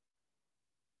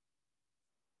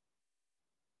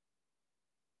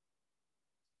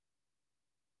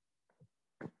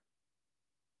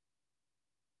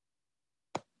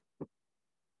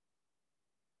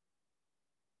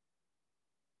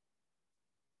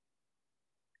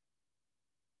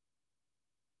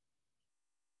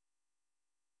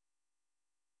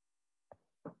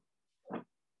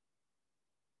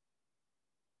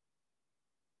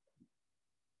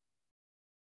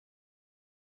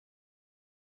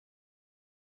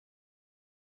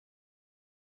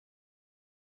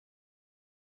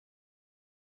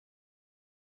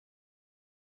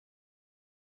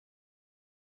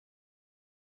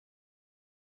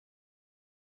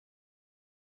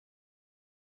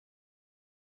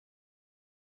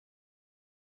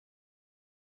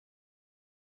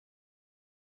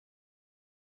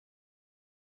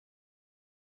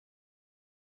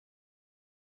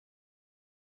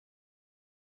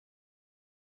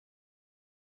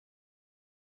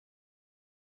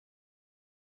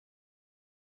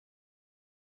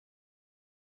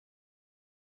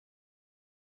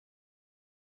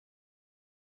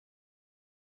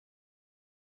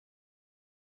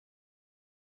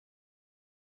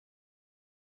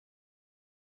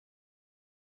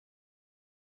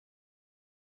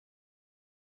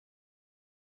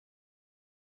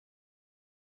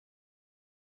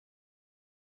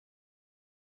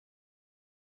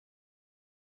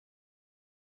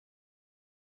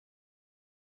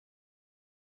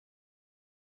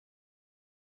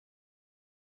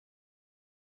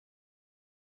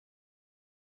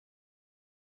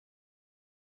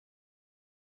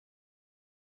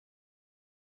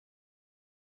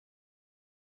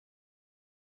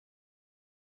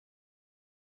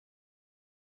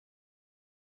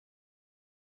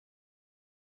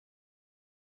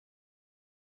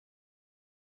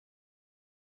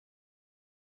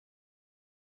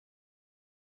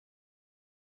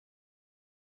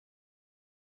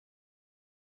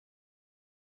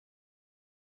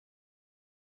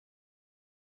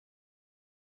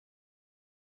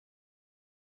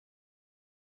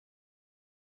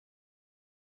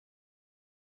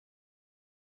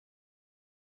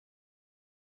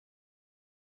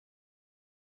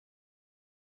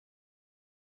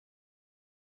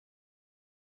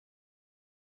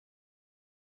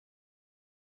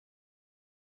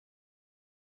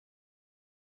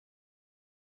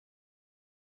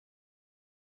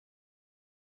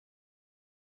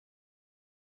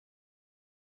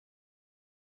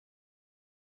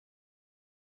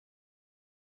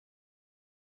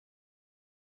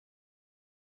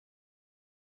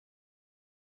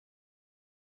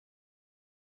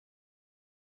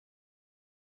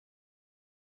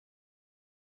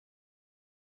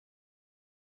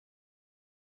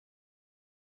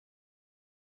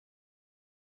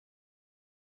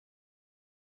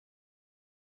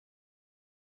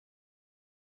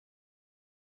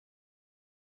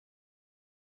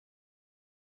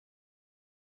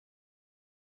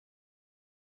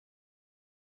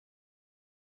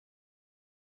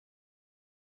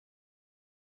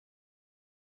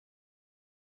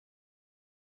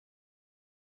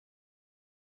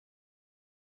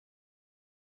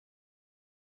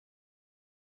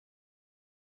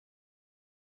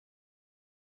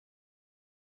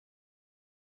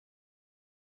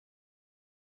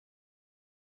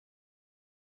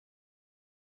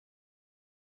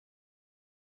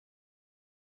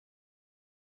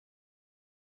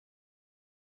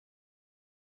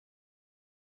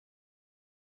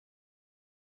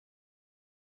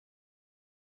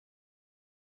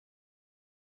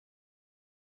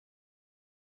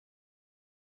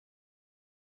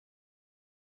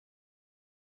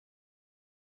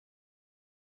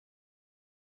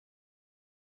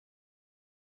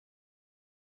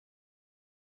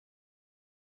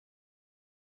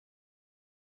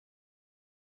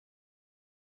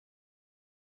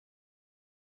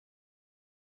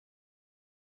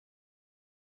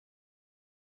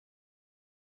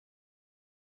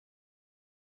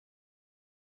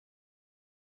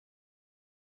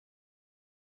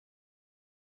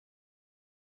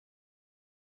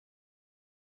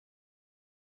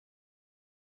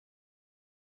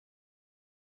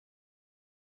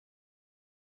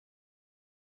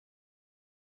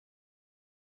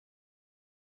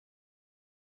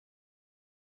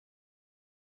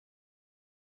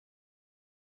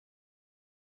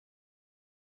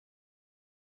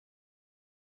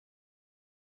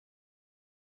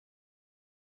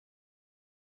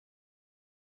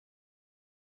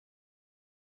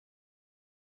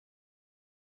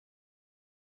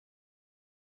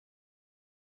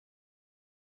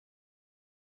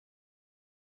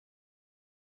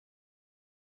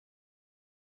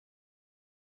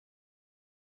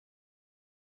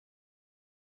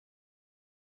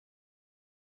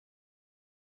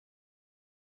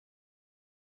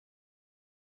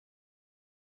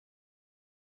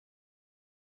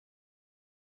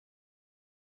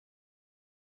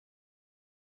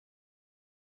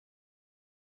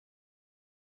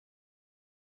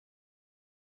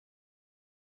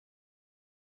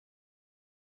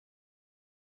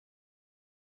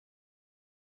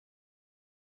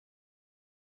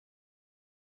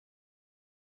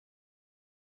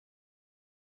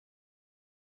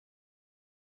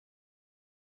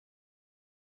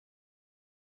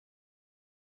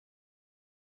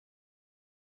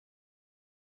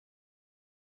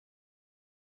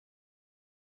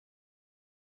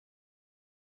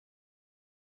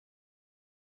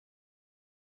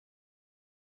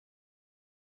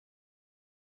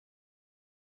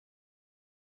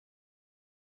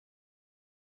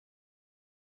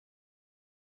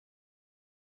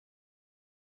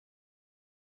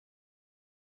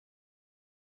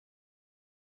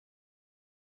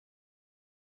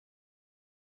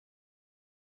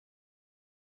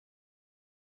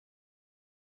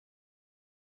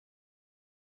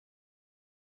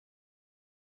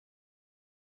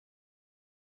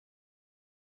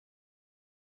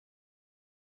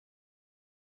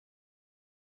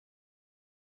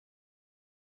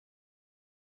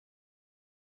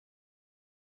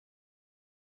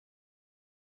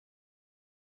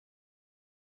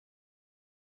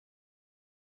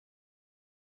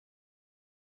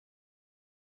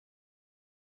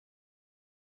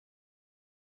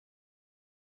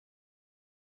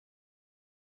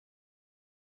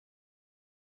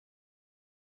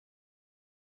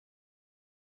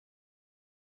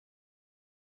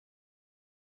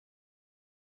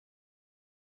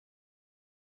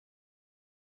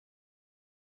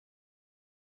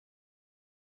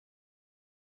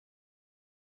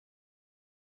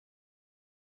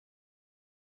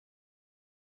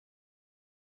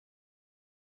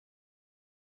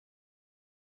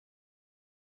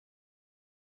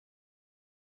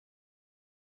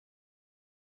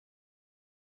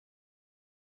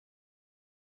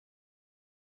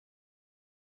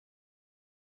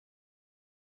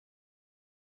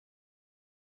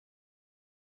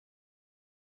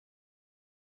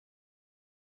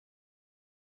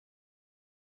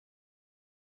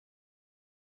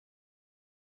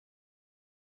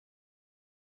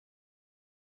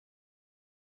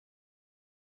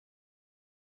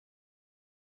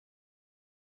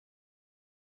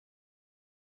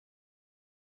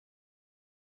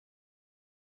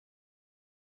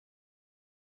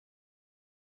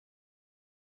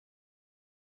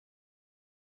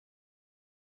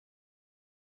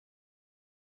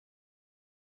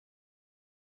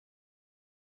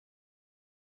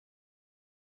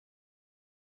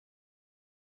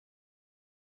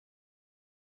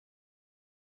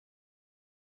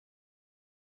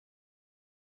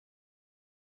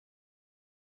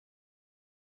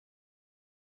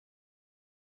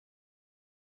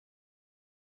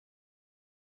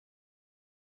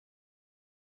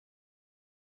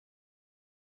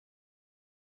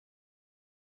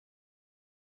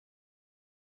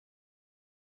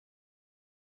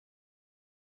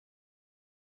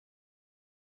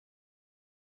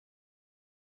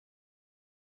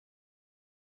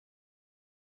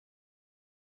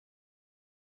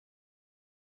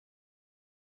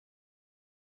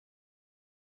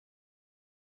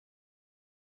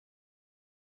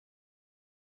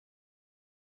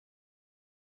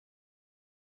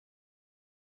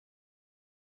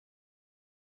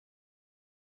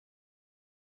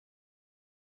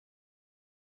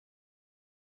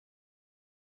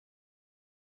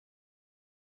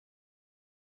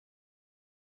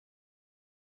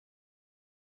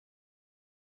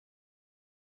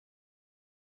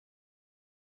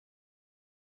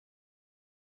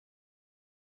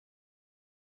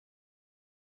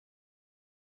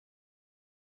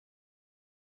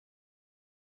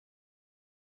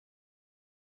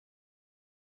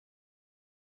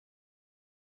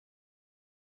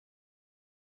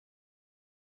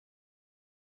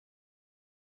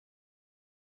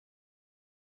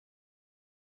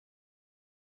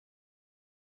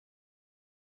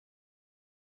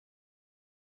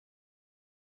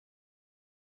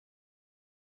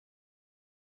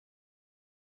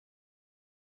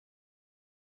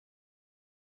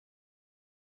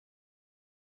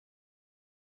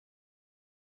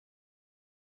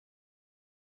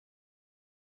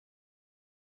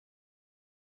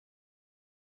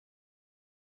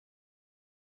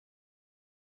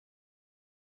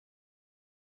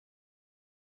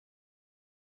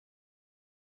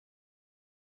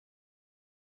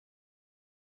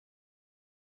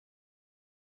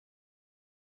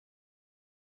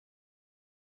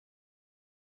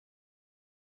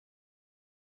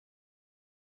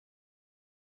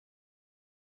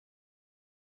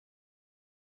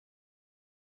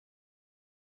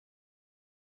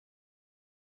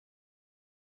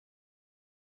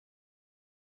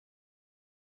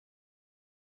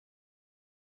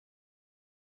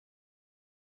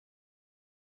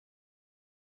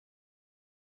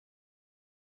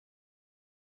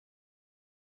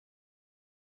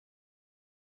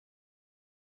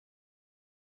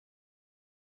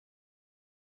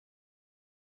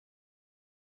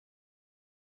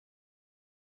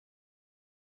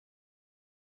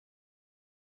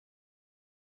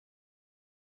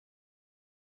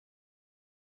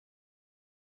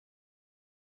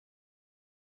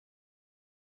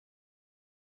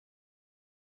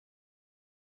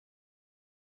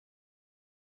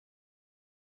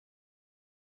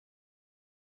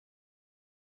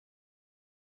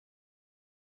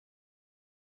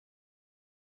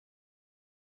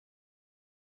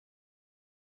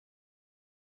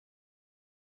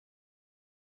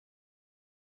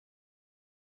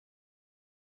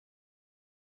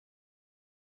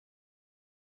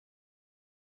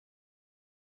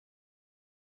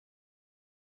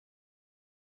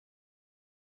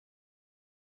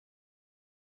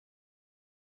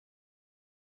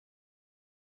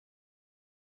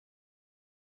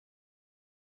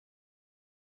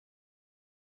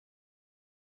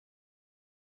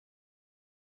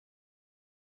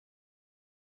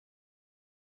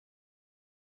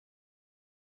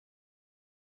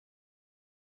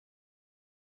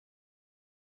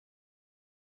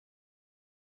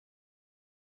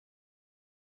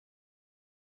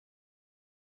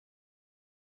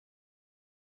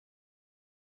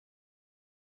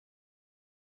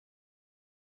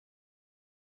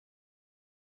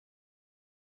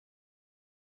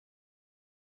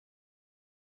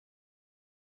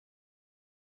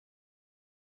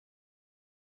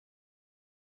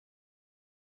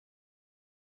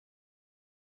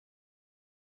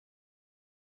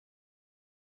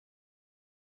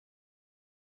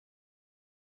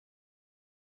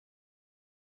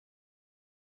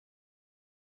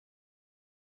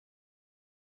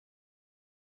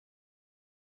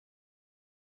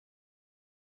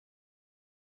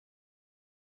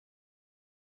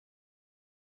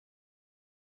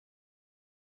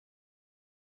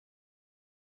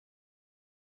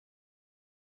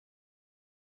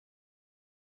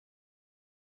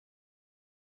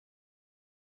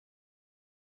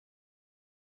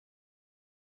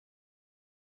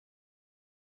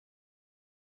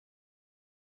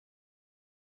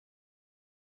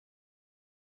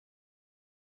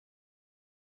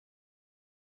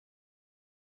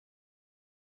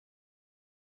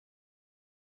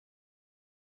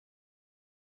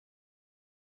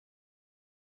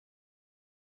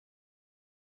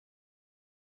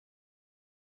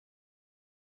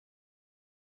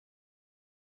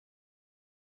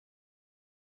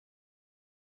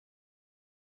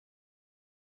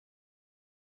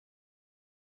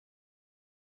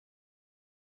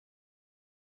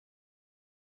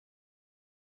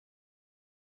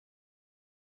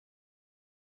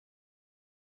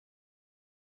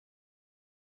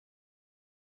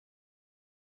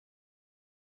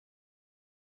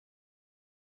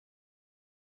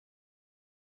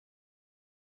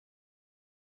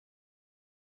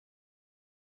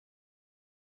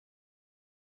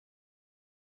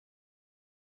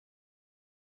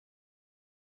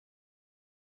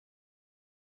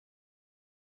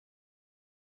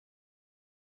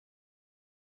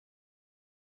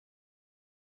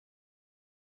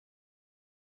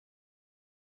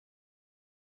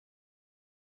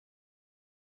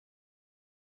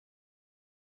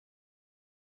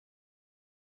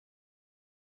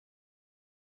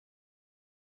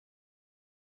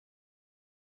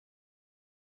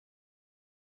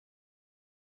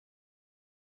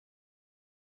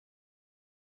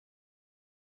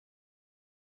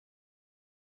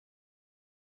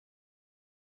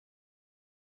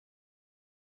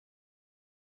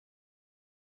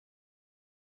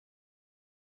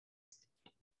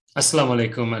 Assalamu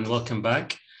alaikum and welcome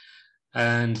back.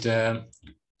 And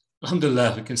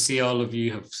alhamdulillah, we can see all of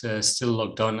you have still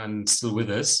logged on and still with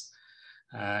us.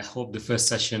 I hope the first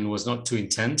session was not too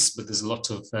intense, but there's a lot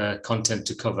of content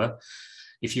to cover.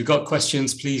 If you've got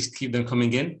questions, please keep them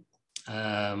coming in.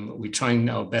 We're trying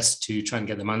our best to try and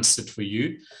get them answered for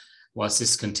you whilst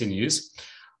this continues.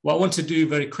 What I want to do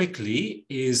very quickly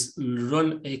is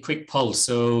run a quick poll.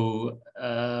 So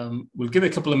we'll give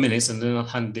it a couple of minutes and then I'll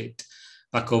hand it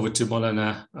back over to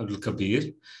Moulana Abdul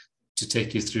Khabir to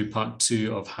take you through part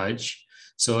 2 of Hajj.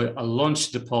 So I'll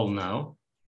launch the poll now.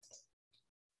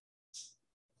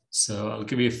 So I'll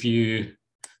give you a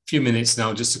few minutes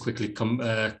now just to quickly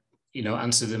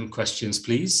answer them questions,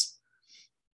 please.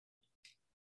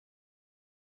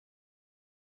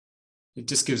 It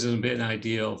just gives us a bit of an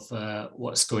idea of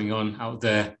what's going on out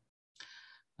there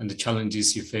and the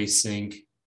challenges you're facing.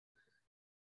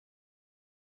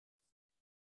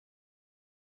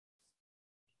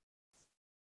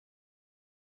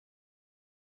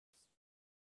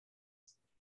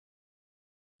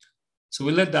 So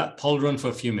we'll let that poll run for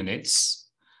a few minutes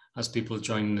as people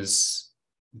join us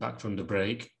back from the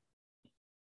break.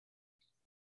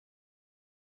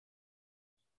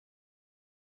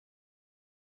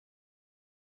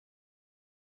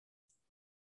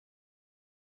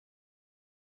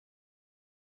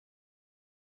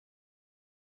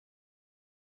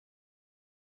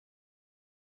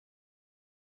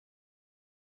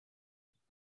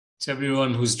 To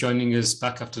everyone who's joining us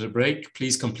back after the break,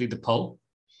 please complete the poll.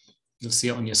 You'll see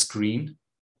it on your screen.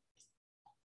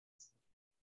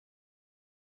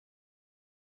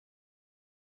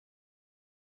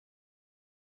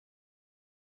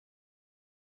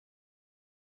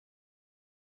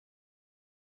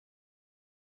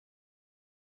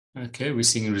 Okay, we're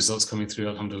seeing results coming through,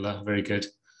 alhamdulillah, very good.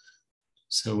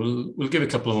 So we'll give a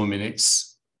couple of more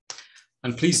minutes.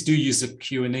 And please do use the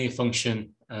Q&A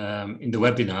function in the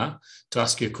webinar to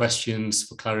ask your questions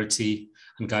for clarity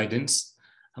and guidance.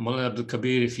 And Moulana Abdul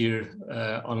Khabir, if you're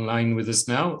online with us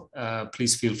now,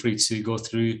 please feel free to go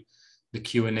through the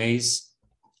Q&As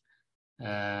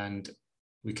and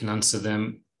we can answer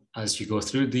them as you go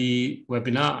through the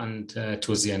webinar and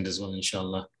towards the end as well,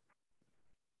 inshallah.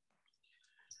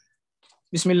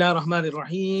 Bismillah ar-Rahman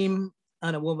ar-Rahim,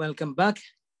 and a warm welcome back.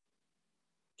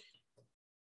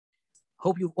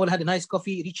 Hope you all had a nice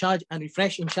coffee, recharge and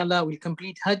refresh. Inshallah, we'll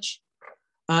complete Hajj.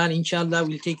 And inshallah,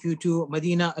 we'll take you to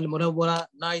Medina al-Munawwara,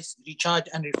 nice, recharge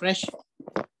and refresh.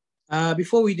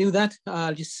 Before we do that,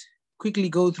 I'll just quickly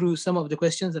go through some of the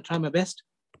questions. I'll try my best.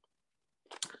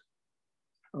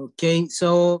 Okay,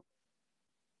 so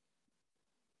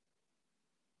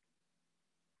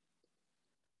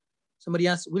somebody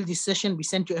asked, will this session be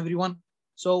sent to everyone?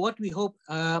 So what we hope,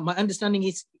 my understanding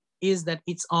is that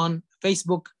it's on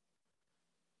Facebook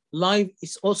Live.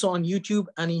 It's also on YouTube,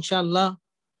 and inshallah,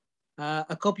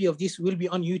 a copy of this will be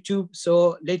on YouTube.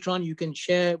 So later on, you can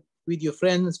share with your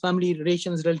friends, family,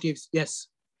 relations, relatives. Yes.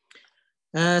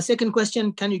 Second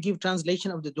question, can you give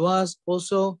translation of the du'as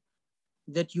also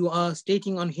that you are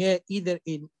stating on here, either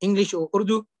in English or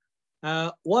Urdu?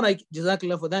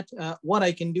 Jazakallah for that. What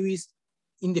I can do is,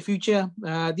 in the future,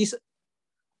 a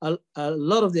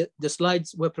lot of the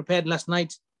slides were prepared last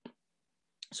night.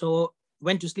 So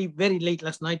went to sleep very late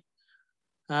last night.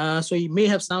 So it may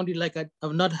have sounded like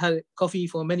I've not had coffee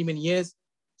for many, many years.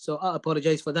 So I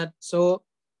apologize for that. So,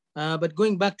 but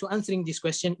going back to answering this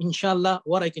question, inshallah,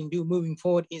 what I can do moving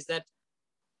forward is that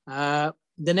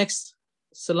the next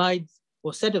slide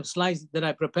or set of slides that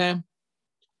I prepare,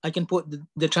 I can put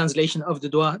the translation of the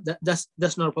dua. That's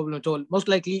not a problem at all. Most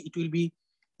likely it will be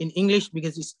in English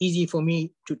because it's easy for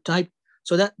me to type.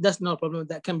 So that's not a problem.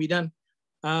 That can be done.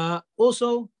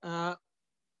 Also,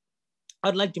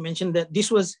 I'd like to mention that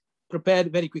this was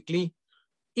prepared very quickly.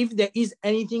 If there is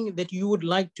anything that you would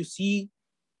like to see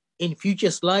in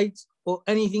future slides or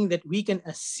anything that we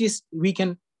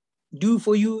can do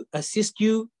for you, assist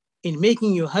you in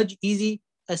making your Hajj easy,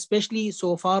 especially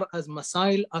so far as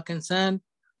masail are concerned,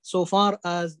 so far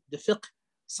as the fiqh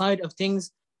side of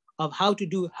things of how to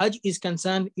do Hajj is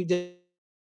concerned, if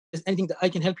there's anything that I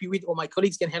can help you with or my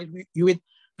colleagues can help you with,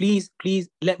 please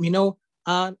let me know.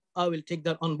 And I will take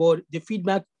that on board. The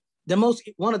feedback,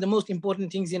 one of the most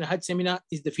important things in a Hajj seminar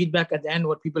is the feedback at the end,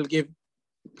 what people give.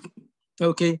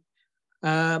 Okay.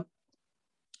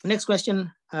 Next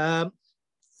question.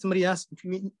 Somebody asked, if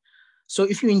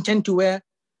you intend to wear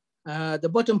the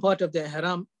bottom part of the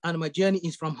ihram and my journey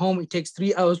is from home, it takes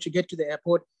 3 hours to get to the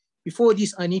airport. Before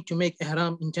this, I need to make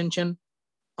ihram intention,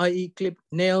 i.e. clip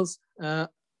nails.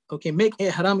 Okay, make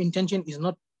ihram intention is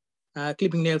not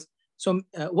clipping nails. So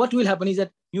what will happen is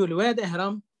that you will wear the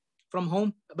ihram from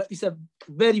home, but it's a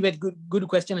very, very good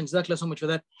question, and Jazakallah so much for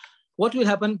that. What will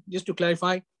happen, just to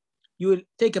clarify, you will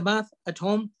take a bath at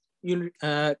home, you'll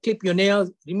clip your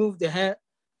nails, remove the hair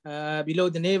below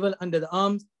the navel, under the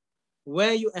arms,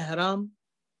 wear your ihram,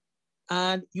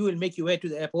 and you will make your way to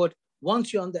the airport.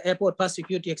 Once you're on the airport, past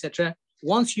security, etc.,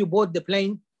 once you board the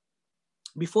plane,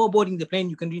 before boarding the plane,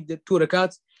 you can read the 2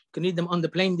 rakats, you can read them on the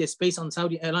plane, there's space on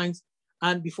Saudi Airlines,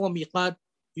 and before miqat,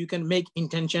 you can make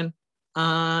intention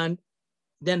and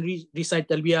then recite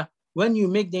talbiyah. When you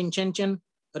make the intention,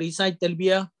 recite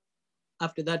talbiyah,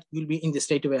 after that, you'll be in the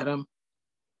state of ihram.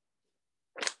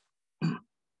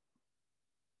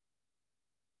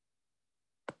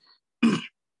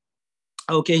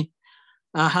 Okay,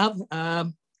 I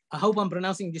hope I'm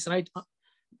pronouncing this right.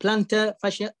 Plantar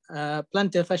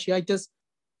fasciitis.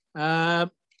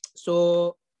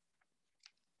 So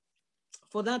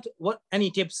for that,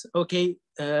 any tips? Okay,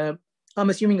 I'm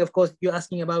assuming, of course, you're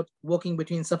asking about walking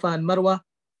between Safa and Marwa.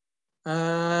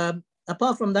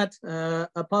 Apart from that,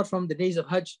 apart from the days of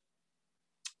Hajj,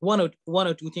 one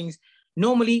or two things.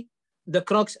 Normally, the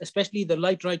Crocs, especially the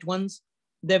light right ones,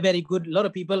 they're very good. A lot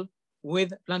of people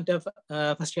with plantar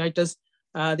fasciitis,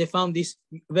 they found this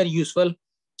very useful.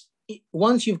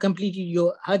 Once you've completed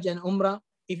your Hajj and Umrah,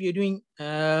 if you're doing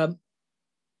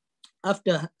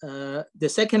after the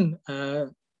second,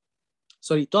 Tawaf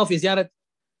Ziyarat,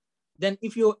 then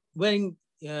if you're wearing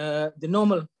the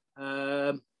normal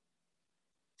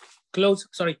clothes,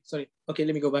 okay,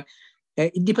 let me go back.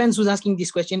 It depends who's asking this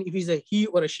question, if it's a he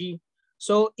or a she.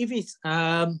 So if it's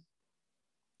a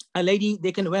lady,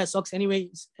 they can wear socks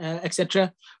anyways,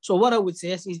 etc. So what I would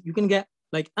say is you can get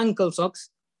like ankle socks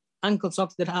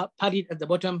that are padded at the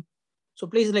bottom. So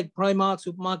places like Primark,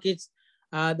 supermarkets,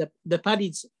 the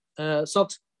padded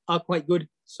socks are quite good.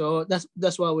 So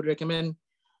that's what I would recommend.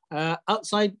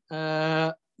 Outside,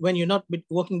 when you're not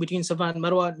walking between Safa and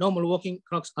Marwa, normal walking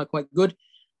Crocs are quite good.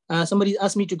 Somebody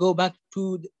asked me to go back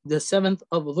to the 7th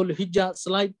of Dhul Hijjah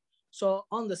slide. So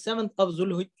on the 7th of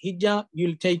Dhul Hijjah,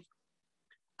 you'll take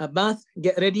a bath,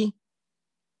 get ready,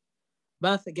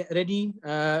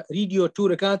 read your 2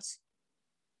 rakats.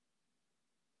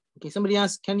 Okay, somebody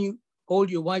asked, can you hold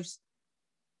your wives?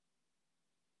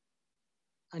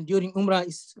 And during Umrah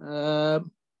is,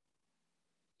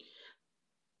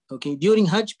 okay, during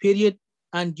Hajj period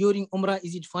and during Umrah,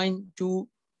 is it fine to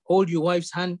hold your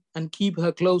wife's hand and keep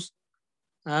her close?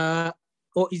 Or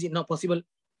is it not possible?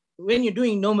 When you're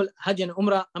doing normal Hajj and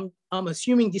Umrah, I'm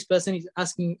assuming this person is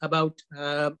asking about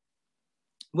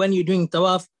when you're doing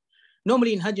Tawaf.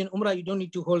 Normally in Hajj and Umrah, you don't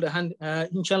need to hold a hand.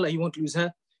 Inshallah, you won't lose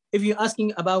her. If you're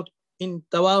asking about in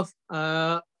Tawaf,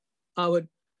 I would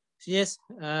suggest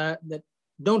that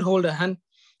don't hold a hand.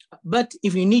 But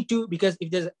if you need to, because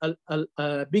if there's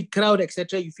a big crowd,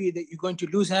 etc., you feel that you're going to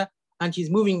lose her and she's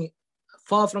moving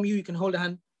far from you, you can hold a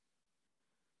hand.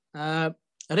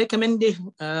 Recommended,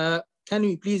 can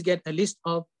we please get a list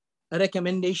of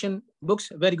recommendation books?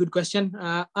 Very good question.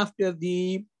 After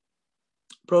the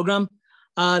program,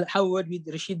 I'll have a word with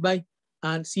Rashid Bhai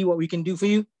and see what we can do for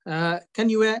you. Can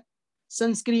you wear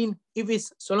sunscreen if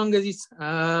it's so long as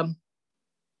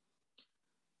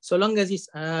it's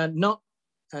not,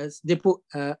 as they put,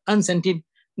 unscented?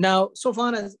 Now, so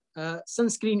far as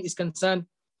sunscreen is concerned,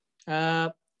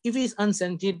 if it's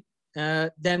unscented,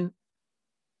 then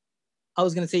I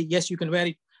was going to say yes, you can wear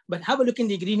it, but have a look in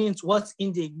the ingredients. What's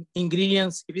in the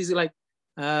ingredients? If it's like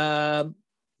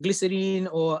glycerine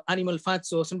or animal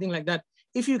fats or something like that,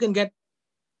 if you can get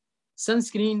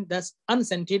sunscreen that's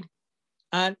unscented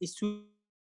and is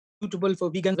suitable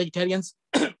for vegans, vegetarians,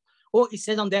 or it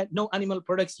says on there no animal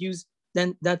products used,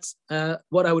 then that's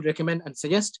what I would recommend and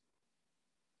suggest.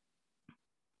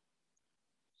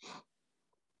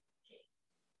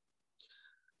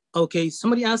 Okay,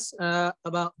 somebody asked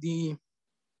about the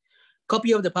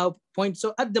copy of the PowerPoint.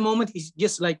 So at the moment, it's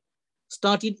just like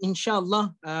started,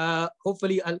 inshallah.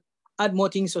 Hopefully I'll add more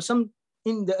things. So some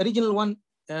in the original one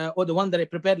or the one that I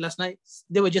prepared last night,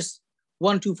 they were just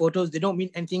 1-2 photos. They don't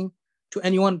mean anything to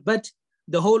anyone, but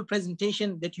the whole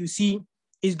presentation that you see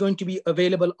is going to be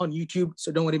available on YouTube.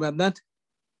 So don't worry about that.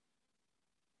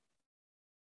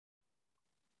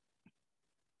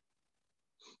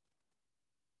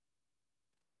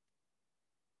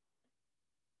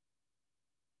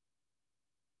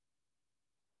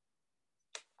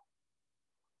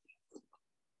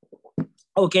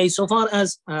 Okay, so far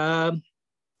as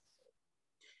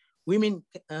women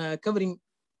covering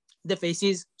the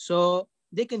faces, so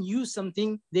they can use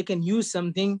something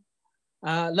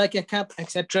like a cap,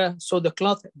 etc., so the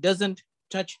cloth doesn't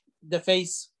touch the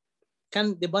face.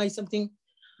 Can they buy something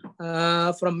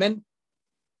from men?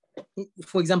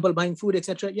 For example, buying food,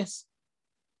 etc. Yes.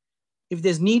 If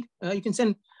there's need, you can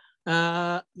send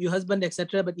your husband,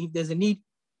 etc. But if there's a need,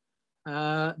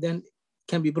 then it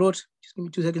can be brought. Just give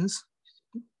me 2 seconds.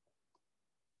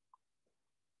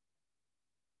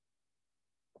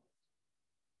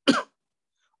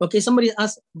 Okay, somebody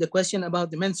asked the question about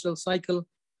the menstrual cycle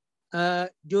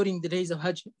during the days of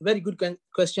Hajj. Very good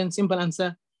question, simple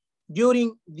answer.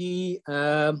 During the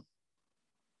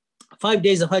 5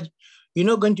 days of Hajj, you're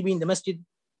not going to be in the masjid.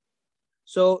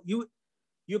 So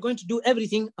you're going to do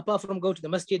everything apart from go to the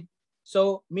masjid.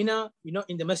 So Mina, you're not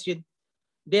in the masjid.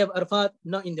 Day of Arafat,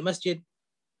 not in the masjid.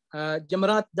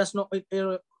 Jamarat, that's not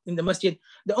in the masjid.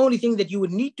 The only thing that you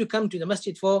would need to come to the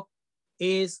masjid for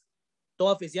is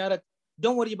tawaf ziyarat.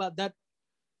 Don't worry about that.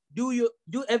 Do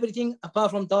everything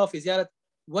apart from tawaf ziyarat.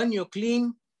 When you're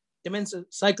clean, the menstrual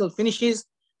cycle finishes,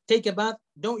 take a bath.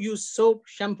 Don't use soap,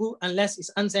 shampoo unless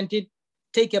it's unscented.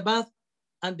 Take a bath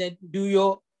and then do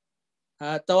your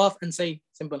tawaf and say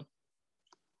simple.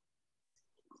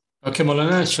 Okay,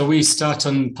 Moulana, shall we start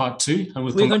on part 2? And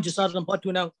we're going to start on part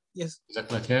 2 now. Yes.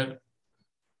 Jazakallah.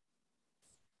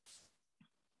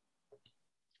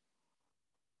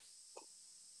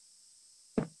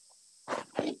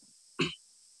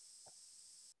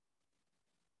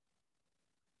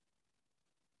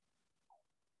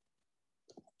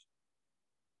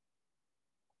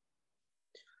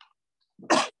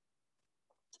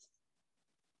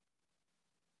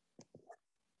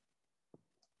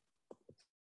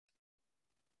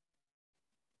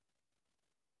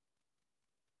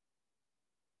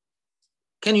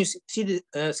 Can you see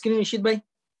the screen sheet by?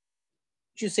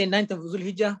 You say 9th of Dhul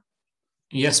Hijjah?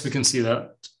 Yes, we can see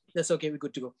that. That's okay, we're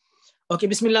good to go. Okay,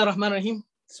 Bismillah ar-Rahman ar-Rahim.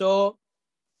 So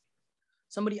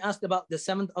somebody asked about the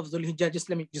 7th of Dhul Hijjah.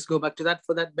 Let me go back to that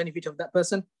for that benefit of that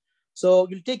person. So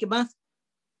you'll take a bath.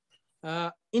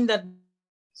 In that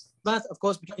bath, of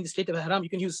course, in the state of haram, you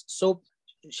can use soap,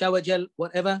 shower gel,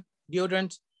 whatever,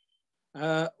 deodorant.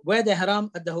 Wear the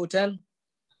haram at the hotel.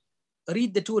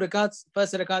 Read the 2 rakats.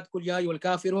 First rakat, Kul Ya Ayyuhal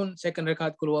Kafirun. Second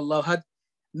rakat, Kul Huwallahu Ahad.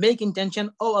 Make intention,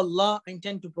 oh Allah, I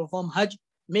intend to perform Hajj.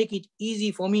 Make it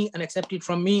easy for me and accept it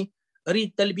from me.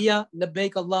 Read talbiyah,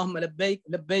 labbaik Allahumma labbaik,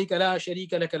 labbaik la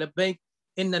sharika laka labbaik,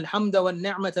 inna alhamda wal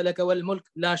ni'mata laka wal mulk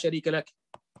la sharika lak.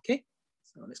 Okay,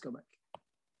 so let's go back.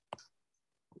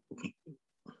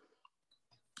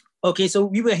 Okay, so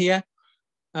we were here.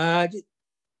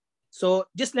 So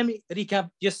just let me recap,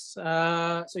 just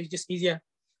so it's just easier.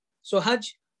 So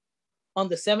Hajj, on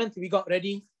the 7th, we got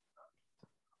ready.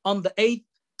 On the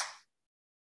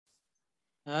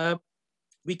 8th,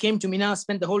 we came to Mina,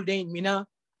 spent the whole day in Mina.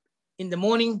 In the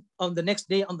morning of the next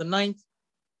day, on the 9th,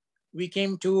 we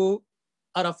came to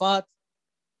Arafat.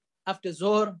 After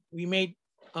Zohr, we made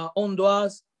our own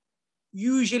du'as.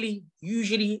 Usually,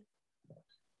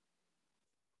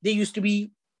 they used to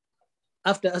be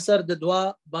after Asr, the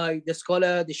dua by the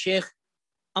scholar, the sheikh.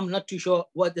 I'm not too sure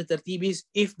what the tartib is.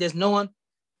 If there's no one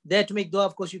there to make dua,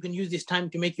 of course, you can use this time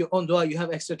to make your own dua. You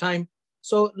have extra time.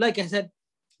 So like I said,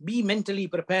 be mentally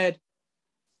prepared.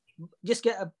 Just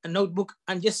get a notebook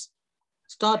and just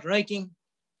start writing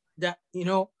that,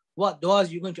 what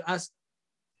duas you're going to ask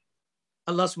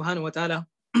Allah subhanahu wa ta'ala.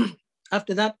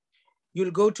 After that,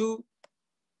 you'll go to,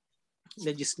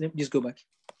 let me just go back.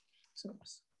 So,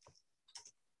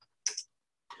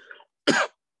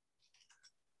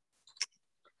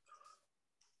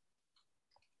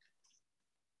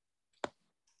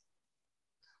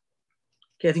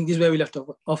 okay, I think this is where we left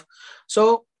off.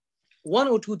 So 1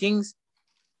 or 2 things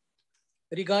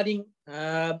regarding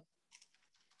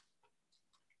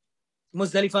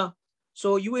Muzdalifah.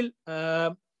 So you will,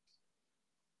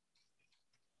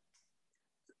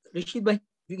 Rashid bhai,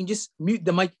 you can just mute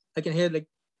the mic. I can hear like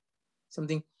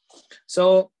something.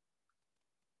 So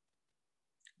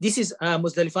this is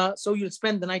Muzdalifah. So you'll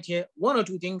spend the night here. 1 or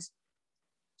 2 things.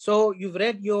 So you've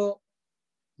read your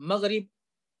Maghrib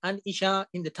and Isha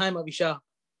in the time of Isha.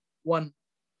 1.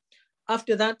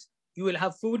 After that, you will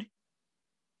have food.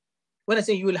 When I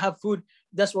say you will have food,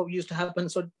 that's what used to happen.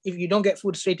 So if you don't get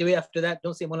food straight away after that,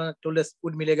 don't say Moulana told us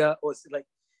food milega, or it's like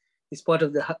it's part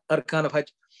of the arkan of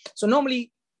Hajj. So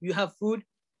normally you have food.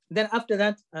 Then after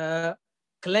that,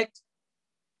 collect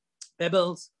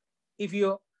pebbles. If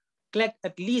you collect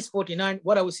at least 49,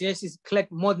 what I would suggest is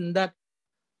collect more than that,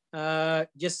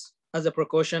 just as a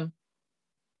precaution.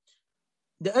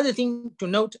 The other thing to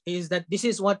note is that this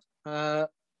is what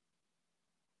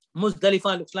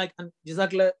Muzdalifah looks like. And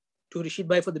Jazakallah to Rashid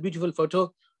Bhai for the beautiful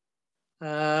photo.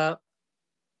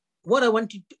 What I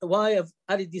wanted, why I've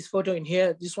added this photo in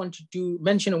here, just wanted to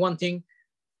mention one thing,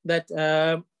 that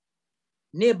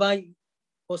nearby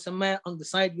or somewhere on the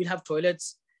side, we'll have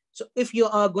toilets. So if you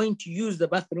are going to use the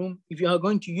bathroom,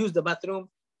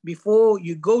 before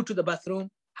you go to the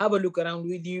bathroom, have a look around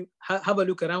with you, have a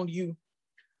look around you,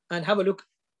 and have a look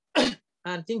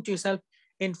and think to yourself,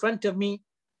 in front of me,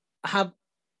 I have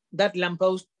that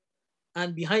lamppost,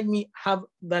 and behind me have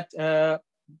that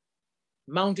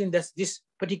mountain that's this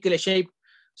particular shape.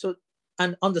 So,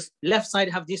 and on the left side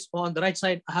I have this, or on the right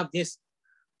side I have this.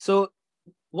 So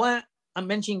why I'm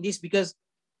mentioning this, because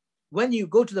when you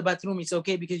go to the bathroom, it's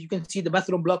okay because you can see the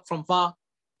bathroom block from far.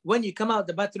 When you come out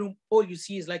the bathroom, all you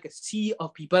see is like a sea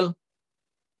of people.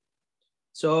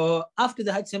 So after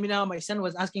the Hajj seminar, my son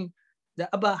was asking,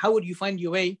 Abba, how would you find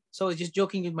your way? So I was just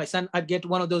joking with my son. I'd get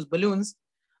one of those balloons.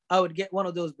 I would get one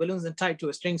of those balloons and tie it to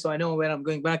a string so I know where I'm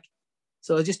going back.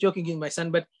 So I was just joking with my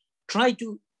son, but try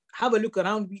to have a look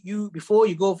around you before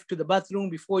you go to the bathroom,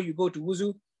 before you go to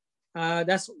wuzu.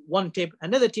 That's one tip.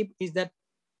 Another tip is that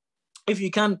if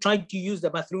you can, try to use the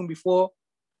bathroom before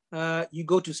you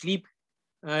go to sleep,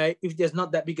 if there's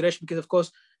not that big rush, because of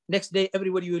course, next day,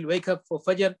 everybody will wake up for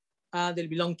Fajr, and there'll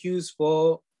be long queues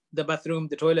for the bathroom,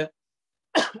 the toilet.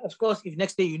 Of course, if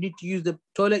next day you need to use the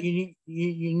toilet, you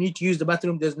need to use the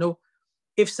bathroom. There's no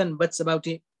ifs and buts about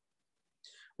it.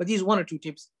 But these 1 or 2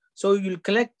 tips. So you'll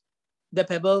collect the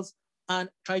pebbles and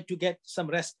try to get some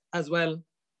rest as well,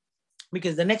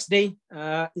 because the next day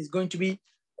is going to be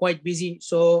quite busy.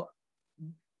 So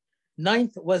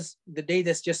 9th was the day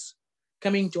that's just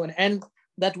coming to an end.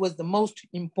 That was the most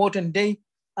important day.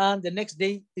 And the next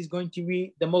day is going to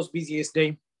be the most busiest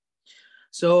day.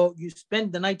 So you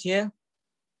spend the night here.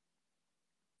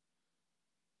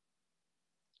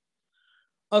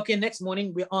 Okay, next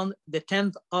morning, we're on the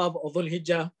 10th of Dhul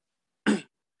Hijjah.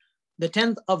 The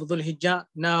 10th of Dhul Hijjah.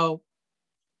 Now,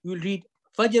 we'll read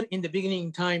Fajr in the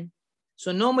beginning time.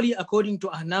 So normally, according to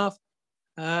Ahnaf,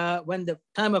 when the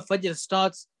time of Fajr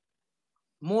starts,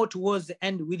 more towards the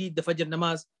end, we read the Fajr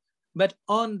namaz. But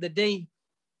on the day,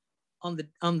 on the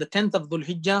 10th of Dhul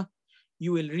Hijjah,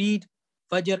 you will read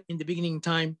Fajr in the beginning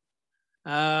time.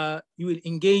 You will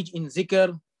engage in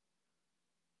zikr,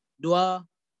 dua,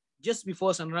 just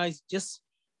before sunrise, just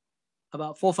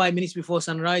about 4 or 5 minutes before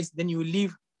sunrise. Then you will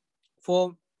leave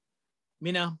for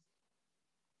Mina.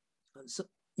 So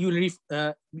you will leave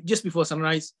just before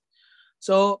sunrise.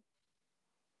 So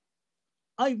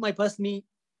I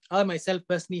myself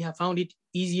personally have found it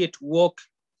easier to walk.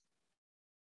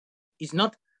 It's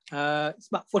not, it's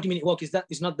about 40-minute walk.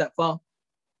 It's not that far.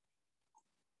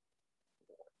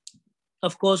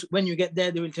 Of course, when you get there,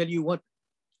 they will tell you what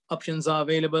options are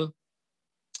available.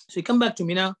 So you come back to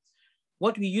Mina.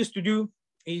 What we used to do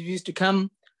is we used to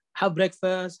come, have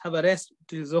breakfast, have a rest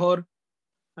till Zuhr.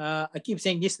 I keep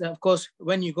saying this, of course,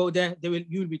 when you go there,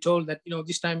 you will be told that,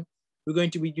 this time we're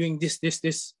going to be doing this.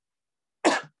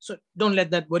 So don't let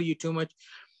that worry you too much.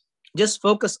 Just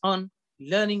focus on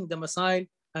learning the masail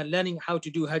and learning how to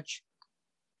do Hajj.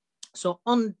 So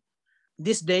on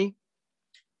this day,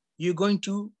 you're going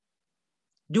to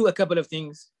do a couple of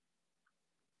things.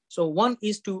 So one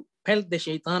is to pelt the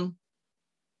shaitan.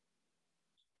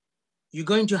 You're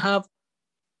going to have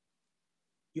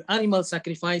your animal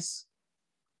sacrifice,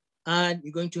 and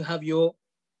you're going to have your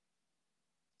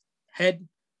head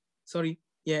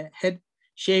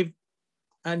shaved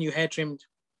and your hair trimmed.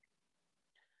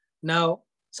 Now,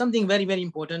 something very, very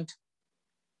important.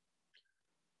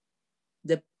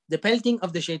 The pelting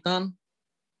of the shaitan,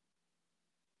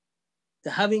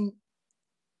 the having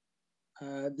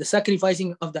the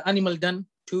sacrificing of the animal done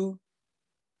too,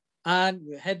 and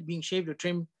your head being shaved or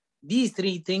trimmed, these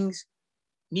 3 things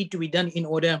need to be done in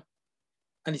order,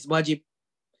 and it's wajib.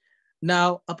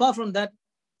 Now, apart from that,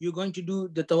 you're going to do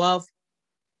the tawaf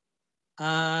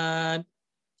and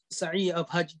sa'i of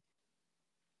Hajj.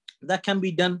 That can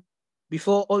be done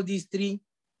before all these 3,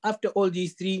 after all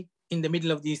these 3, in the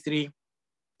middle of these 3.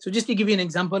 So just to give you an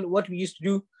example, what we used to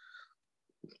do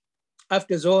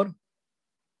after Zohr,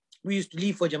 we used to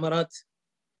leave for Jamarat.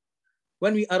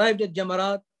 When we arrived at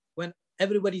Jamarat, when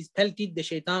everybody's pelted the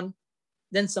shaitan,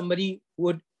 then somebody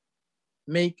would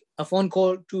make a phone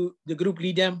call to the group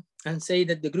leader and say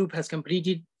that the group has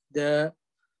completed the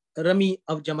Rami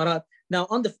of Jamarat. Now,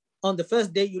 on the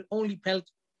first day, you'll only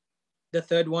pelt the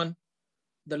 3rd one,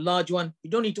 the large one. You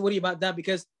don't need to worry about that,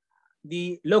 because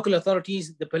the local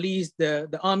authorities, the police,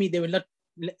 the army, they will not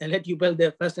let you pelt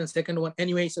the 1st and 2nd one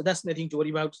anyway. So that's nothing to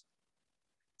worry about.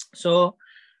 So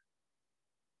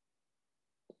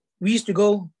we used to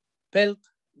go pelt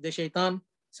the shaitan.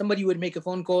 Somebody would make a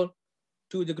phone call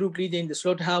to the group leader in the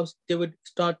slaughterhouse. They would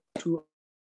start to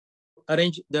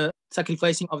arrange the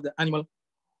sacrificing of the animal.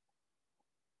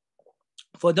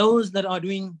 For those that are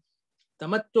doing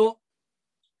tamattu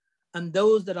and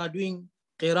those that are doing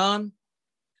Qiran,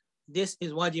 this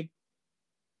is wajib.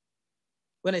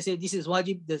 When I say this is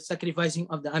wajib, the sacrificing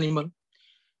of the animal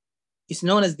is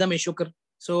known as dam shukr.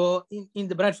 So in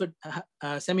the Bradford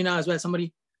seminar as well,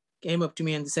 somebody came up to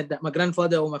me and said that my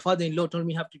grandfather or my father-in-law told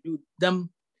me I have to do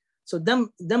dam. So dam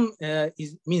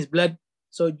means blood.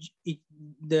 So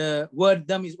the word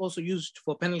dam is also used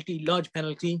for penalty, large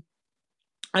penalty,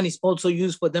 and it's also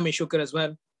used for dam shukr as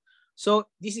well. So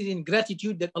this is in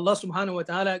gratitude that Allah subhanahu wa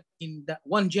ta'ala in that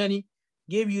one journey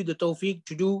gave you the tawfiq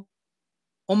to do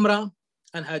Umrah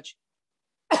and Hajj.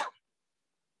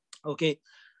 Okay,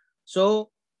 so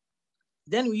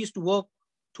then we used to walk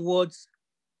towards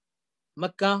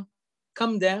Mecca,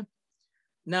 come there.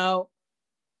 Now,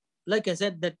 like I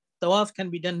said, that tawaf can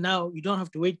be done now. You don't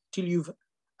have to wait till you've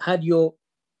had your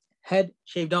head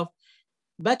shaved off.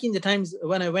 Back in the times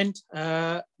when I went,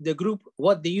 the group,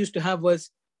 what they used to have was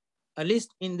a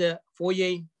list in the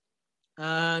foyer,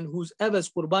 and whoever's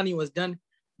qurbani was done,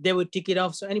 they would tick it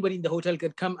off. So anybody in the hotel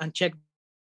could come and check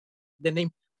the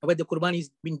name, whether the qurbani has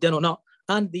been done or not.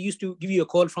 And they used to give you a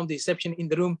call from the reception in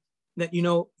the room that, you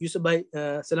know, Yusuf Bhai,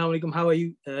 Assalamu alaikum, how are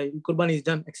you? Qurbani is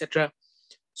done, etc.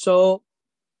 So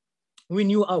we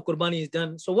knew our qurbani is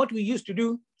done. So what we used to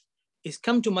do is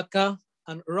come to Makkah,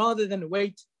 and rather than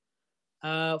wait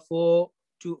for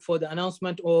the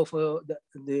announcement or for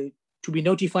the to be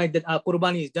notified that our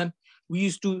qurbani is done, we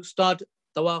used to start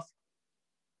tawaf.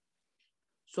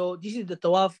 So this is the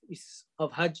tawaf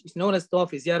of Hajj. It's known as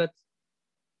tawaf ziyarat.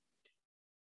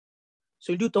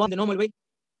 So you do tawaf the normal way,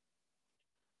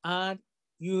 and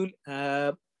you'll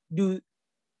do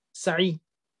sa'i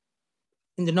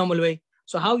in the normal way.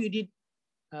 So how you did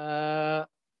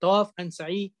tawaf and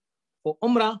sa'i for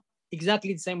Umrah,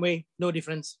 exactly the same way, no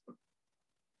difference.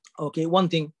 Okay, one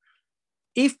thing,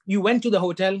 if you went to the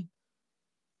hotel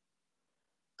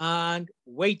and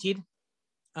waited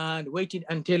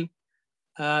until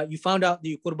you found out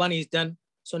the qurbani is done,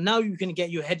 so now you can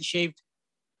get your head shaved.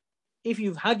 If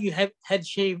you've had your head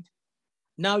shaved,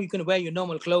 now you can wear your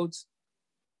normal clothes.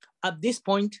 At this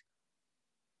point,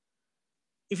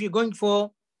 if you're going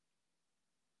for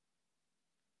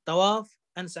tawaf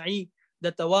and sa'i,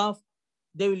 the tawaf,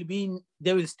 there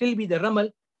will still be the ramal,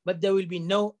 but there will be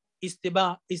no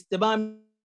istiba. Istiba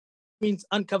means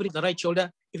uncovering the right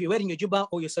shoulder. If you're wearing your jubba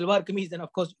or your salwar kameez, then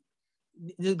of course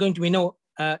there's going to be no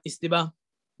istiba.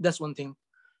 That's one thing.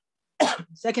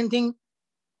 Second thing,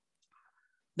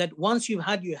 that once you've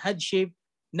had your head shaved,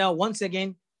 now once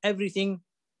again everything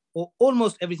or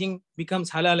almost everything becomes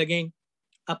halal again,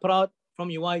 apart from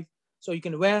your wife. So you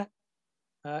can wear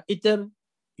itar,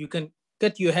 you can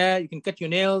cut your hair, you can cut your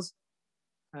nails,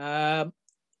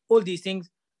 all these things,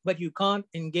 but you can't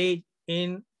engage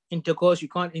in intercourse, you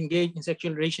can't engage in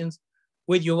sexual relations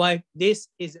with your wife. This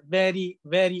is very,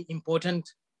 very important.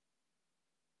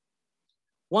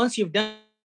 Once you've done,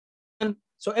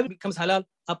 so everything becomes halal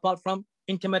apart from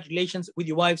intimate relations with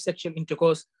your wife, sexual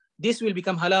intercourse. This will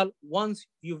become halal once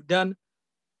you've done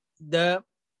the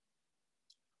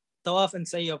tawaf and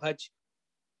sa'i of Hajj.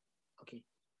 Okay,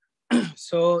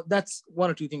 so that's one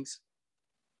or two things.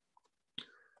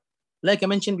 Like I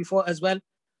mentioned before as well,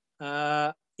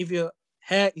 if your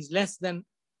hair is less than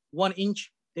 1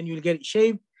 inch, then you'll get it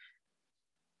shaved.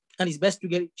 And it's best to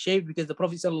get it shaved because the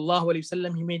Prophet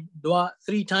ﷺ, he made dua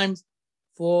 3 times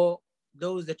for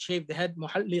those that shave the head,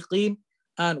 muhalliqeen,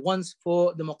 and once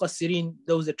for the muqassirin,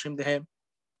 those that trim the hair.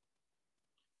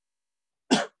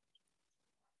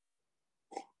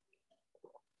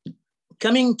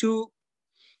 Coming to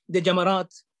the jamarat.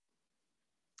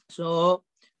 So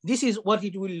this is what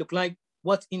it will look like,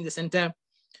 what's in the center.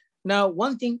 Now,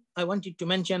 one thing I wanted to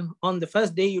mention, on the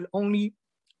first day, you'll only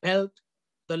pelt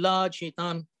the large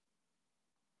shaitan.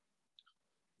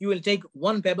 You will take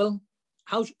 1 pebble.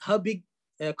 How big,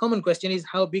 common question is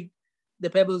how big the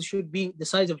pebble should be. The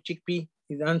size of chickpea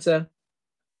is the answer.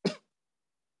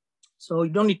 So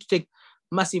you don't need to take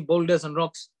massive boulders and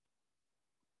rocks.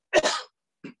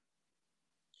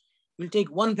 You'll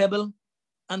take 1 pebble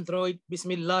and throw it.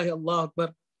 Bismillah, Allah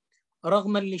Akbar.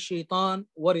 رغما للشيطان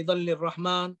ورضا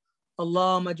للرحمن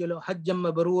اللهم اجعله حجا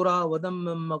مبرورا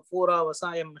وذما مغفورا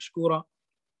وسعيا مشكورا.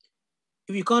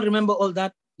 If you can't remember all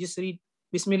that, just read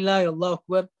Bismillah, Allah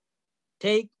Akbar.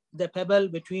 Take the pebble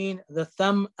between the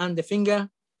thumb and the finger,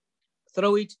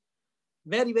 throw it.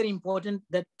 Very, very important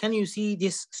that, can you see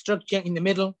this structure in the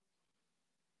middle?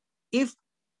 If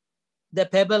the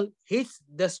pebble hits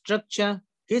the structure,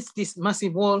 hits this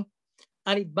massive wall,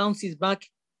 and it bounces back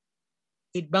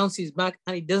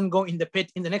and it doesn't go in the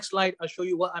pit. In the next slide, I'll show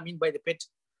you what I mean by the pit.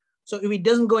 So if it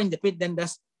doesn't go in the pit, then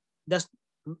that's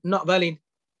not valid.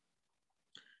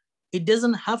 It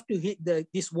doesn't have to hit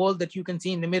this wall that you can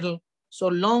see in the middle, so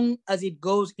long as it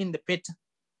goes in the pit.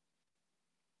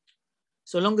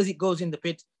 So long as it goes in the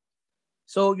pit.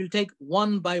 So you'll take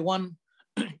one by one.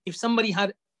 If somebody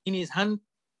had in his hand,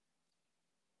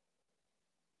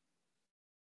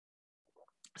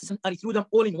 and he threw them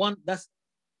all in one, that's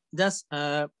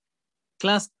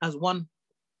classed as one.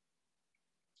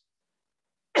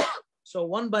 So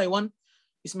one by one,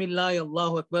 Bismillah,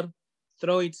 Allahu Akbar,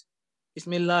 throw it.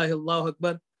 Bismillah, Allahu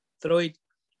Akbar, throw it.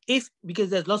 If, because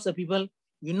there's lots of people,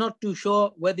 you're not too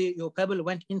sure whether your pebble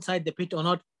went inside the pit or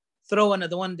not, throw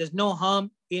another one. There's no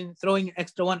harm in throwing an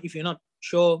extra one if you're not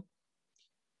sure.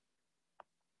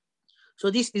 So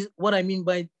this is what I mean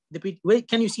by the pit. Where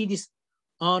can you see this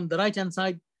on the right hand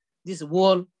side? This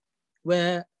wall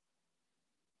where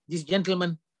this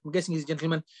gentleman, I'm guessing he's a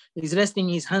gentleman, is resting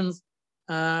his hands.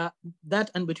 That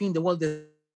and between the wall there's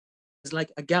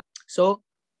like a gap. So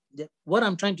what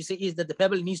I'm trying to say is that the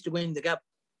pebble needs to go in the gap.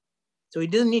 So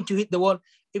it doesn't need to hit the wall.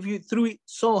 If you threw it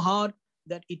so hard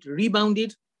that it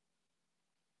rebounded,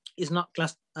 it's not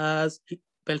classed as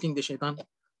pelting the shaitan.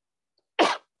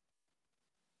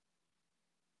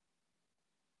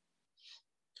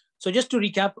 So just to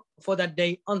recap for that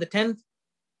day, on the 10th,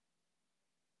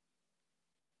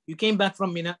 you came back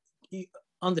from Mina.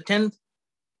 On the 10th,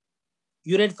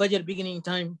 you read Fajr beginning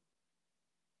time.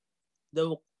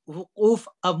 The Wuquf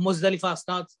of Muzdalifah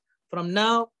starts. From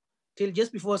now till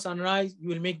just before sunrise, you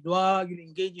will make dua, you will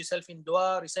engage yourself in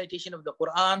dua, recitation of the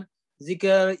Quran,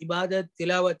 zikr, ibadat,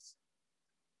 tilawat.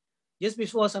 Just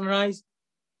before sunrise,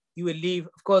 you will leave.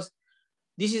 Of course,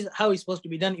 this is how it's supposed to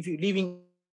be done. If you're leaving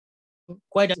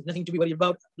quite nothing to be worried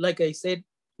about. Like I said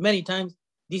many times,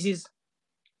 this is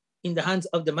in the hands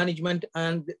of the management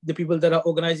and the people that are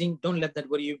organizing. Don't let that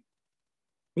worry you.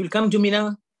 You'll come to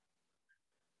Mina,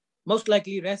 most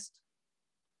likely rest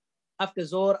after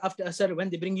Zohr, after Asr, when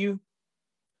they bring you.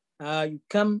 You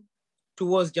come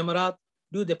towards Jamarat,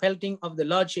 do the pelting of the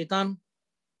large shaitan.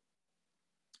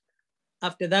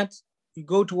 After that, you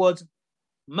go towards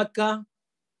Mecca.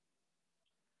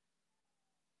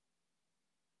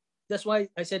 That's why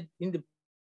I said in the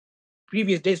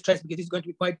previous day's stress, because it's going to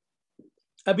be quite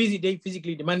a busy day,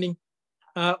 physically demanding.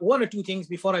 One or two things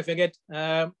before I forget.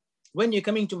 When you're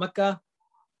coming to Mecca,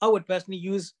 I would personally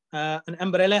use an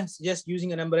umbrella, suggest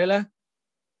using an umbrella.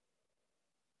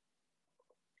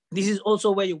 This is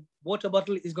also where your water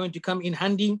bottle is going to come in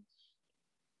handy.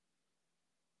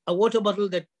 A water bottle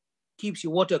that keeps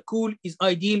your water cool is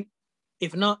ideal.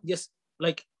 If not, just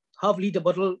like half-liter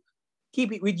bottle,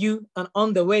 keep it with you. And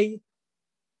on the way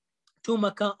to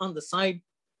Mecca, on the side,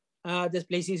 there's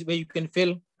places where you can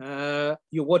fill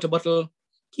your water bottle.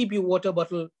 Keep your water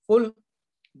bottle full.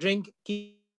 Drink,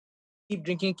 keep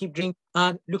drinking,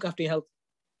 and look after your health.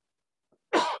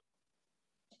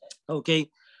 Okay,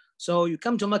 so you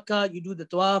come to Mecca, you do the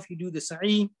tawaf, you do the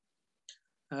sa'i.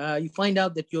 You find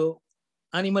out that your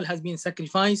animal has been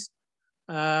sacrificed.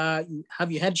 You have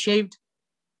your head shaved.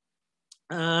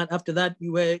 And after that,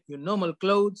 you wear your normal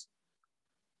clothes.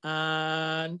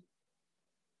 And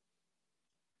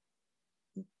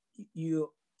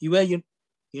you wear your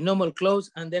normal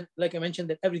clothes. And then, like I mentioned,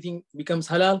 that everything becomes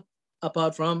halal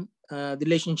apart from the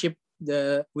relationship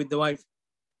with the wife.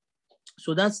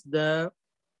 So that's the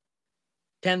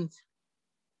 10th.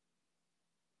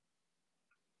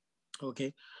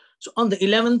 Okay. So on the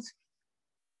 11th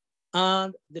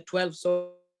and the 12th,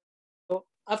 so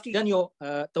after you've done your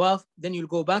tawaf, then you'll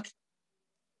go back.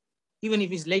 Even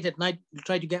if it's late at night, you'll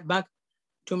try to get back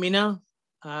to Mina.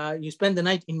 You spend the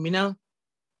night in Mina.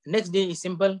 The next day is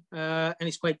simple and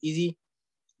it's quite easy.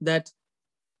 That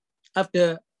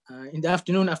after in the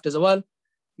afternoon, after Zawal,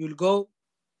 you'll go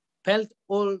pelt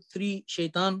all three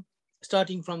shaitan,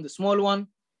 starting from the small one,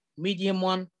 medium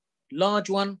one, large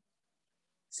one,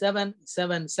 7,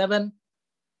 7, 7,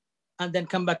 and then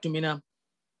come back to Mina.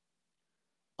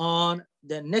 On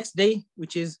the next day,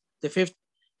 which is the 5th,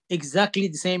 exactly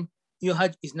the same. Your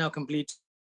Hajj is now complete.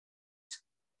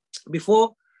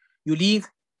 Before you leave,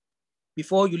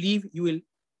 you will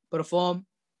perform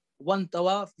one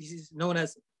tawaf. This is known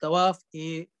as tawaf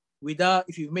wida.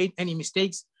 If you've made any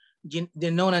mistakes,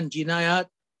 they're known as jinayat.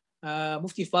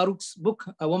 Mufti Farooq's book,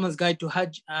 A Woman's Guide to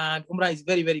Hajj and Umrah, is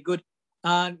very, very good.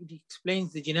 And it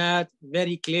explains the jinayat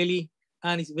very clearly.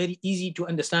 And it's very easy to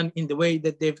understand in the way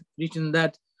that they've written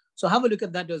that. So have a look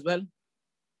at that as well.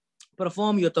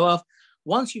 Perform your tawaf.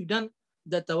 Once you've done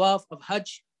the tawaf of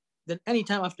Hajj, then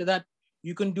anytime after that,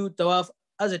 you can do tawaf.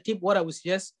 As a tip, what I would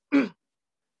suggest,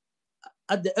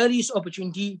 at the earliest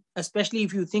opportunity, especially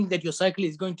if you think that your cycle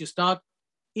is going to start,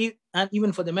 and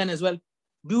even for the men as well,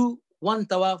 do one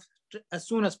tawaf as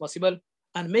soon as possible.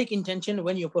 and make intention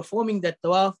when you're performing that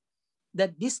tawaf,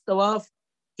 that this tawaf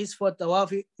is for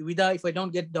tawaf wida if I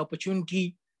don't get the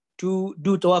opportunity to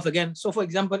do tawaf again. So for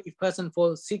example, if person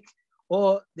falls sick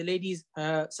or the lady's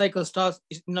cycle starts,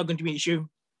 it's not going to be an issue.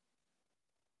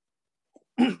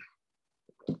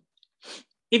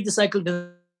 If the cycle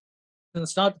doesn't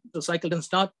start, the cycle doesn't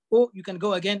start, or you can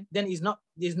go again, then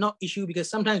there's no issue, because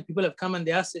sometimes people have come and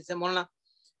they asked, Moulana,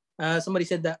 somebody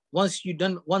said that once you've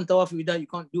done one tawaf wida, you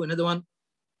can't do another one.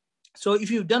 So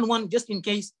if you've done one, just in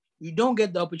case you don't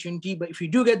get the opportunity, but if you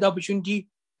do get the opportunity,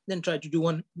 then try to do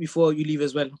one before you leave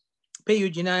as well. Pay your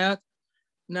jinayat.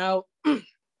 Now,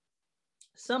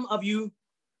 some of you,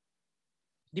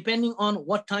 depending on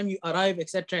what time you arrive,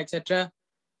 etc.,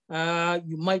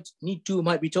 you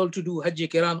might be told to do Hajj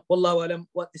Qiran. Wallahu alam,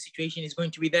 what the situation is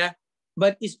going to be there.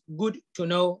 But it's good to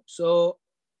know. So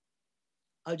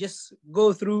I'll just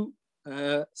go through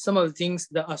some of the things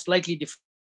that are slightly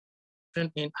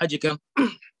different in Hajj Qiran.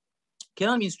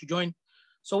 Qiran means to join.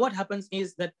 So what happens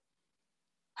is that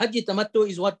Hajj Tamattu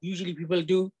is what usually people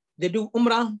do. They do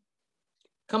Umrah,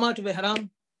 come out of Ihram,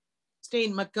 stay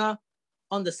in Mecca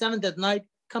on the 7th at night,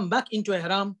 come back into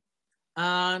Ihram,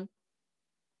 and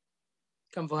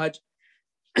come for Hajj.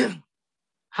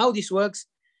 How this works,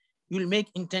 you'll make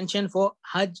intention for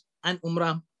Hajj and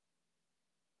Umrah.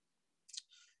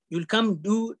 You'll come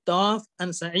do Tawaf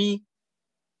and Sa'i.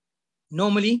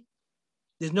 Normally,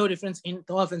 there's no difference in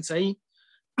Tawaf and Sa'i.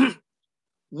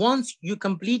 Once you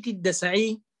completed the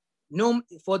Sa'i,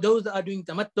 for those that are doing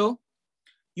Tamattu,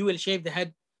 you will shave the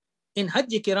head. In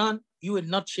Hajj Qiran, you will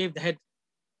not shave the head,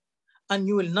 and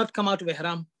you will not come out of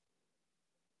Ihram.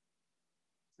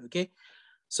 Okay,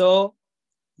 so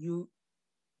you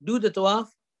do the Tawaf.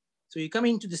 So you come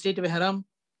into the state of Ihram,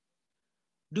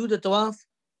 do the Tawaf,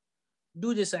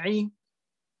 do the Sa'i,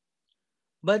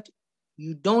 but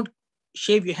you don't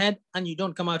shave your head and you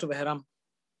don't come out of Ihram.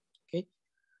 Okay,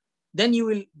 then you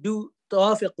will do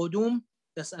Tawaf Qudum,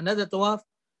 that's another Tawaf,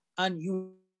 and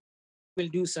you will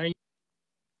do Sa'i.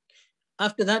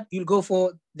 After that, you'll go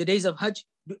for the days of Hajj,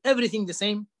 do everything the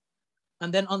same.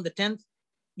 And then on the 10th,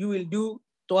 you will do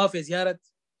Tawaf Ziyarat.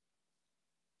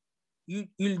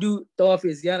 You'll do Tawaf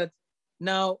Ziyarat.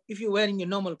 Now, if you're wearing your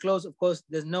normal clothes, of course,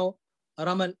 there's no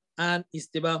Ramal and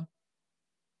Istiba.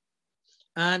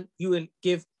 And you will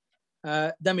give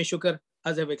Dami Shukr,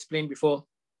 as I've explained before.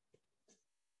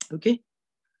 Okay?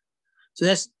 So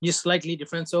that's just slightly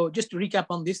different. So just to recap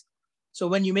on this. So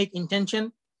when you make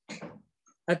intention,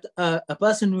 a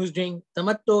person who's doing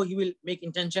Tamattu, he will make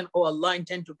intention, oh Allah,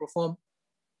 intend to perform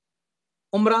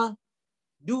Umrah,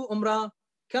 do Umrah,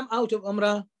 come out of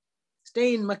Umrah,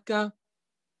 stay in Mecca,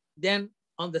 then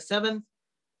on the 7th,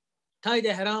 tie the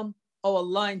Ihram, oh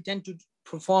Allah, intend to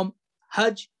perform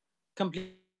Hajj,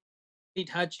 complete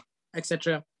Hajj,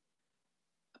 etc.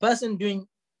 A person doing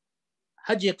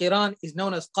Hajj Qiran is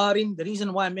known as Qarin. The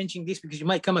reason why I'm mentioning this, because you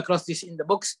might come across this in the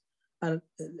books. And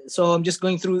so I'm just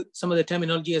going through some of the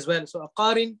terminology as well. So a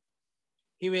Qarin,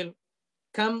 he will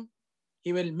come,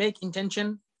 he will make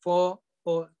intention for,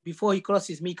 or before he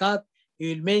crosses Miqat,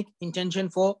 he will make intention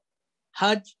for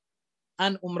Hajj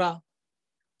and Umrah.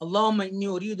 Allahumma inni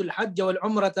uridu al-Hajj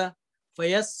wal-Umrata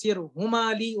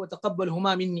fayassirhuma li wa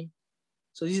taqabbalhuma minni.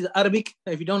 So this is Arabic.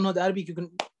 If you don't know the Arabic, you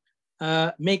can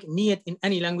make niyat in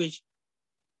any language.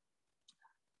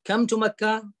 Come to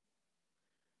Mecca,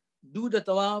 do the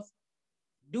Tawaf,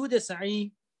 do the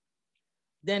Sa'i,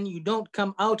 then you don't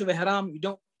come out of Ihram, you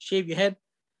don't shave your head,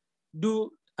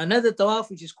 do another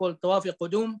Tawaf, which is called Tawaf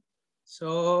Qudum.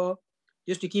 So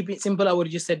just to keep it simple, I would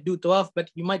have just said do Tawaf, but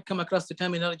you might come across the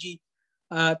terminology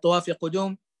Tawaf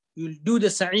Qudum. You'll do the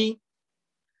Sa'i,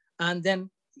 and then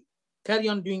carry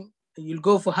on doing, you'll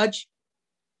go for Hajj.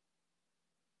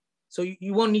 So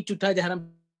you won't need to tie the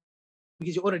Haram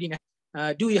because you already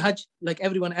do your Hajj like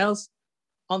everyone else.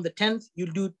 On the 10th,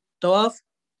 you'll do Tawaf,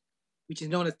 which is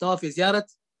known as Tawaf Ziyarat.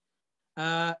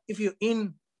 If you're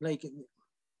in like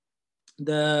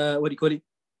the, what do you call it,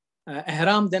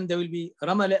 Ihram, then there will be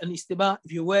Ramal and Istiba.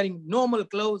 If you're wearing normal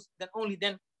clothes, then only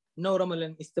then no Ramal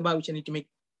and Istiba, which I need to make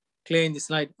clear in the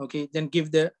slide. Okay, then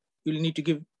you'll need to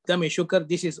give Dami Shukr.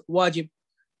 This is wajib.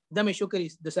 Dami Shukr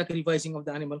is the sacrificing of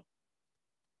the animal.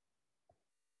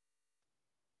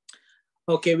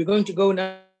 Okay, we're going to go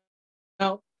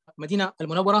now Medina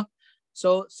al-Munawwara.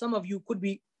 So some of you could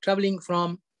be traveling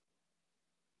from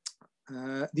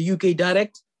the UK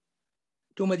direct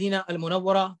to Medina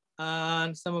al-Munawwara,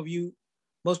 and some of you,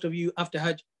 most of you after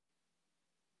Hajj.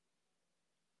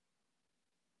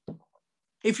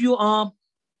 If you are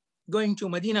going to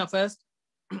Medina first,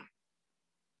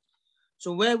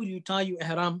 so where will you tie your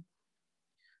ihram?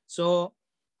 So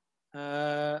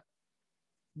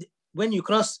when you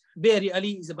cross Bi'ri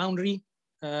Ali is a boundary.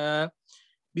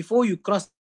 Before you cross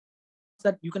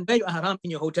that, you can wear your ihram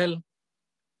in your hotel.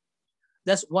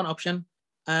 That's one option,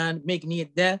 and make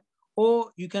niyat there.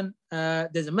 Or you can,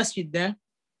 there's a masjid there.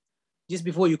 Just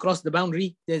before you cross the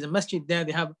boundary, there's a masjid there.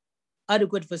 They have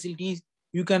adequate facilities.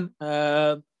 You can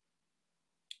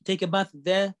take a bath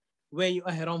there, wear your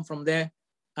ihram from there,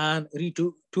 and read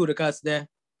two rakats there.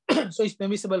 So it's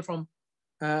permissible from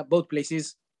both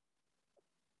places.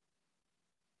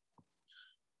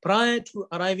 Prior to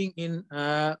arriving in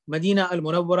Medina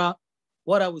al-Munawwara,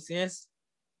 what I would say is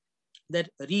that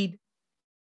read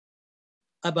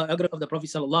about of the Prophet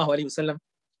sallallahu alaihi wasallam.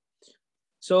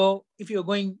 So if you're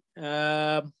going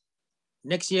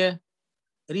next year,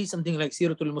 read something like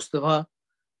Siratul Mustafa.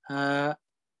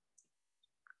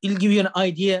 It'll give you an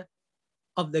idea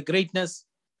of the greatness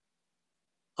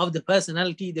of the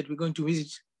personality that we're going to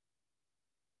visit.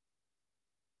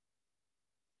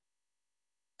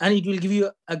 And it will give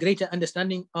you a greater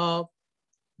understanding of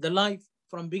the life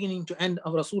from beginning to end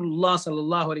of Rasulullah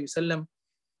sallallahu alaihi wasallam,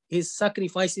 his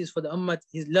sacrifices for the ummah,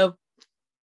 his love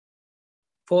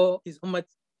for his ummah,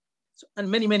 and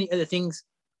many other things.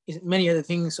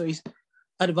 So it's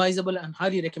advisable and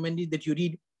highly recommended that you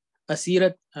read a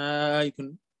sirat. You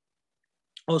can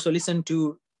also listen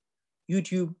to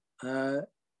YouTube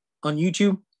on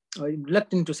YouTube. I'm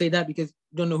reluctant to say that because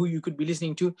I don't know who you could be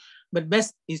listening to, but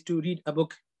best is to read a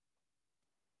book.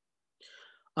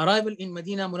 Arrival in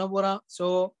Medina Munawwara,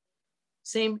 so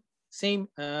same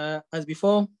as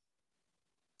before.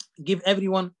 Give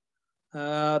everyone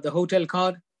the hotel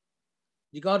card,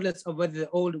 regardless of whether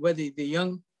they're old, whether they're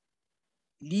young.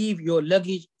 Leave your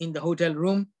luggage in the hotel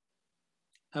room.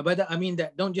 But I mean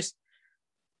that don't just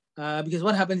because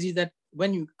what happens is that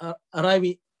when you arrive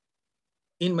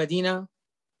in Medina,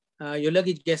 your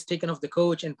luggage gets taken off the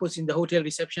coach and put in the hotel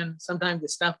reception. Sometimes the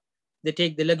staff, they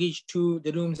take the luggage to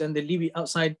the rooms and they leave it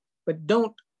outside. But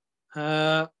don't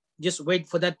just wait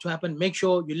for that to happen. Make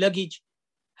sure your luggage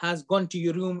has gone to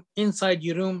your room, inside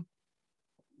your room.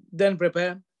 Then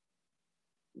prepare.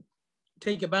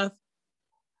 Take a bath.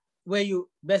 Wear your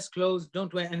best clothes.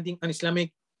 Don't wear anything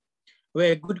un-Islamic.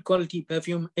 Wear good quality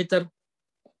perfume, itar,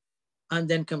 and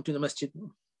then come to the masjid.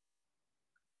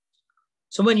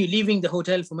 So when you're leaving the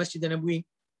hotel for Masjid al-Nabawi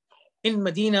in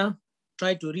Medina,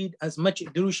 try to read as much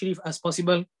Durood Sharif as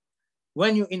possible.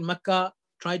 When you're in Mecca,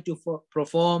 try to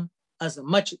perform as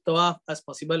much tawaf as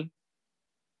possible.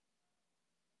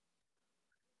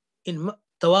 In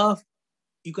tawaf,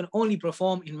 you can only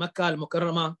perform in Mecca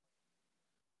al-Mukarramah.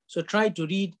 So try to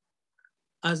read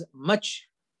as much,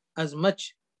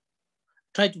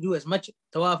 try to do as much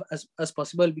tawaf as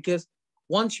possible, because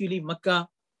once you leave Mecca,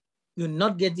 you'll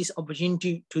not get this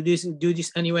opportunity to do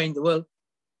this anywhere in the world.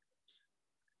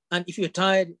 And if you're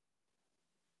tired,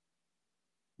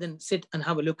 then sit and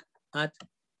have a look at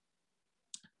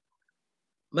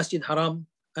Masjid Haram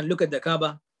and look at the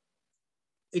Kaaba.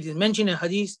 It is mentioned in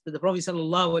hadith that the Prophet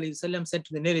ﷺ said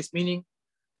to the nearest meaning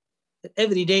that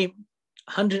every day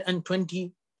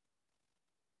 120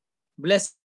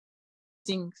 blessings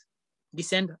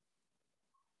descend.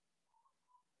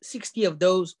 60 of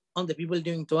those on the people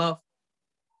doing tawaf,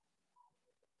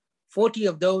 40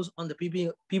 of those on the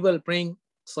people praying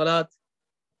salat,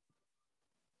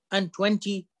 and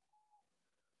 20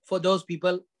 for those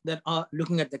people that are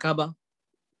looking at the Kaaba.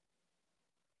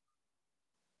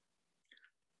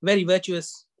 Very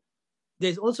virtuous.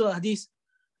 There's also a hadith,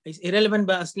 it's irrelevant,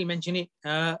 but I still mention it.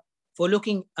 For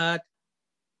looking at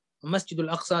Masjid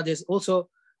al-Aqsa, there's also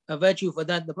a virtue for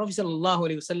that. The Prophet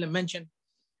ﷺ mentioned,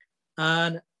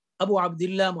 and Abu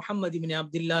Abdullah Muhammad ibn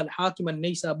Abdullah al-Hakim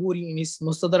al-Naysaburi in his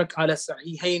Mustadrak ala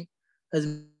Sahihain has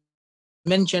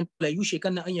mentioned, لا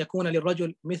يوشكن أن يكون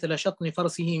للرجل مثل شطن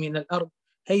فرسه من الأرض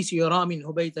حيث يرى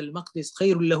منه بيت المقدس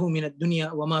خير له من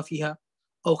الدنيا وما فيها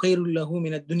أو خير له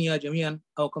من الدنيا جميعا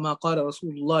أو كما قال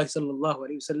رسول الله صلى الله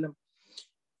عليه وسلم.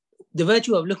 The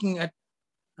virtue of looking at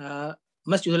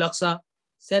Masjid al-Aqsa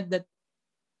said that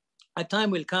a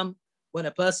time will come when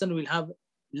a person will have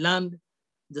land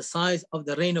the size of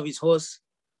the rein of his horse,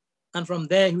 and from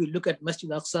there he will look at Masjid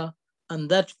al-Aqsa, and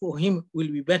that for him will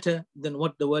be better than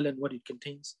what the world and what it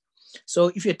contains. So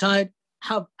if you're tired,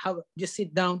 just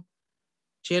sit down,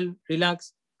 chill,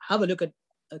 relax, have a look at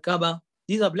Kaaba.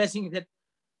 These are blessings that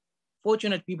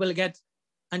fortunate people get,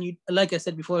 and you, like I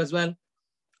said before as well,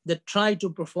 that try to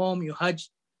perform your Hajj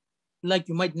like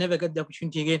you might never get the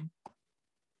opportunity again.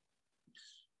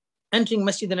 Entering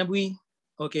Masjid al-Nabawi,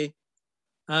 okay.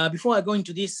 Before I go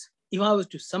into this, if I was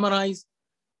to summarize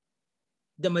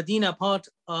the Medina part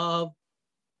of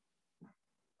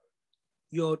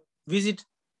your visit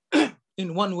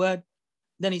in one word,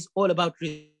 then it's all about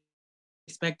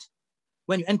respect.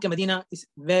 When you enter Medina, it's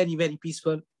very, very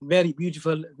peaceful, very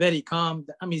beautiful, very calm.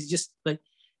 I mean, it's just like,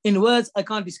 in words, I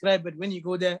can't describe, but when you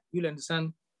go there, you'll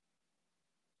understand.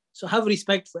 So have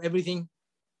respect for everything.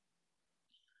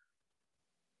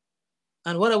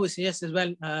 And what I would suggest as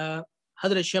well,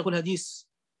 Hadrat Shaykh al-Hadith,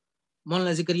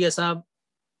 Moulana Zakaria Saab,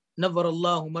 Nawwar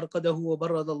Allahu marqadahu wa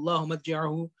barrad Allahu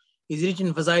madja'ahu, is written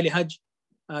in Fazail Hajj.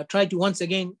 Try to once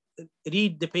again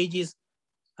read the pages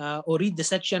or read the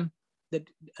section that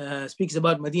speaks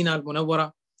about Medina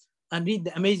al-Munawwara, and read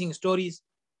the amazing stories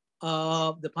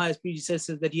of the pious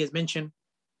predecessors that he has mentioned,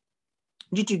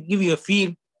 just to give you a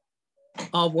feel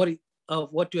of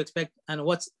what to expect and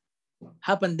what's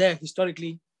happened there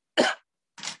historically.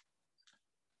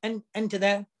 And enter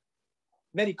there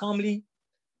very calmly,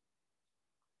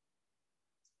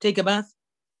 take a bath,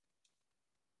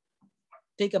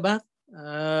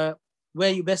 wear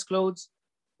your best clothes,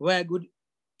 wear good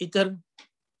itar,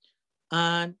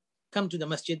 and come to the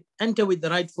masjid. Enter with the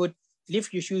right foot,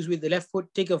 lift your shoes with the left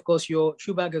foot, take of course your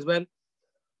shoe bag as well.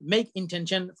 Make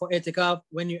intention for i'tikaf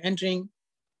when you're entering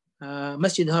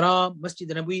Masjid Haram, Masjid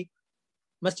Nabawi,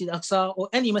 Masjid Aqsa, or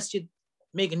any masjid.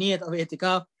 Make a niyat of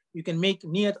i'tikaf. You can make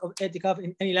niyat of i'tikaf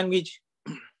in any language.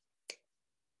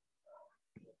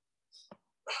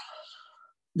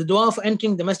 The dua for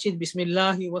entering the masjid: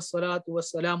 Bismillahi wassalatu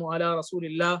wassalamu ala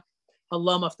Rasulillah.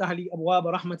 Allahumma aftah li abwab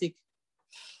rahmatik.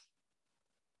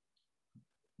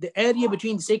 The area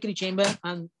between the sacred chamber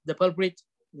and the pulpit,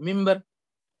 the mimbar,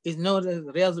 is known as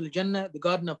Riyazul Jannah, the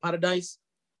garden of paradise.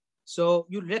 So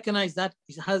you recognize that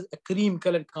it has a cream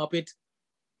colored carpet.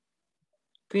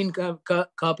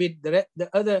 Carpet. The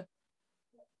other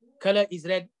color is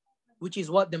red, which is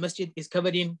what the masjid is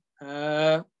covered in.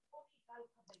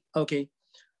 Okay.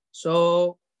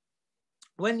 So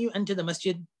when you enter the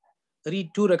masjid,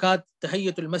 read 2 rakat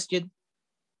tahiyyatul masjid,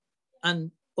 and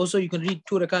also you can read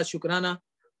 2 rakat shukrana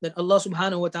that Allah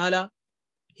subhanahu wa ta'ala,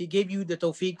 he gave you the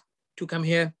tawfiq to come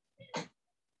here.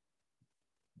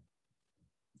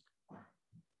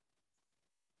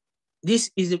 This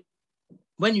is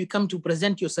when you come to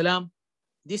present your salam,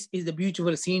 this is the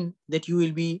beautiful scene that you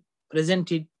will be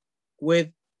presented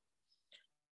with.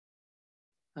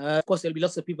 Of course, there'll be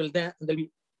lots of people there, and there'll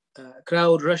be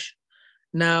crowd rush.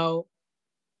 Now,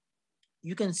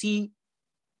 you can see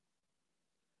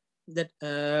that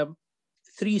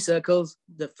 3 circles.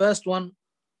 The first one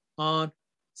on,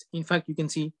 in fact, you can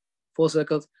see 4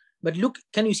 circles. But look,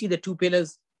 can you see the 2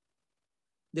 pillars,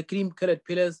 the cream-colored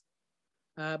pillars?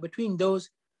 Between those,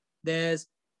 there's,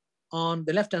 on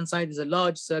the left-hand side is a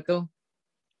large circle,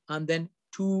 and then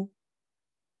 2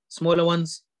 smaller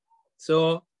ones.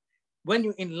 So when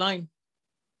you're in line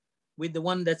with the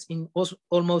one that's in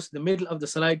almost the middle of the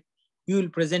slide, you will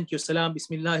present your salam,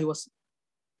 Bismillah was.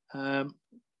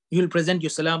 You will present your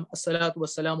salam, As-salatu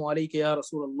was-salamu alayka ya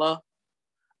Rasulullah.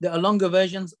 There are longer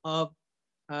versions of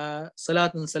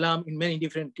salat and salam in many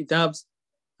different kitabs.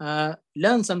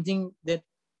 Learn something that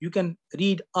you can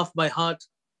read off by heart,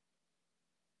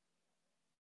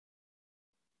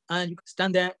 and you can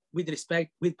stand there with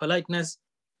respect, with politeness.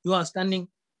 You are standing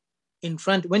in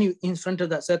front. When you're in front of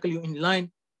that circle, you're in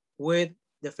line with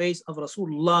the face of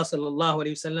Rasulullah sallallahu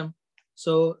alaihi wasallam.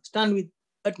 So stand with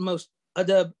utmost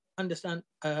adab,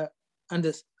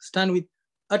 stand with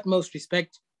utmost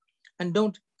respect, and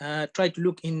don't try to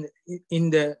look in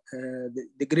the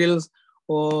grills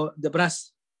or the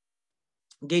brass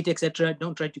gate, etc.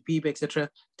 Don't try to peep, etc.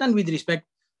 Stand with respect.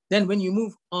 Then when you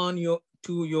move on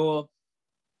to your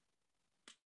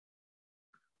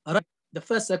right, the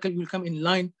first circle will come in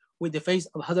line with the face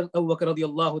of Hazrat Abu Bakr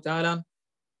radiallahu ta'ala,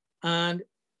 and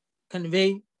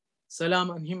convey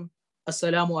salam on him.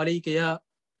 Assalamu alayka ya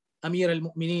Amir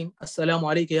al-Mu'mineen. Assalamu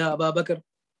alayka ya Abu Bakr.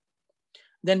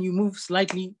 Then you move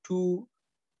slightly to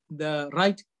the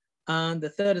right, and the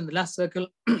third and the last circle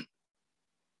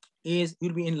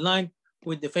will be in line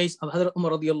with the face of Hazrat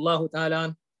Umar radiallahu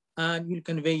ta'ala, and you'll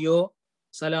convey your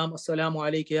salam. Assalamu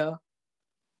alayka ya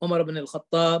Umar ibn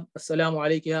al-Khattab. Assalamu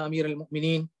alayka ya Amir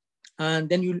al-Mu'mineen. And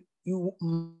then you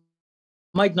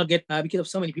might not get, because of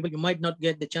so many people, you might not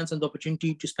get the chance and the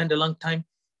opportunity to spend a long time.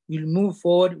 You'll move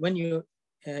forward. When you're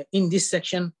in this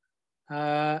section,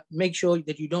 make sure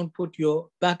that you don't put your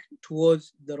back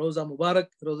towards the Roza Mubarak,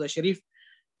 Roza Sharif.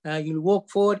 You'll walk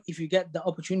forward if you get the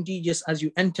opportunity, just as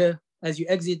you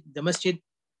exit the masjid,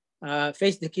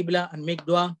 face the Qibla and make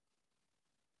dua.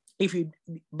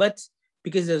 But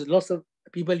because there's lots of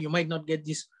people, you might not get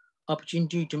this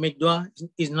opportunity to make dua.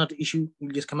 Is not an issue.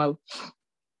 You'll just come out.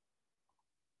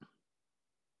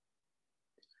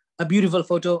 A beautiful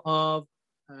photo of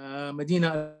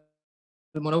Medina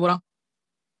al-Munawwara.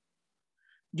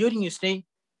 During your stay,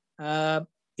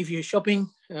 if you're shopping,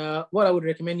 what I would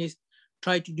recommend is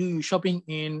try to do your shopping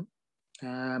in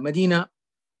Medina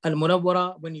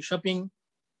al-Munawwara. When you're shopping,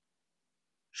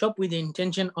 shop with the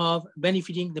intention of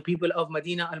benefiting the people of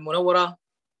Medina al-Munawwara.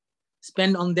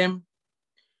 Spend on them,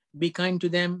 be kind to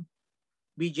them,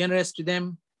 be generous to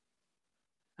them.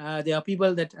 There are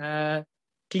people that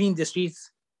clean the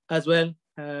streets as well.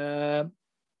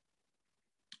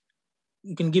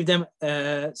 You can give them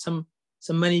some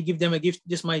money, give them a gift.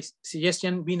 Just my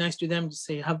suggestion, be nice to them. Just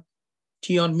say, have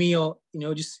tea on me, or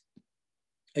just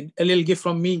a little gift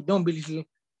from me. Don't belittle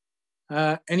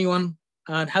anyone,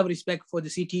 and have respect for the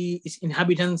city, its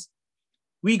inhabitants.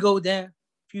 We go there,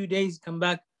 few days, come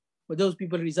back, but those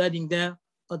people residing there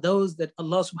are those that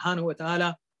Allah subhanahu wa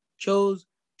ta'ala chose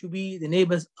to be the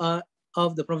neighbors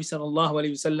of the Prophet sallallahu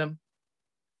alaihi wasallam.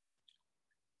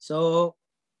 So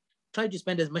try to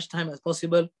spend as much time as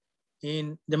possible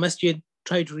in the masjid.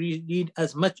 Try to read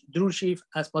as much Durood Sharif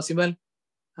as possible.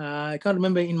 I can't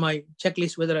remember in my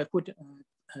checklist whether I put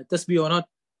tasbih or not,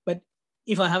 but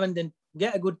if I haven't, then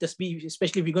get a good tasbih,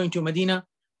 especially if you're going to Medina.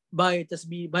 Buy a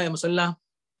tasbih, buy a musalla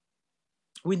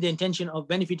with the intention of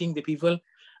benefiting the people,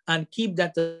 and keep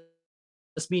that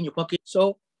tasbih in your pocket.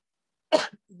 So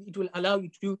it will allow you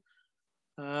to do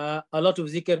a lot of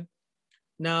zikr.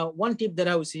 Now, one tip that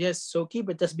I would suggest, so keep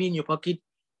a tasbih in your pocket.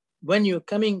 When you're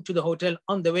coming to the hotel,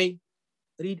 on the way,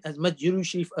 read as much Durood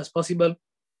Sharif as possible,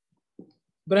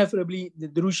 preferably the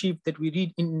Durood Sharif that we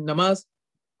read in namaz.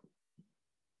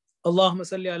 Allahumma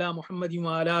salli ala Muhammadin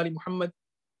wa ala ali Muhammad,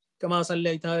 kama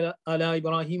sallaita ala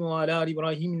Ibrahim wa ala ali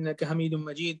Ibrahim innaka Hamidun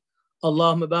Majid.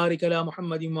 Allahumma barik ala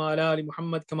Muhammadin wa ala ali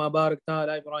Muhammad, kama barakta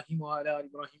ala Ibrahim wa ala ali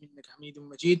Ibrahim innaka Hamidun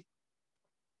Majid.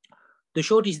 The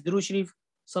shortest Durood Sharif,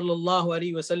 sallallahu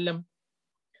alaihi wasallam.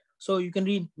 So you can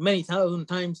read many thousand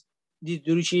times this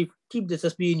Durood Sharif. Keep the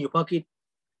tasbih in your pocket.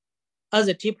 As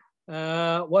a tip,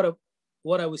 what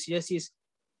I would suggest is,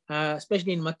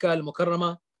 especially in Makkah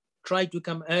al-Mukarramah, try to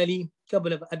come early.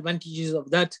 Couple of advantages of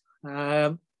that.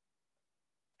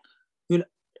 You'll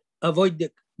avoid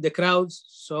the crowds.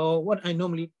 So what I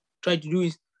normally try to do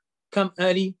is come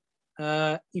early.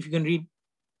 If you can read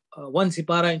one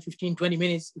sipara in 15-20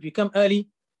 minutes. If you come early,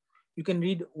 you can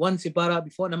read one sipara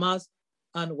before namaz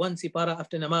and one sipara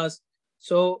after namaz.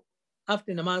 So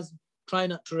after namaz, try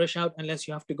not to rush out unless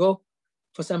you have to go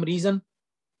for some reason.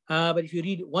 But if you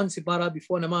read one sipara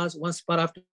before namaz, one sipara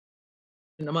after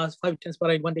namaz, 5-10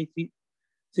 sipara in one day,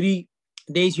 3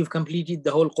 days, you've completed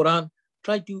the whole Quran.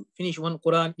 Try to finish one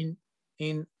Quran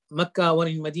in Makkah, one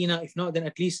in Medina. If not, then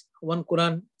at least one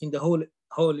Quran in the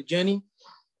whole journey.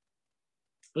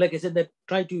 Like I said, that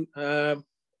try to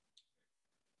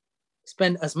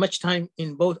spend as much time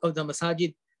in both of the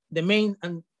masajid. The main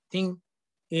thing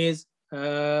is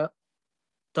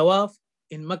tawaf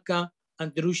in Makkah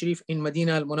and Durood Sharif in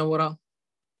Medina al-Munawwara.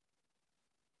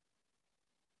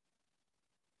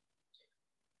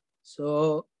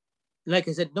 So, like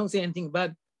I said, don't say anything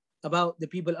bad about the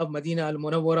people of Medina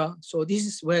al-Munawwara. So this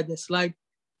is where the slide,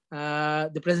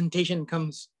 the presentation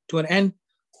comes to an end.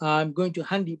 I'm going to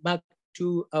hand it back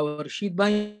to our Rashid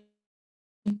Bhai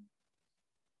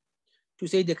to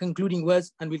say the concluding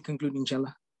words, and we'll conclude,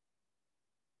 inshallah.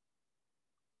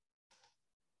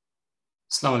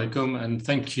 Assalamu alaikum, and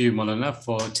thank you, Moulana,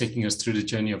 for taking us through the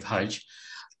journey of Hajj.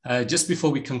 Just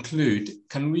before we conclude,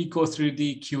 can we go through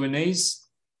the Q&As?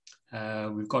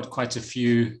 We've got quite a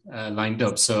few lined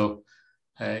up, so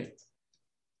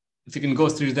if you can go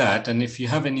through that, and if you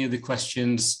have any other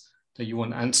questions that you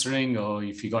want answering, or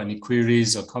if you got any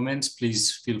queries or comments,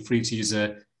 please feel free to use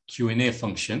a Q&A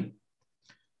function,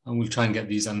 and we'll try and get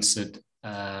these answered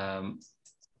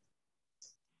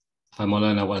by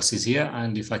Moulana whilst he's here,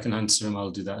 and if I can answer them,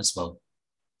 I'll do that as well.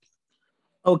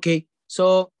 Okay,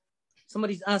 so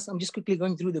somebody's asked, I'm just quickly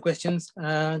going through the questions,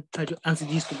 try to answer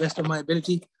these to the best of my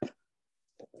ability.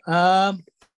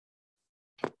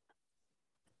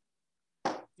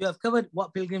 You have covered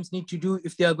what pilgrims need to do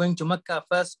if they are going to Mecca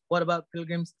first. What about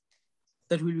pilgrims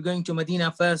that will be going to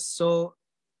Medina first? So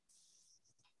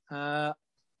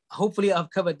hopefully I've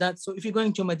covered that. So if you're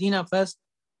going to Medina first,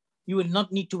 you will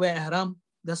not need to wear ihram.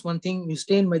 That's one thing. You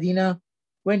stay in Medina.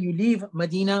 When you leave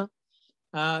Medina,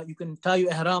 you can tie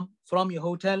your ihram from your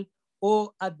hotel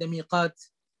or at the miqat.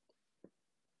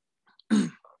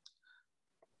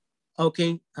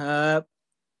 Okay.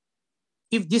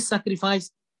 If this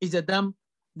sacrifice is a dam,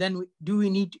 then do we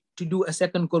need to do a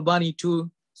second qurbani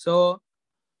too? So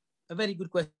a very good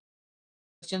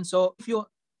question. So if you're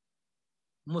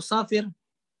musafir,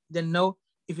 then no.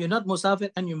 If you're not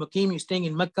musafir and you're muqim, you're staying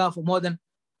in Mecca for more than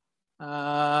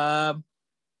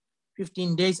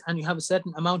 15 days and you have a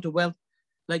certain amount of wealth,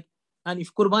 And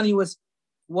if qurbani was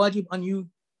wajib on you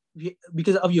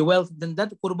because of your wealth, then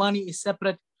that qurbani is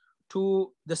separate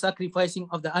to the sacrificing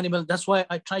of the animal. That's why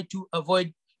I try to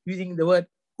avoid using the word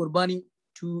qurbani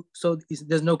so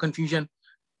there's no confusion.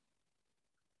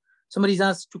 Somebody's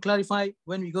asked to clarify,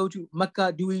 when we go to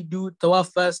Mecca, do we do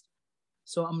tawaf first?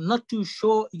 So I'm not too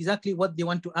sure exactly what they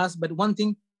want to ask, but one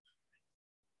thing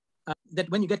that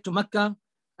when you get to Mecca,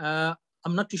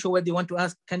 I'm not too sure what they want to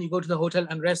ask. Can you go to the hotel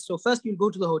and rest? So first you'll go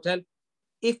to the hotel.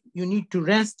 If you need to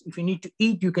rest, if you need to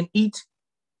eat, you can eat.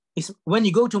 When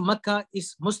you go to Mecca,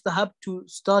 it's mustahab to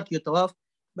start your tawaf.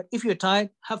 But if you're tired,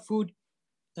 have food.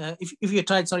 If you're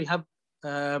tired, sorry, have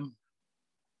a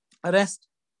rest.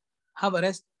 Have a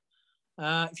rest.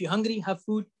 If you're hungry, have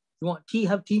food. If you want tea,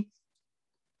 have tea.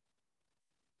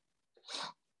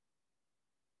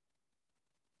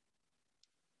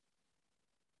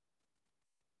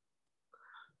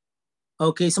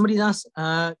 Okay, somebody asked,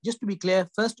 just to be clear,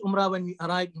 first Umrah when we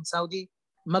arrive in Saudi,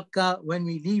 Mecca when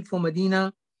we leave for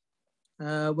Medina,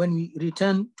 when we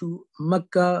return to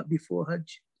Mecca before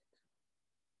Hajj.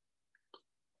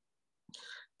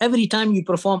 Every time you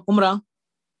perform Umrah,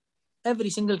 every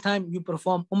single time you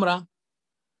perform Umrah,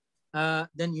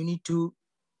 then you need to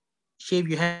shave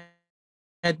your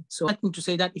head. So I think to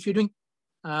say that if you're doing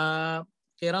Qiran,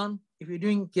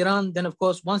 then of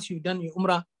course, once you've done your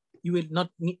Umrah, you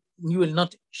will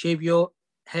not shave your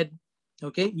head.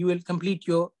 Okay, you will complete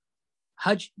your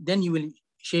Hajj, then you will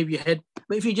shave your head.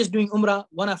 But if you're just doing Umrah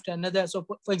one after another, so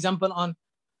for example,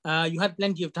 you had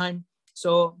plenty of time.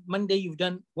 So Monday you've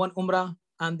done one Umrah,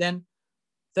 and then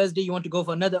Thursday you want to go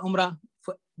for another Umrah,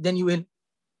 then you will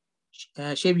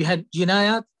shave your head.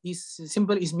 Jinayat is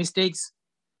simple, is mistakes.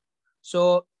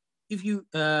 So if you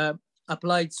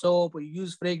applied soap or you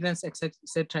use fragrance,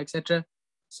 etc., etc.,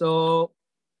 so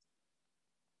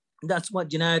that's what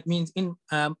jinayat means. In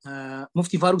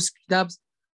Mufti Farooq's kitabs,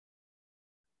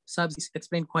 Sabs is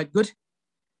explained quite good.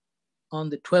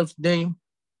 On the 12th day,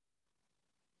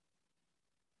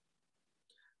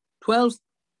 12th,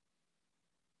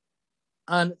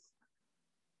 and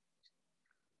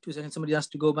 2 seconds, somebody has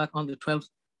to go back on the 12th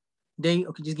day.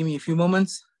 Okay, just give me a few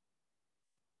moments.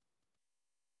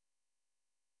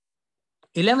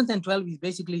 11th and 12th is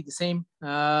basically the same.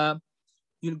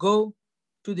 You'll go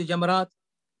to the Jamarat,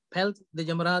 pelt the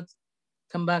Jamarat,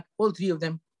 come back, all three of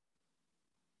them.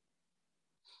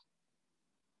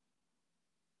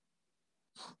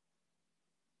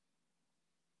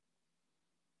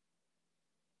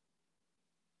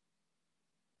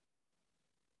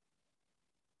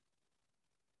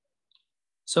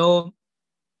 So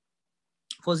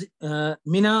for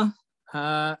Mina,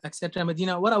 etc.,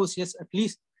 Medina, what I would suggest, at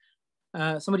least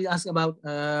somebody asked about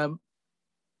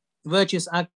virtuous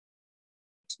act,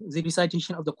 the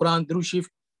recitation of the Quran, Durud Sharif.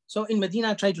 So in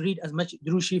Medina, try to read as much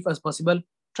Durud Sharif as possible.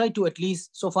 Try to, at least,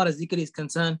 so far as zikr is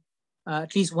concerned,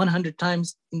 at least 100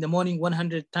 times in the morning,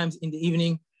 100 times in the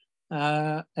evening,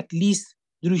 at least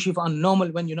Durud Sharif on normal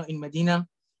when you're not in Medina.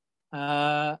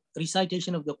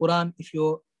 Recitation of the Quran, if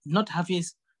you're not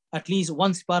Hafiz, at least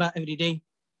one para every day,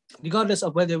 regardless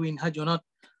of whether we're in Hajj or not.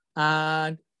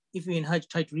 And if you're in Hajj,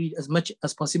 try to read as much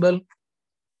as possible.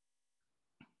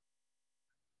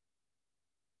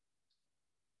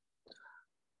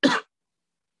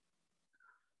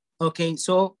 Okay,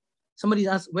 so somebody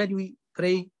asked, where do we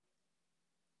pray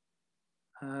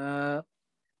the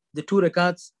 2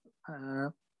 rakats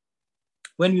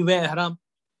when we wear ihram?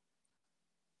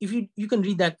 If you can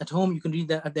read that at home, you can read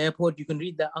that at the airport, you can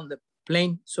read that on the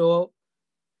plane. So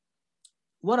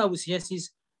what I would suggest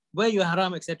is wear your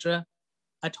ihram, etc.,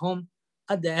 at home,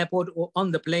 at the airport, or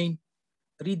on the plane.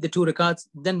 Read the 2 rakats,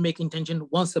 then make intention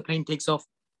once the plane takes off.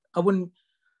 I wouldn't.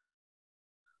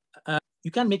 You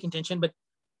can make intention, but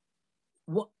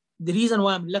the reason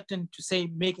why I'm reluctant to say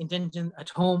make intention at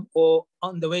home or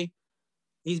on the way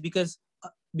is because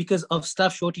of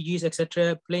staff shortages,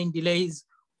 etc., plane delays,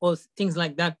 or things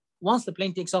like that. Once the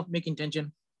plane takes off, make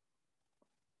intention.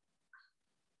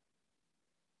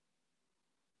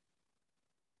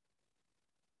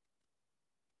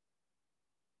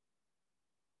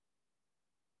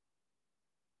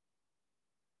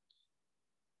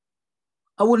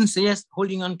 I wouldn't suggest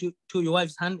holding on to your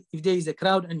wife's hand. If there is a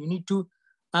crowd and you need to,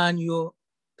 and you're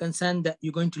concerned that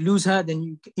you're going to lose her, then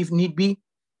you, if need be,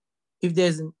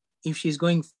 if she's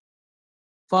going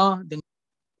far, then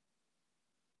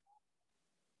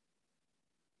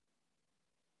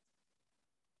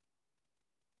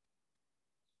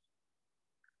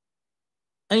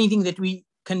anything that we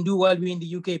can do while we're in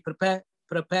the UK, prepare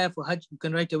for Hajj. You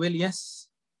can write a will, yes.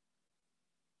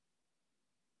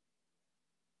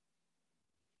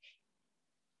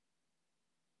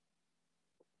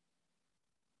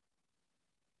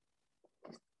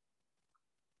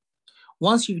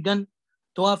 Once you've done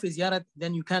tawaf ziyarat,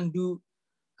 then you can do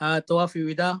tawaf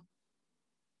wida.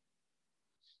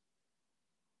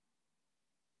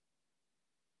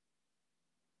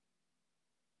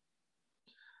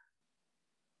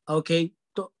 Okay,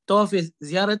 tawaf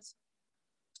ziyarat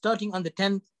starting on the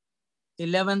 10th,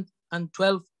 11th, and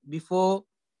 12th before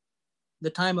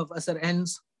the time of Asr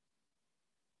ends.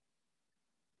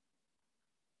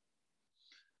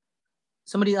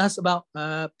 Somebody asked about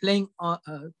praying on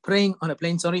a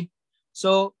plane, sorry.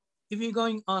 So if you're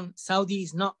going on Saudi,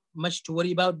 it's not much to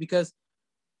worry about because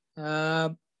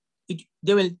they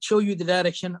will show you the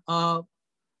direction of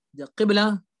the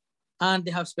Qibla and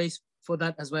they have space for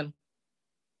that as well.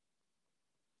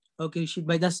 Okay,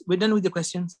 by that, we're done with the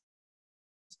questions.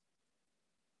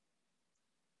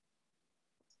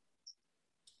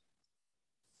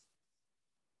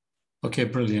 Okay,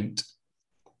 brilliant.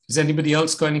 Has anybody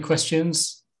else got any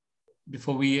questions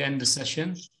before we end the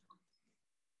session?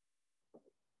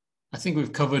 I think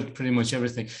we've covered pretty much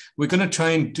everything. We're going to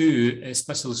try and do a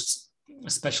special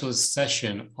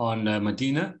session on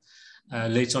Medina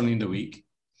later on in the week.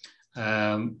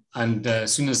 And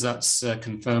as soon as that's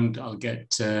confirmed, I'll get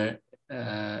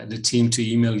the team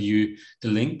to email you the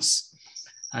links.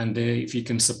 And if you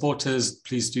can support us,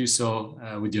 please do so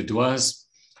with your du'as.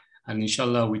 And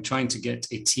inshallah, we're trying to get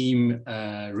a team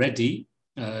ready,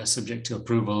 subject to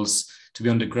approvals, to be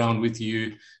on the ground with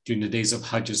you during the days of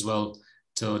Hajj as well,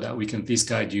 so that we can please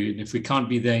guide you. And if we can't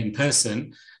be there in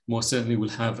person, most certainly we'll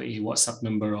have a WhatsApp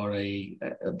number or a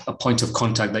point of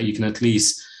contact that you can at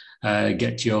least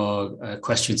get your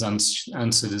questions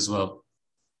answered as well.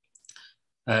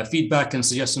 Feedback and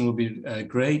suggestion will be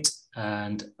great.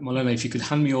 And Moulana, if you could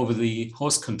hand me over the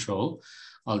host control,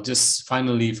 I'll just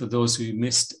finally, for those who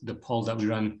missed the poll that we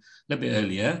ran a little bit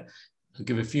earlier, I'll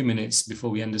give a few minutes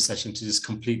before we end the session to just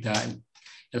complete that.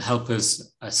 It'll help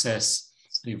us assess,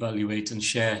 evaluate, and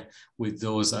share with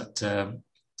those that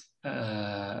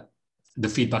the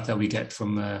feedback that we get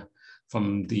from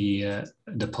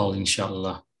the poll,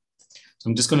 inshallah. So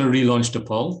I'm just going to relaunch the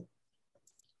poll.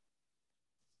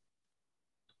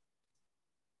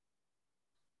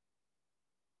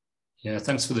 Yeah,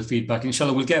 thanks for the feedback.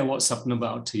 Inshallah, we'll get a WhatsApp number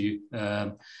out to you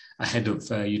ahead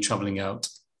of you traveling out.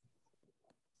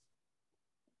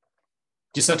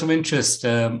 Just out of interest,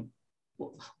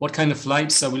 what kind of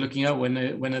flights are we looking at? When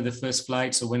are the first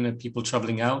flights, or when are people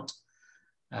traveling out?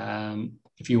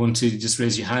 If you want to just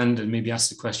raise your hand and maybe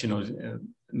ask a question or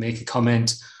make a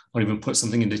comment or even put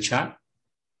something in the chat.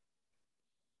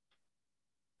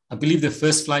 I believe the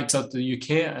first flight's out to the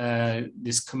UK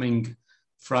this coming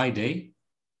Friday.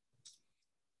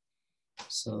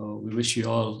 So we wish you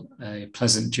all a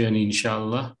pleasant journey,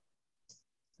 inshallah,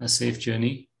 a safe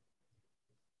journey.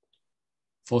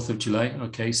 4th of July,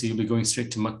 okay, so you'll be going straight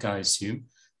to Mecca, I assume.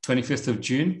 25th of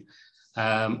June,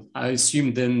 I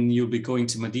assume then you'll be going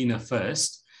to Medina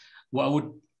first. What I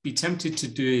would be tempted to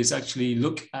do is actually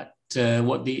look at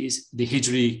what the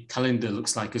Hijri calendar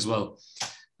looks like as well,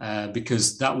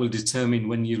 because that will determine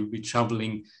when you'll be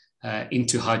traveling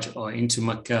into Hajj or into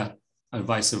Mecca and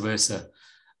vice versa.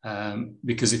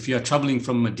 Because if you are traveling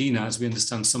from Medina, as we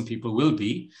understand some people will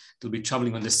be, they'll be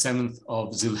traveling on the 7th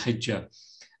of Zul-Hijjah,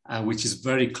 which is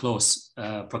very close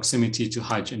proximity to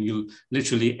Hajj, and you'll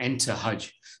literally enter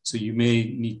Hajj. So you may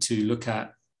need to look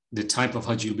at the type of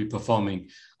Hajj you'll be performing.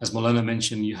 As Moulana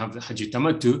mentioned, you have the Hajj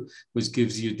Tamattu, which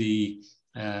gives you the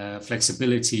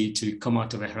flexibility to come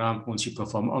out of Ihram once you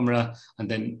perform Umrah and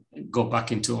then go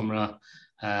back into Umrah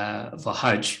for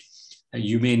Hajj.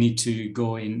 You may need to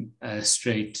go in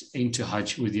straight into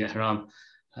Hajj with your Ihram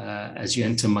as you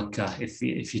enter Mecca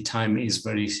if your time is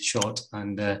very short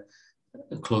and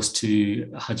close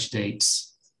to Hajj dates.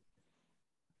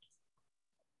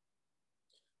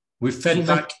 We've fed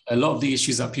back a lot of the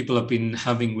issues that people have been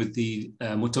having with the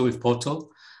Mutawif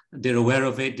portal. They're aware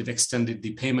of it. They've extended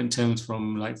the payment terms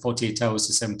from like 48 hours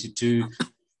to 72.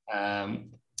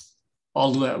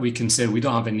 Although we can say we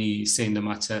don't have any say in the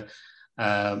matter,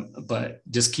 but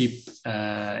just keep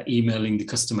emailing the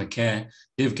customer care.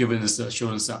 They've given us the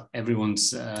assurance that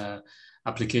everyone's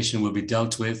application will be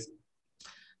dealt with.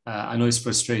 I know it's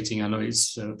frustrating. I know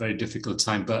it's a very difficult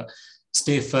time, but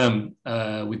stay firm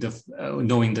with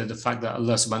knowing that the fact that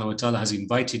Allah subhanahu wa ta'ala has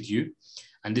invited you,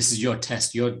 and this is your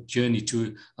test, your journey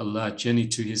to Allah, journey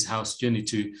to His house, journey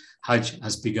to Hajj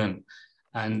has begun.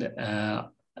 And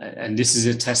this is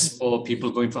a test for people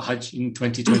going for Hajj in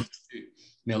 2022.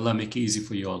 May Allah make it easy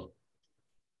for you all.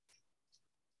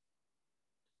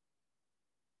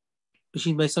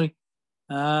 Rashid Bhai, sorry.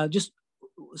 Just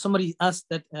somebody asked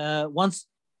that once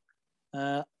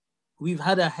we've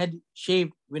had a head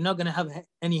shaved, we're not going to have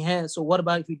any hair. So what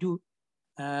about if we do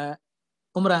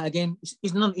Umrah again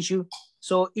is not an issue.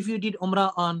 So if you did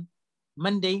Umrah on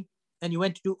Monday and you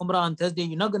went to do Umrah on Thursday,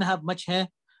 you're not going to have much hair,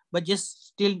 but just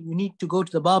still you need to go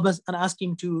to the barbers and ask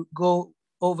him to go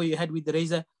over your head with the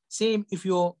razor. Same if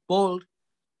you're bald,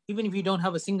 even if you don't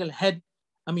have a single head,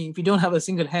 if you don't have a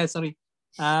single hair, sorry,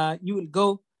 you will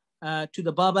go to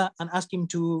the barber and ask him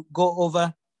to go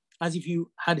over as if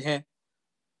you had hair.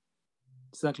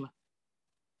 Exactly.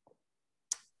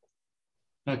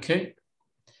 Okay.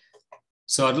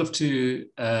 So I'd love to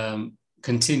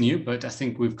continue, but I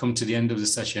think we've come to the end of the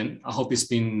session. I hope it's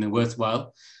been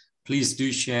worthwhile. Please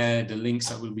do share the links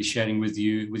that we'll be sharing with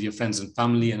you, with your friends and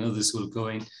family and others who will go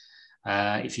in.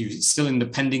 If you're still in the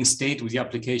pending state with the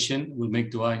application, we'll make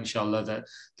dua, inshallah,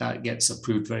 that gets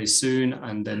approved very soon.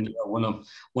 And then one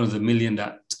of the million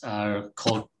that are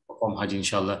called to perform Hajj,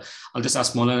 inshallah. I'll just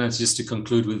ask Moulana just to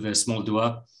conclude with a small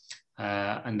dua,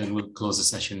 and then we'll close the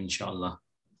session, inshallah.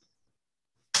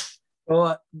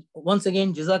 So once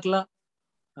again, Jazakallah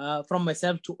from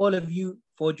myself to all of you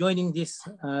for joining this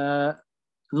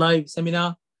live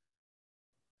seminar.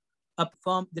 Up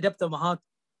from the depth of my heart,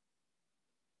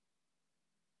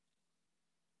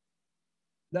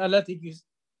 that Allah take you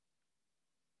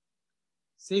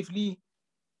safely,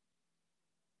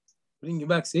 bring you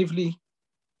back safely,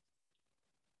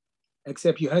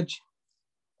 accept your Hajj,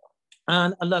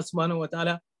 and Allah subhanahu wa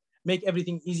ta'ala make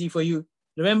everything easy for you.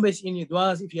 Remember, it's in your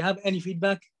du'as. If you have any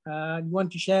feedback you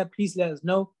want to share, please let us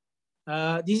know.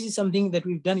 This is something that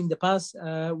we've done in the past,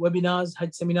 webinars,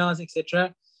 Hajj seminars,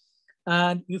 etc.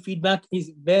 And your feedback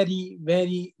is very,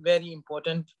 very, very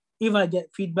important. If I get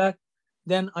feedback,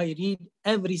 then I read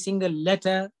every single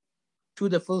letter to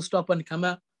the full stop and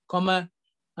comma.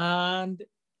 And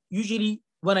usually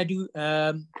when I do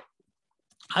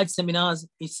Hajj seminars,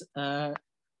 it's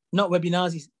not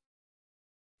webinars, it's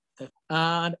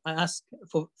and I ask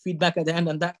for feedback at the end,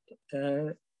 and that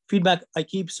feedback I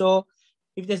keep. So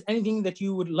if there's anything that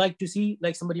you would like to see,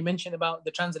 like somebody mentioned about the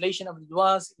translation of the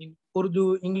du'as in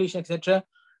Urdu, English, etc.,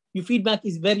 your feedback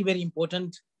is very, very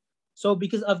important. So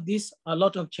because of this, a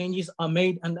lot of changes are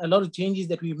made, and a lot of changes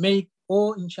that we make,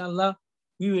 or inshallah,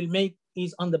 we will make,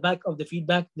 is on the back of the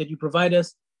feedback that you provide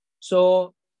us.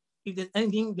 So if there's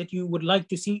anything that you would like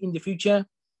to see in the future,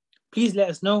 please let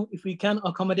us know. If we can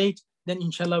accommodate, then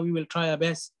inshallah we will try our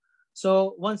best.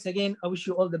 So once again, I wish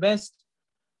you all the best.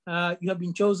 You have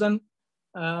been chosen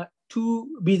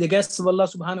to be the guests of Allah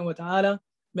subhanahu wa ta'ala.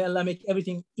 May Allah make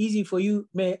everything easy for you.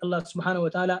 May Allah subhanahu wa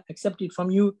ta'ala accept it from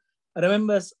you.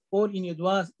 Remember us all in your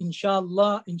du'as.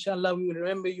 Inshallah, we will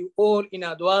remember you all in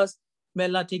our du'as. May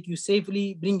Allah take you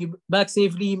safely, bring you back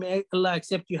safely. May Allah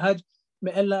accept your Hajj.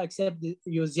 May Allah accept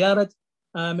your ziyarat.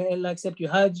 May Allah accept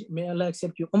your Hajj. May Allah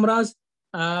accept your Umrahs.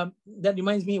 That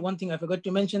reminds me, one thing I forgot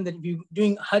to mention, that if you're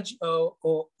doing Hajj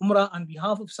or Umrah on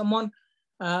behalf of someone,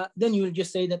 then you will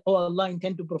just say that, oh Allah, I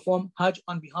intend to perform Hajj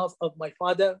on behalf of my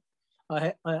father.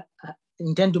 I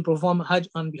intend to perform Hajj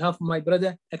on behalf of my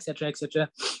brother, etc., etc.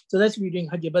 So that's what we're doing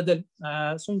Hajj Badal.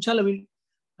 So inshallah,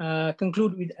 we'll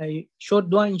conclude with a short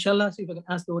dua, inshallah. So if I can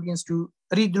ask the audience to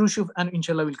read Drushuf, and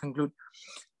inshallah we'll conclude.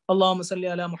 اللهم صل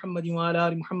على محمد وعلى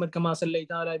آل محمد كما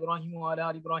صليت على إبراهيم وعلى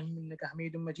آل إبراهيم إنك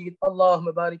حميد مجيد.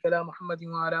 اللهم بارك على محمد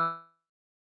وعلى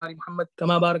آل محمد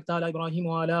كما باركت على إبراهيم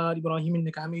وعلى آل إبراهيم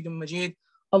إنك حميد مجيد.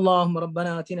 اللهم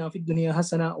ربنا آتنا في الدنيا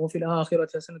حسنة وفي الآخرة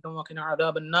حسنة وقنا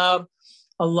عذاب النار.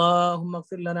 اللهم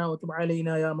اغفر لنا وتب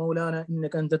علينا يا مولانا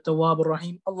إنك أنت التواب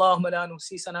الرحيم. اللهم لا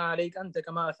نحصي ثناء عليك أنت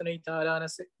كما أثنيت على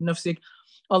نفسك.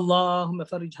 اللهم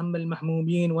فرج هم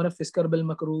المحمومين ونفس كرب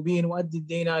المكروبين وأد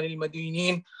الدين عن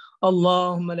المدينين.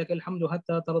 اللهم لك الحمد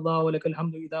حتى ترضى ولك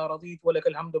الحمد إذا رضيت ولك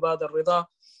الحمد بعد الرضا.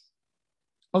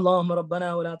 اللهم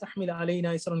ربنا ولا تحمل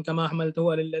علينا إسرا كما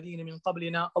حملته على الذين من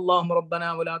قبلنا. اللهم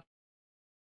ربنا ولا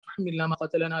تحملنا ما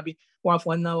قتلنا به واعف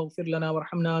عنا واغفر لنا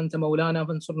وارحمنا أنت مولانا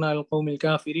فانصرنا على القوم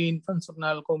الكافرين فانصرنا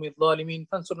على القوم الظالمين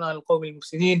فانصرنا على القوم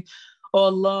المفسدين. Oh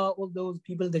Allah, all those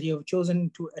people that you have chosen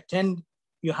to attend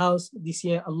your house this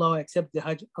year, Allah accept the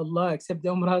Hajj, Allah accept the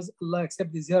Umrahs, Allah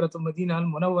accept the Ziyarat of Medina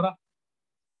al-Munawwara.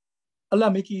 Allah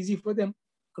make it easy for them.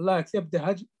 Allah accept the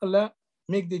Hajj. Allah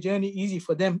make the journey easy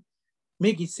for them.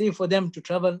 Make it safe for them to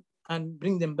travel and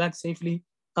bring them back safely.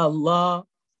 Allah,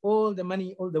 all the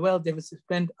money, all the wealth they have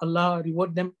spent, Allah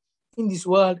reward them in this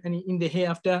world and in the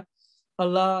hereafter.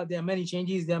 Allah, there are many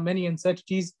changes, there are many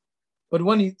uncertainties. But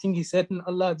one thing is certain,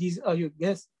 Allah, these are your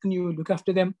guests and you look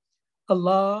after them.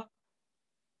 Allah,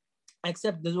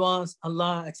 accept the du'as.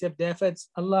 Allah, accept the efforts.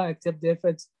 Allah, accept the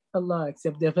efforts. Allah,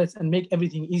 accept the efforts and make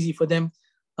everything easy for them.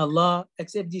 Allah,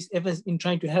 accept these efforts in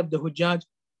trying to help the Hujjaj.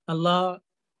 Allah,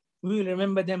 we will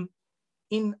remember them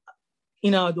in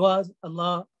our du'as.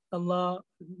 Allah, Allah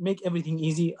make everything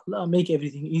easy. Allah make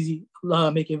everything easy.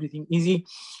 Allah make everything easy.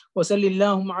 وصلى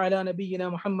اللهم على نبينا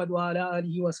محمد وعلى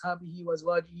آله وأصحابه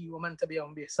وأزواجه ومن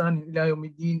تبعهم بإحسان إلى يوم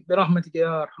الدين برحمتك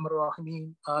يا أرحم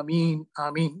الراحمين. آمين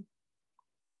آمين.